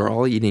mammals are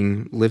all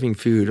eating living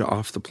food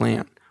off the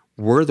plant.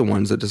 We're the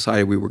ones that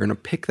decided we were going to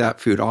pick that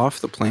food off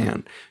the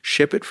plant,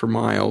 ship it for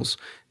miles,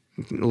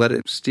 let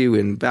it stew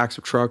in backs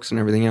of trucks and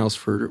everything else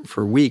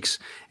for weeks,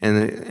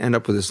 and end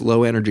up with this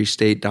low energy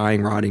state,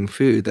 dying, rotting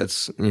food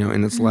that's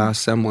in its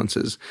last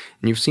semblances.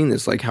 And you've seen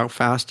this, like how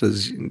fast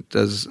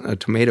does a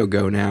tomato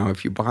go now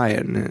if you buy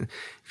it, and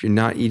if you're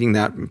not eating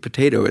that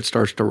potato, it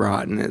starts to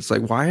rot. And it's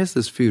like, why is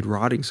this food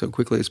rotting so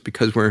quickly? It's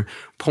because we're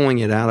pulling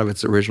it out of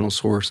its original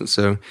source. And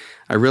so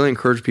I really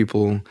encourage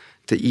people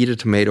to eat a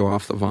tomato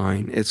off the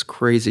vine. It's a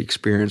crazy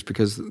experience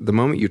because the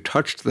moment you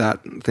touched that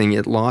thing,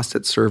 it lost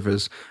its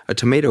surface. A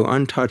tomato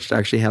untouched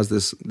actually has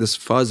this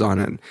fuzz on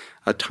it,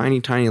 a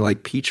tiny, tiny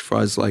like peach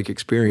fuzz-like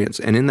experience.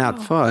 And in that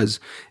fuzz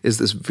is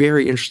this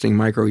very interesting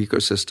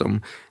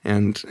microecosystem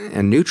and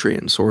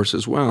nutrient source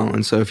as well.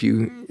 And so if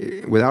you,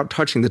 without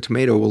touching the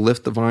tomato, will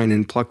lift the vine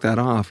and pluck that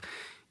off,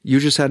 you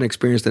just had an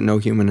experience that no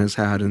human has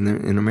had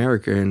in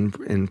America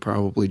in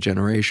probably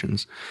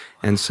generations.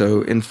 And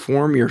so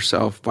inform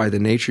yourself by the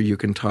nature you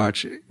can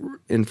touch.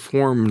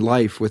 Inform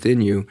life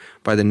within you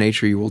by the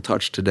nature you will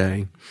touch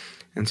today.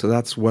 And so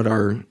that's what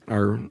our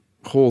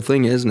whole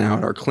thing is now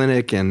at our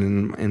clinic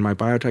and in my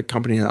biotech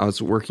company. I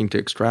was working to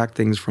extract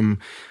things from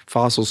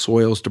fossil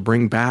soils to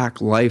bring back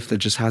life that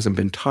just hasn't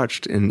been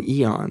touched in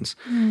eons.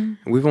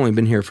 We've only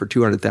been here for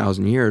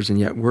 200,000 years,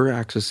 and yet we're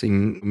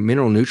accessing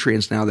mineral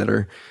nutrients now that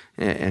are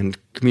and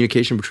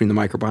communication between the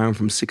microbiome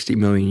from 60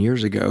 million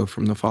years ago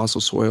from the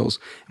fossil soils.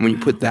 And when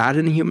you put that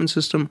in a human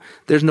system,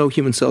 there's no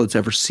human cell that's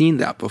ever seen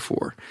that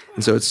before.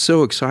 And so it's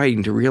so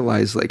exciting to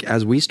realize, like,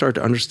 as we start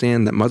to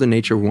understand that Mother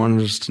Nature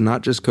wanted us to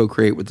not just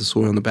co-create with the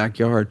soil in the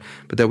backyard,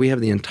 but that we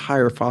have the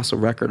entire fossil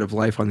record of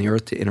life on the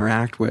earth to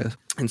interact with.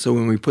 And so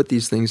when we put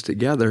these things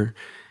together,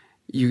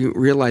 you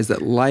realize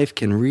that life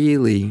can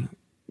really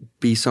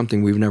be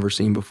something we've never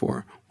seen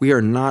before. We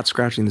are not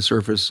scratching the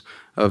surface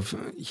of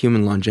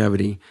human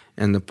longevity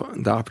and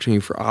the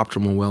opportunity for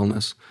optimal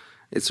wellness.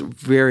 It's a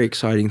very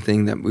exciting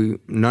thing that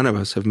none of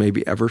us have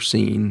maybe ever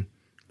seen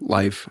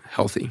life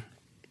healthy.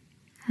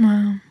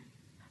 Wow.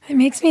 It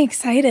makes me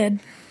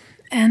excited.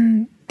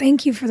 And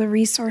thank you for the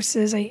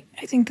resources. I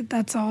think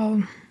that's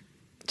all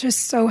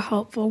just so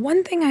helpful.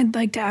 One thing I'd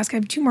like to ask, I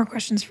have two more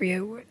questions for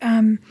you.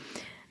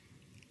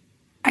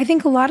 I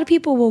think a lot of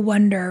people will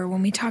wonder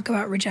when we talk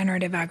about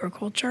regenerative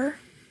agriculture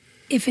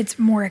if it's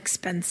more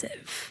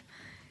expensive,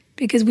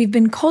 because we've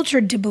been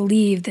cultured to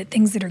believe that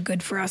things that are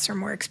good for us are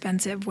more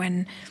expensive,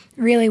 when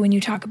really when you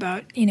talk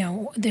about,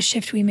 the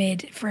shift we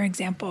made, for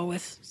example,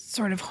 with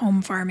sort of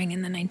home farming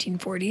in the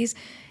 1940s,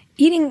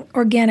 eating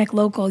organic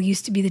local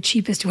used to be the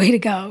cheapest way to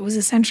go. It was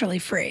essentially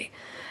free.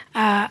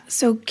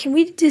 So can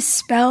we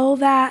dispel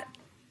that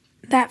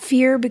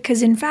fear?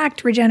 Because in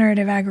fact,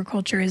 regenerative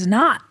agriculture is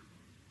not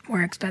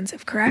more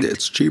expensive, correct?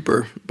 It's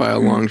cheaper by a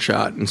long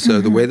shot. And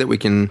so the way that we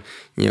can,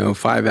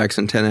 5X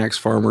and 10X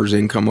farmers'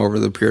 income over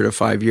the period of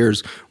 5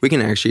 years, we can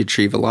actually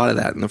achieve a lot of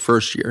that in the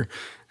first year.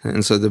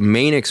 And so the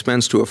main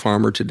expense to a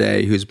farmer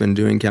today who's been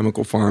doing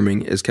chemical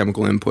farming is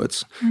chemical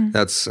inputs.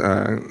 That's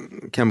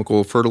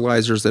chemical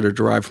fertilizers that are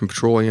derived from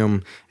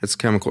petroleum. It's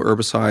chemical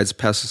herbicides,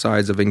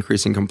 pesticides of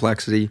increasing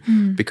complexity.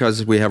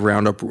 Because we have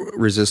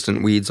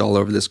Roundup-resistant weeds all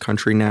over this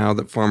country now,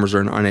 that farmers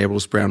are unable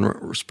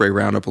to spray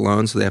Roundup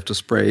alone, so they have to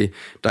spray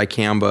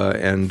dicamba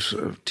and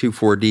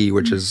 2,4-D,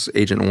 which is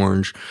Agent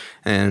Orange,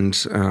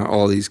 and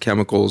all these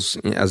chemicals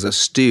as a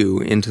stew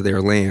into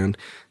their land.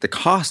 The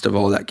cost of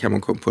all that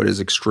chemical input is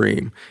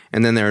extreme.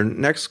 And then their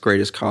next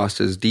greatest cost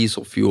is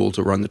diesel fuel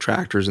to run the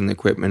tractors and the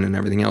equipment and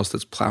everything else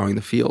that's plowing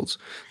the fields.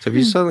 So if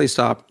you suddenly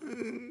stop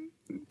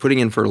putting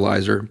in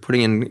fertilizer,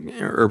 putting in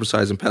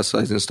herbicides and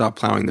pesticides and stop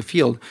plowing the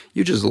field,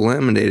 you just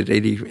eliminated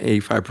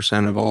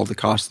 85% of all the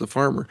cost of the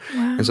farmer.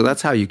 Wow. And so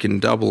that's how you can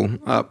double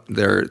up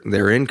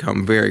their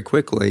income very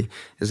quickly,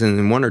 is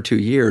in 1 or 2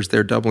 years,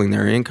 they're doubling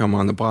their income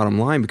on the bottom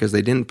line because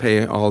they didn't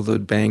pay all the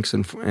banks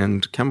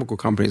and chemical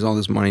companies all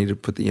this money to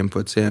put the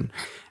inputs in.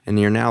 And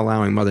you're now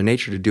allowing Mother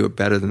Nature to do it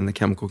better than the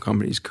chemical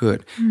companies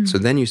could. So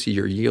then you see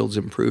your yields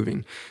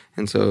improving.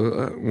 And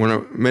so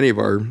many of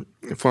our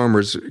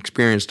farmers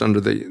experienced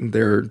under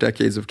their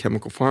decades of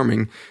chemical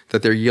farming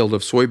that their yield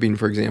of soybean,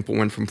 for example,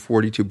 went from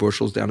 42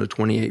 bushels down to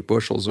 28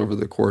 bushels over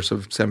the course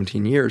of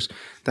 17 years.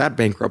 That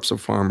bankrupts a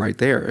farm right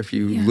there if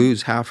you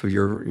lose half of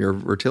your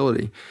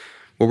fertility.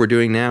 What we're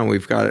doing now,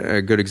 we've got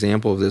a good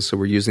example of this. So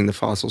we're using the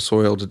fossil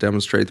soil to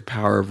demonstrate the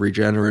power of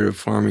regenerative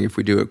farming if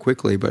we do it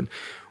quickly. But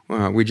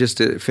we just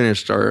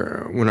finished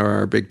one of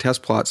our big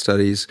test plot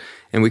studies,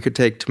 and we could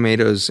take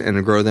tomatoes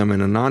and grow them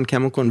in a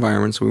non-chemical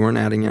environment, so we weren't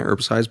adding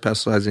herbicides,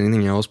 pesticides,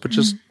 anything else, but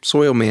just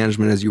soil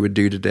management as you would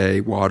do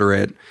today, water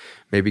it,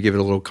 maybe give it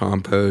a little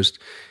compost,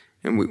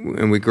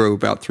 and we grow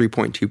about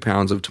 3.2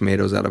 pounds of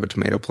tomatoes out of a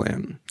tomato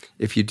plant.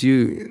 If you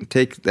do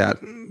take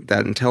that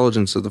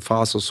intelligence of the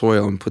fossil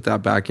soil and put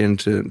that back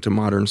into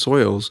modern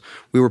soils,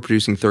 we were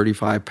producing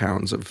 35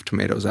 pounds of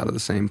tomatoes out of the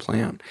same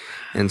plant.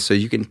 And so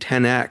you can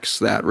 10x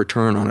that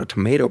return on a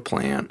tomato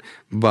plant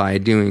by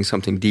doing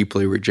something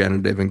deeply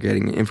regenerative and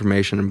getting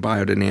information and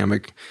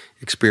biodynamic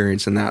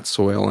experience in that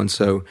soil. And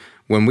so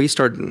when we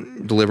start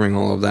delivering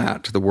all of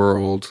that to the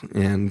world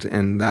and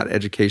that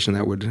education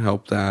that would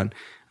help that,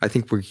 I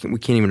think we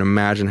can't even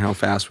imagine how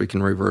fast we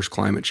can reverse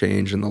climate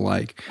change and the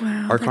like.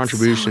 Wow, our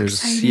contribution is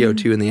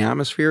CO2 in the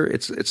atmosphere.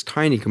 It's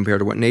tiny compared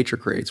to what nature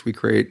creates. We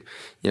create,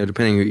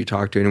 depending on who you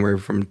talk to, anywhere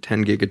from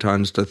 10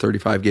 gigatons to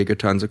 35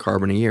 gigatons of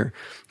carbon a year.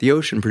 The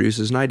ocean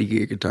produces 90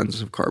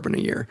 gigatons of carbon a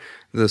year.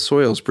 The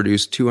soils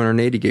produce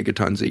 280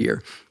 gigatons a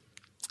year.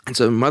 And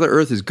so Mother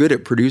Earth is good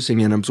at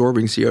producing and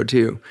absorbing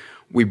CO2.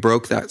 We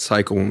broke that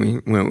cycle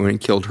when we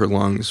killed her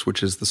lungs,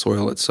 which is the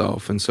soil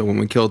itself. And so when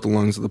we killed the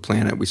lungs of the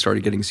planet, we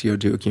started getting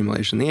CO2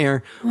 accumulation in the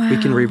air. Wow. We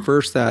can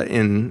reverse that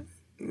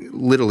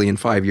literally in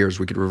 5 years.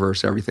 We could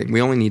reverse everything.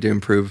 We only need to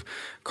improve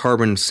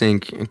carbon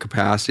sink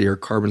capacity or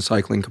carbon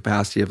cycling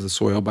capacity of the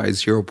soil by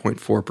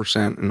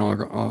 0.4% in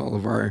all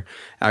of our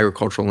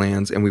agricultural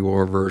lands, and we will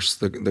reverse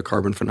the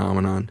carbon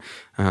phenomenon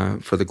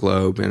for the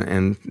globe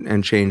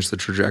and change the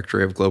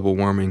trajectory of global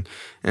warming.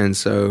 And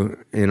so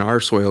in our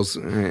soils,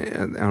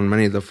 on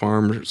many of the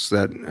farms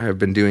that have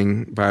been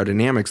doing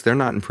biodynamics, they're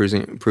not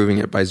improving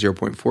it by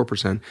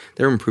 0.4%.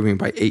 They're improving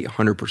by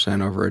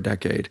 800% over a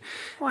decade.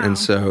 Wow. And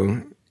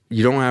so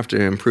you don't have to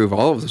improve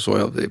all of the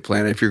soil of the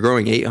planet. If you're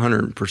growing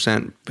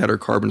 800% better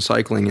carbon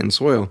cycling in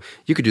soil,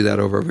 you could do that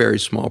over a very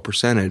small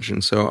percentage.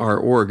 And so our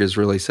org is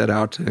really set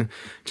out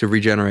to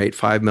regenerate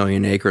 5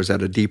 million acres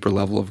at a deeper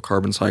level of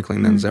carbon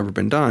cycling than has ever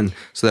been done,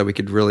 so that we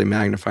could really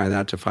magnify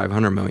that to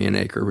 500 million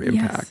acre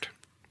impact. Yes.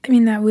 I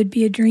mean, that would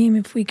be a dream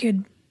if we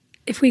could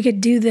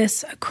do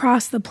this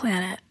across the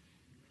planet.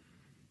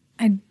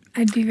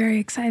 I'd be very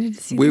excited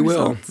to see the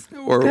results. We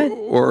will.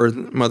 Or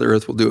Mother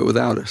Earth will do it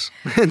without us.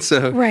 And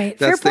so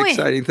that's the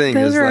exciting thing.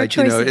 Those are like,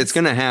 it's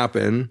going to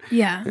happen.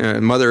 Yeah.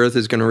 Mother Earth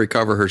is going to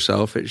recover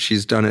herself.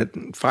 She's done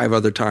it 5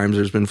 other times.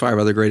 There's been 5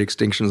 other great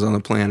extinctions on the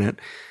planet.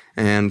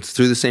 And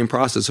through the same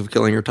process of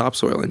killing your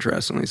topsoil,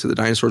 interestingly. So the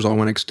dinosaurs all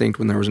went extinct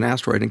when there was an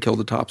asteroid and killed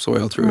the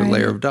topsoil through a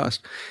layer of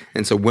dust.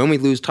 And so when we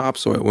lose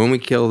topsoil, when we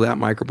kill that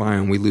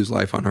microbiome, we lose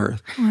life on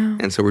Earth. Wow.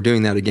 And so we're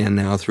doing that again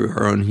now through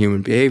our own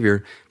human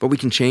behavior, but we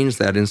can change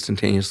that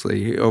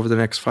instantaneously. Over the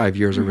next 5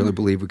 years, I really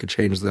believe we could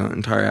change the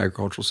entire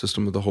agricultural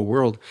system of the whole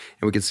world,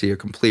 and we could see a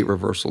complete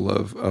reversal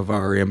of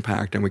our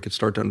impact, and we could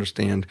start to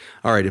understand,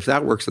 all right, if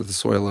that works at the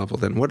soil level,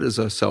 then what is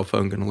a cell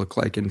phone going to look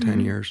like in 10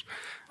 years?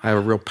 I have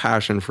a real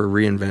passion for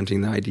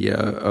reinventing the idea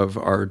of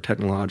our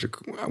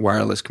technological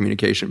wireless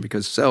communication,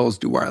 because cells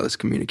do wireless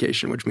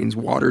communication, which means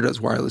water does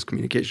wireless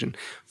communication.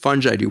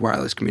 Fungi do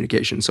wireless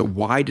communication. So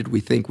why did we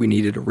think we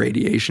needed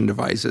irradiation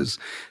devices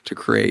to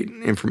create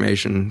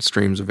information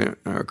streams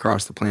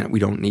across the planet? We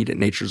don't need it.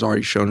 Nature's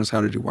already shown us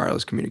how to do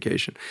wireless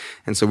communication.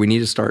 And so we need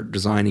to start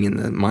designing in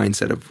the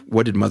mindset of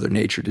what did Mother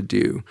Nature to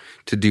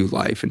do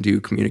life and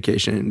do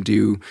communication and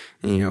do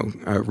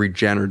a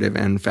regenerative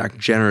and, in fact,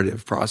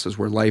 generative process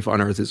where life on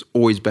Earth is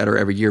always better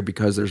every year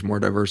because there's more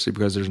diversity,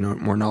 because there's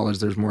more knowledge,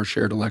 there's more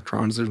shared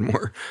electrons, there's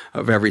more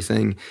of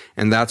everything.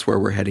 And that's where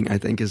we're heading, I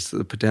think, is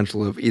the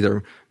potential of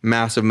either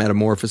massive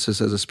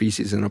metamorphosis as a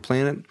species and a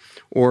planet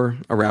or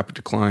a rapid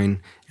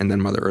decline, and then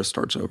Mother Earth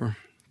starts over.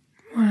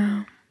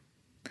 Wow.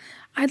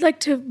 I'd like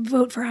to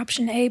vote for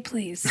option A,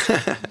 please.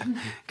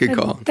 Good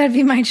call. That'd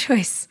be my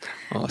choice.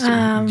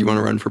 Awesome. Do you want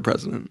to run for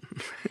president?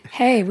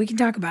 Hey, we can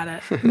talk about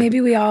it. Maybe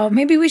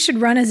we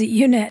should run as a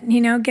unit,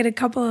 get a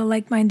couple of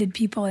like-minded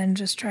people and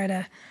just try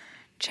to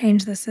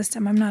change the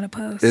system. I'm not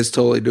opposed. It's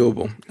totally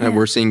doable. Yeah.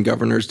 We're seeing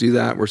governors do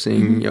that. We're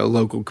seeing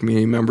local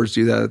community members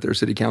do that at their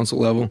city council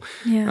level.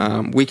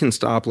 Yeah. We can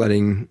stop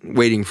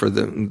waiting for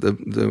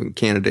the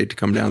candidate to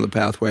come down the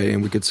pathway,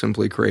 and we could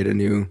simply create a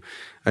new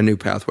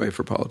pathway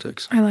for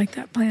politics. I like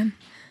that plan.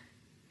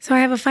 So I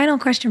have a final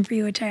question for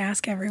you, which I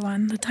ask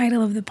everyone. The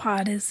title of the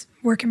pod is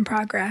Work in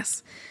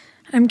Progress.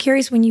 And I'm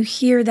curious, when you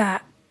hear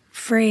that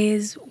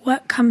phrase,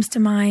 what comes to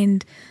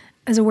mind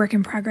as a work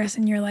in progress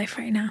in your life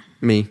right now?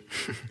 Me.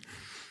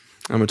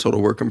 I'm a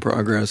total work in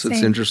progress. Same.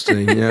 It's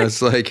interesting. Yeah,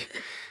 it's like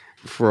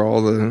for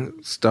all the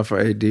stuff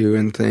I do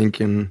and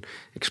think and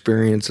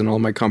experience, and all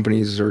my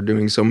companies are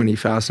doing so many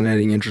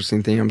fascinating,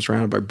 interesting things. I'm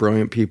surrounded by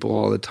brilliant people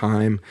all the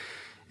time.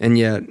 And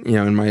yet,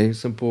 in my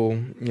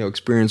simple,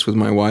 experience with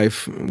my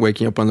wife,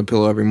 waking up on the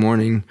pillow every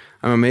morning,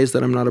 I'm amazed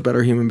that I'm not a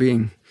better human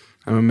being.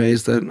 I'm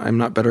amazed that I'm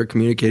not better at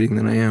communicating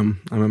than I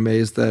am. I'm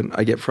amazed that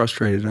I get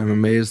frustrated. I'm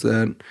amazed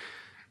that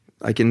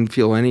I can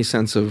feel any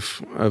sense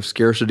of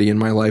scarcity in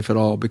my life at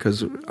all,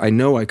 because I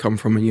know I come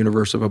from a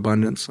universe of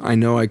abundance. I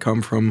know I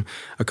come from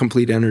a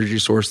complete energy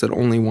source that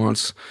only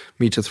wants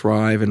me to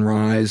thrive and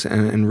rise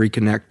and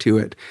reconnect to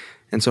it.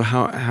 And so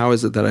how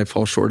is it that I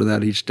fall short of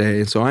that each day?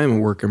 And so I am a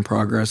work in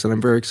progress, and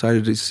I'm very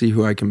excited to see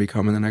who I can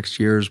become in the next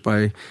years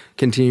by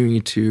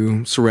continuing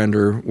to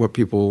surrender what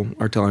people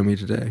are telling me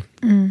today.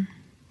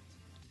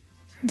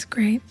 That's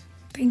great.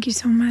 Thank you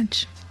so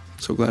much.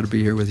 So glad to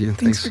be here with you.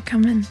 Thanks for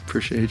coming.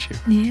 Appreciate you.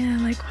 Yeah,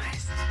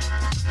 likewise.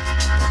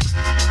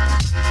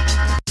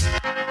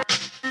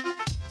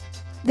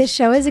 This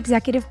show is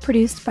executive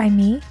produced by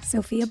me,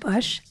 Sophia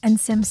Bush, and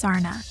Sim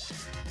Sarna.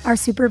 Our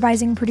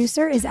supervising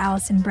producer is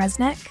Allison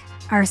Bresnick.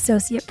 Our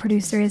associate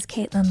producer is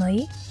Caitlin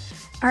Lee.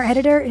 Our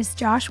editor is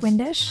Josh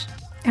Windish.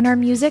 And our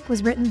music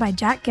was written by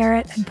Jack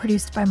Garrett and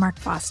produced by Mark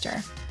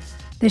Foster.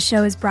 This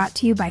show is brought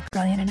to you by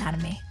Brilliant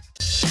Anatomy.